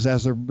 It was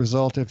as a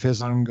result of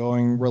his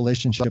ongoing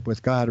relationship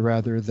with God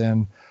rather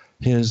than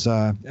his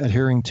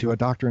adhering to a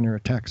doctrine or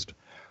a text.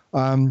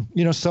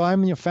 So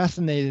I'm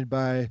fascinated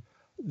by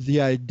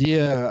the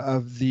idea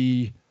of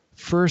the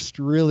first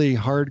really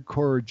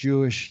hardcore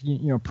Jewish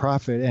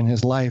prophet and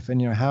his life,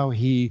 and how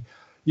he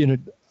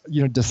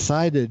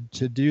decided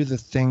to do the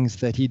things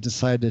that he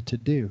decided to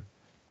do.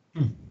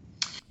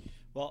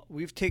 Well,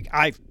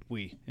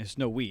 it's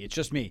no we, it's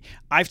just me.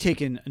 I've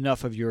taken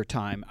enough of your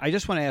time. I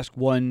just want to ask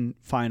one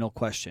final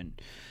question.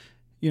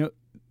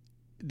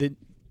 The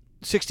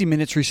 60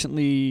 Minutes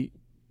recently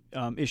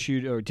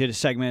issued or did a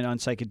segment on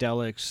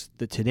psychedelics.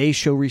 The Today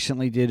Show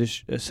recently did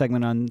a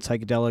segment on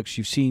psychedelics.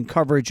 You've seen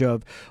coverage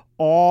of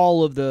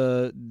all of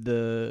the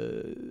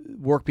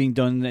work being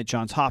done at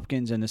Johns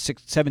Hopkins and the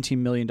 $17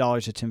 million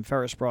that Tim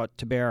Ferriss brought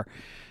to bear.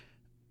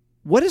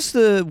 What is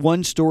the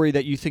one story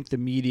that you think the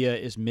media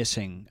is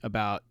missing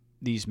about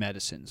these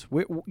medicines?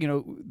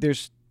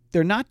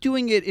 They're not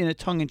doing it in a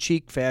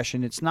tongue-in-cheek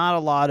fashion. It's not a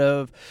lot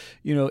of,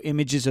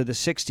 images of the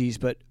 60s,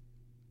 but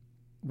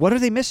what are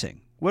they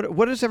missing?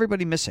 What is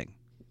everybody missing?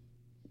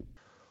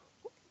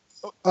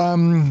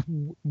 Well,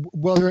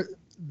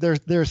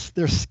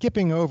 they're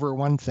skipping over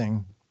one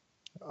thing,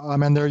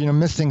 and they're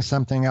missing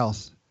something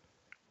else.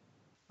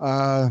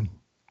 The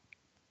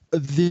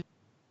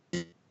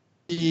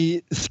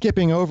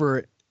skipping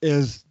over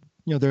is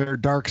their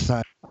dark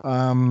side.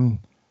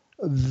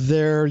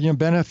 Their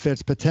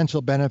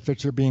potential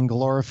benefits are being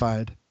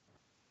glorified,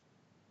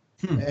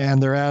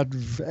 and their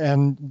adverse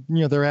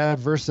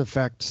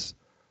effects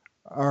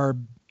are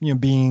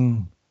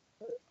being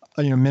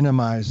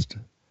minimized.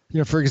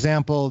 For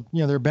example,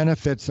 their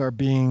benefits are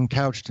being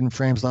couched in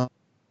frames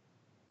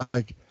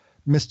like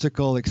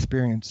mystical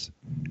experience,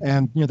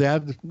 and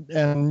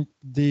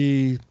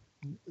the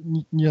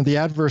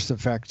adverse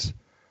effects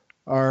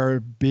are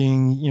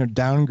being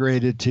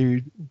downgraded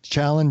to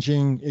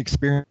challenging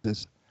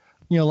experiences.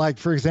 Like,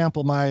 for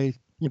example, my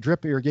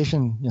drip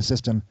irrigation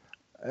system,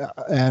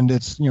 and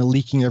it's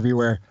leaking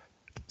everywhere.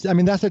 I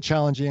mean, that's a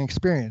challenging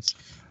experience.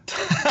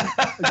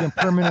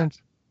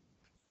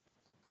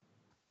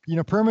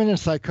 Permanent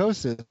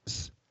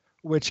psychosis,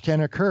 which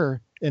can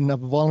occur in a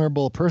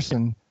vulnerable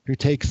person who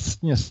takes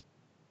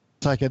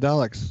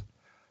psychedelics,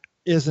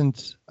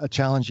 isn't a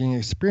challenging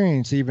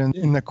experience, even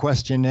in the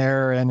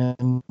questionnaire and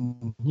in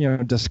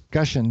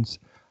discussions.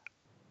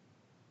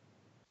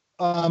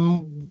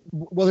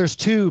 Well, there's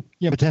two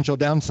potential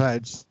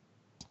downsides.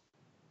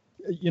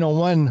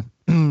 One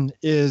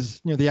is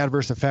the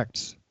adverse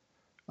effects.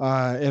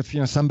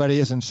 If somebody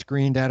isn't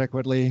screened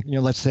adequately,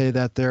 let's say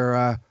that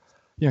they're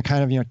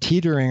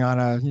teetering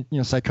on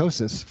a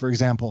psychosis, for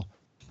example.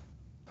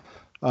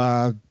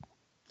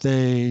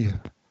 they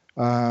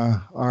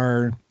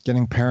are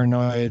getting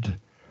paranoid.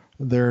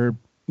 They're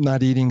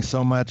not eating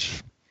so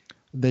much.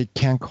 They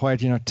can't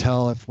quite,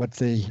 tell if what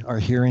they are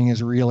hearing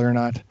is real or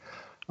not.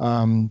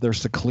 They're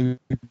secluding.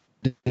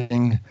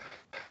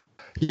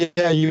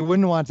 Yeah, you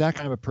wouldn't want that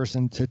kind of a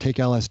person to take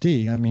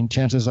LSD. I mean,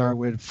 chances are it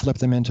would flip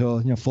them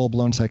into,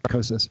 full-blown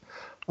psychosis.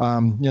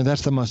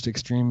 That's the most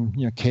extreme,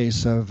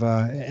 case of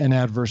an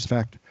adverse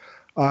effect.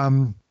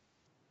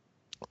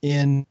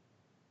 In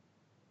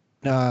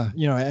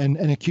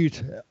an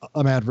acute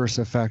adverse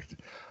effect.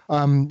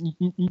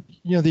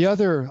 The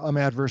other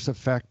adverse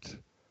effect.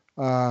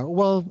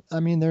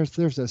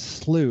 There's a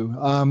slew.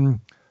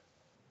 One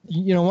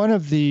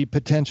of the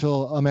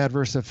potential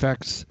adverse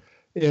effects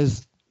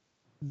is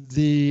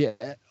the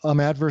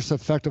adverse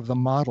effect of the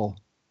model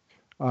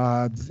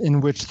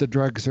in which the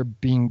drugs are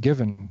being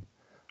given.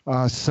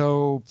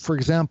 So, for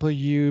example,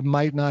 you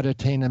might not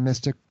attain a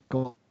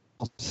mystical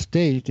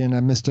state in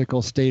a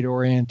mystical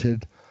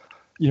state-oriented,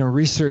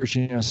 research,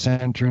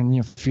 center,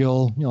 and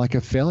feel like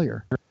a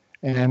failure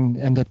and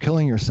end up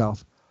killing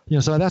yourself.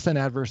 So that's an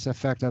adverse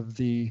effect of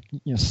the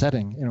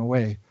setting in a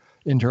way,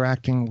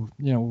 interacting,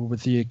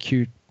 with the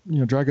acute,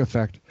 drug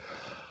effect.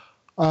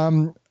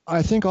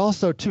 I think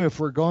also too, if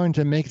we're going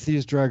to make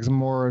these drugs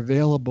more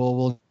available,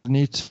 we'll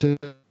need to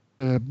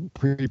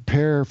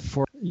prepare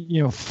for,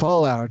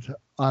 fallout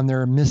on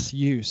their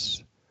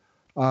misuse.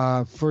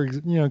 For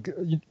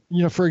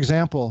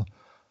example,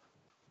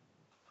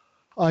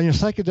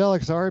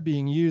 psychedelics are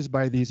being used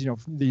by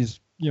these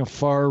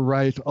far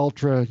right,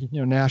 ultra,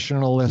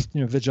 nationalist,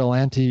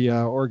 vigilante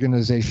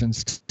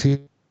organizations to,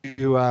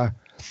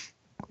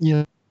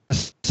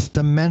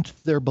 cement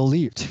their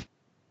beliefs,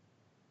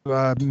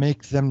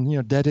 make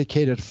them,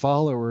 dedicated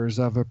followers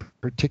of a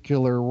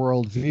particular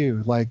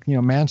worldview, like,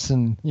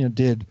 Manson,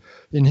 did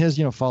in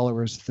his,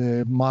 followers,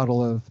 the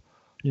model of,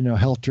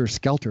 helter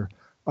skelter,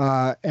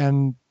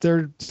 and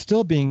they're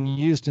still being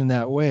used in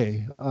that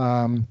way.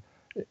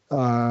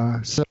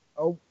 So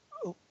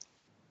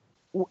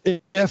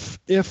if,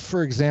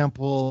 for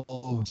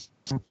example,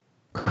 some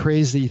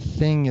crazy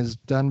thing is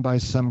done by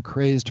some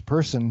crazed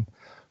person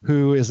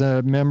who is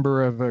a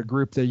member of a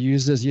group that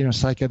uses,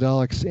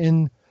 psychedelics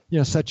in,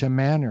 such a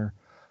manner,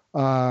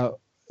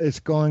 it's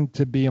going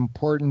to be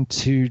important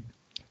to,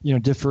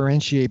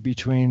 differentiate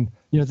between,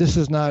 this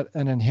is not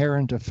an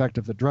inherent effect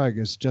of the drug.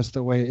 It's just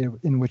the way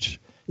in which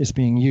it's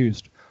being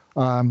used.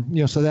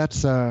 So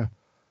that's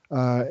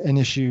an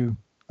issue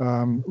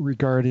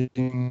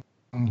regarding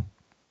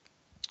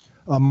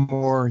a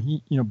more,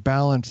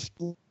 balanced,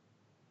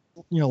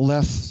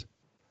 less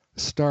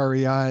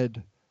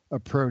starry-eyed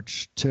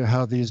approach to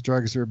how these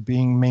drugs are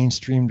being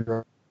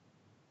mainstreamed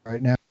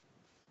right now.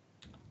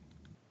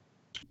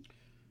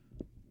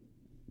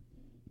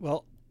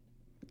 Well,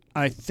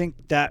 I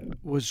think that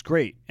was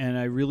great, and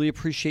I really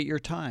appreciate your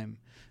time.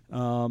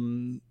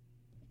 And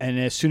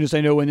as soon as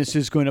I know when this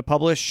is going to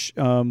publish,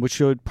 which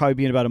should probably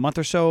be in about a month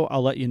or so,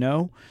 I'll let you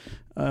know.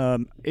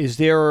 Is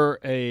there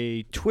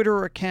a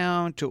Twitter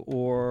account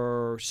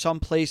or some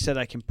place that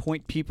I can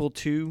point people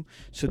to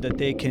so that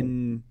they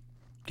can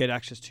get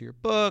access to your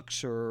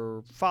books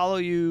or follow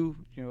you?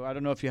 I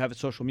don't know if you have a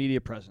social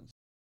media presence.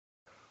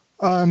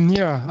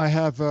 Yeah, I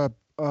have a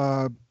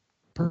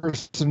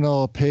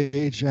personal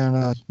page and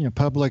a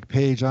public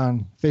page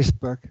on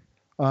Facebook,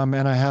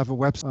 and I have a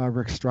website,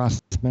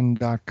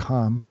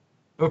 rickstrassman.com.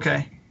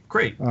 Okay,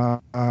 great.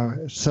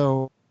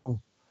 So,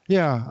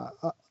 yeah,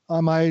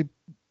 I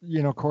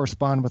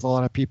correspond with a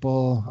lot of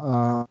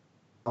people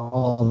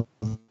all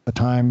the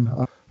time.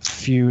 A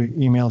few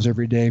emails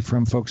every day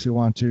from folks who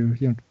want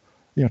to,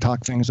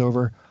 talk things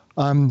over.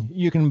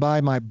 You can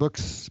buy my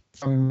books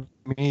from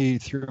me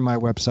through my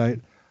website,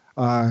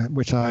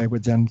 which I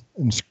would then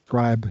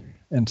inscribe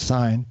and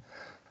sign.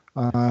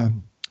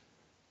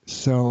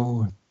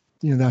 So,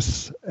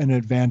 that's an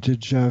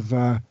advantage of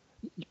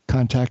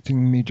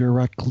contacting me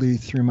directly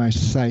through my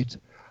site.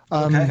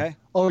 Okay.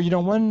 Oh,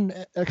 one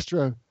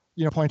extra,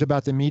 point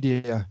about the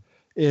media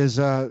is,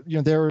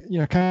 they're,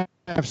 kind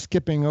of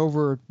skipping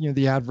over,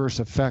 the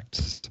adverse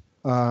effects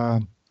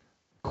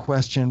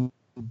question.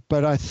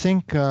 But I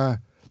think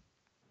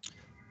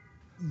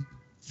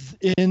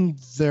in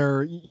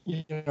their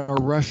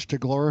rush to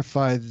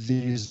glorify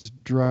these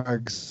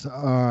drugs,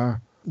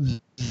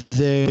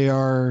 they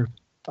are,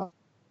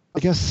 I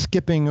guess,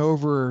 skipping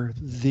over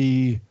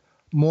the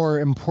more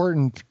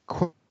important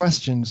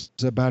questions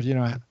about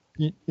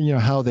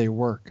how they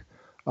work,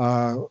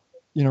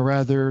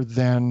 rather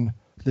than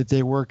that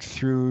they work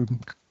through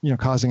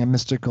causing a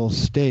mystical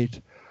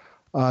state.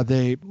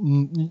 They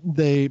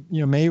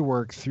may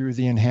work through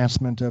the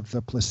enhancement of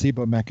the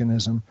placebo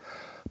mechanism,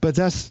 but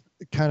that's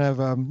kind of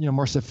a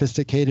more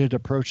sophisticated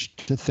approach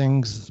to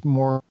things,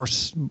 more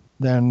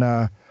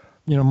than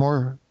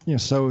more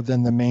so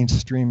than the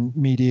mainstream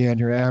media and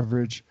your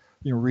average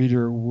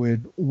reader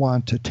would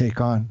want to take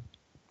on.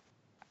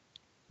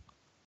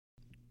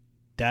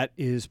 That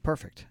is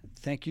perfect.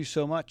 Thank you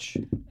so much.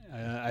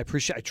 I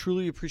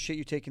truly appreciate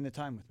you taking the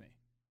time with me.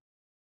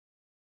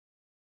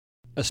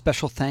 A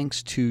special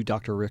thanks to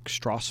Dr. Rick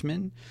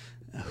Strassman,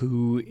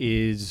 who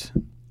is,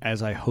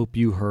 as I hope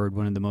you heard,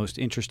 one of the most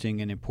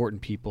interesting and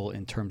important people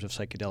in terms of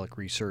psychedelic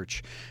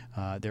research.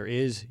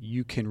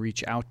 You can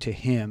reach out to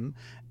him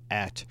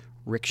at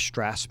Rick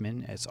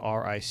Strassman, it's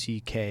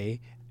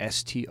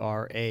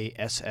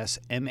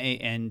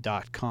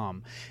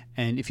RickStrassman.com.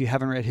 And if you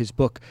haven't read his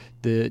book,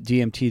 The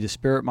DMT, The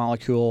Spirit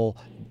Molecule,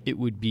 it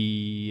would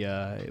be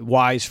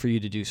wise for you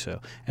to do so.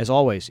 As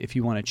always, if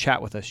you want to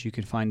chat with us, you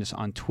can find us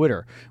on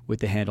Twitter with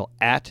the handle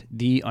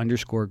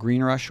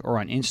 @the_GreenRush or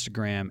on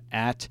Instagram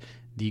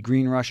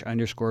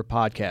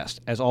 @the_GreenRush_podcast.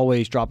 As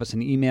always, drop us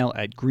an email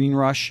at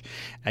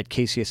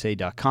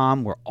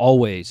greenrush@kcsa.com. We're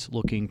always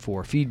looking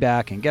for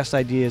feedback and guest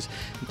ideas.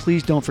 And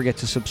please don't forget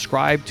to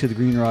subscribe to The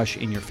Green Rush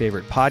in your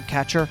favorite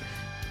podcatcher.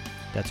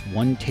 That's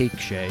one take,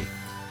 Shay.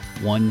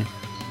 One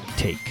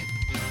take.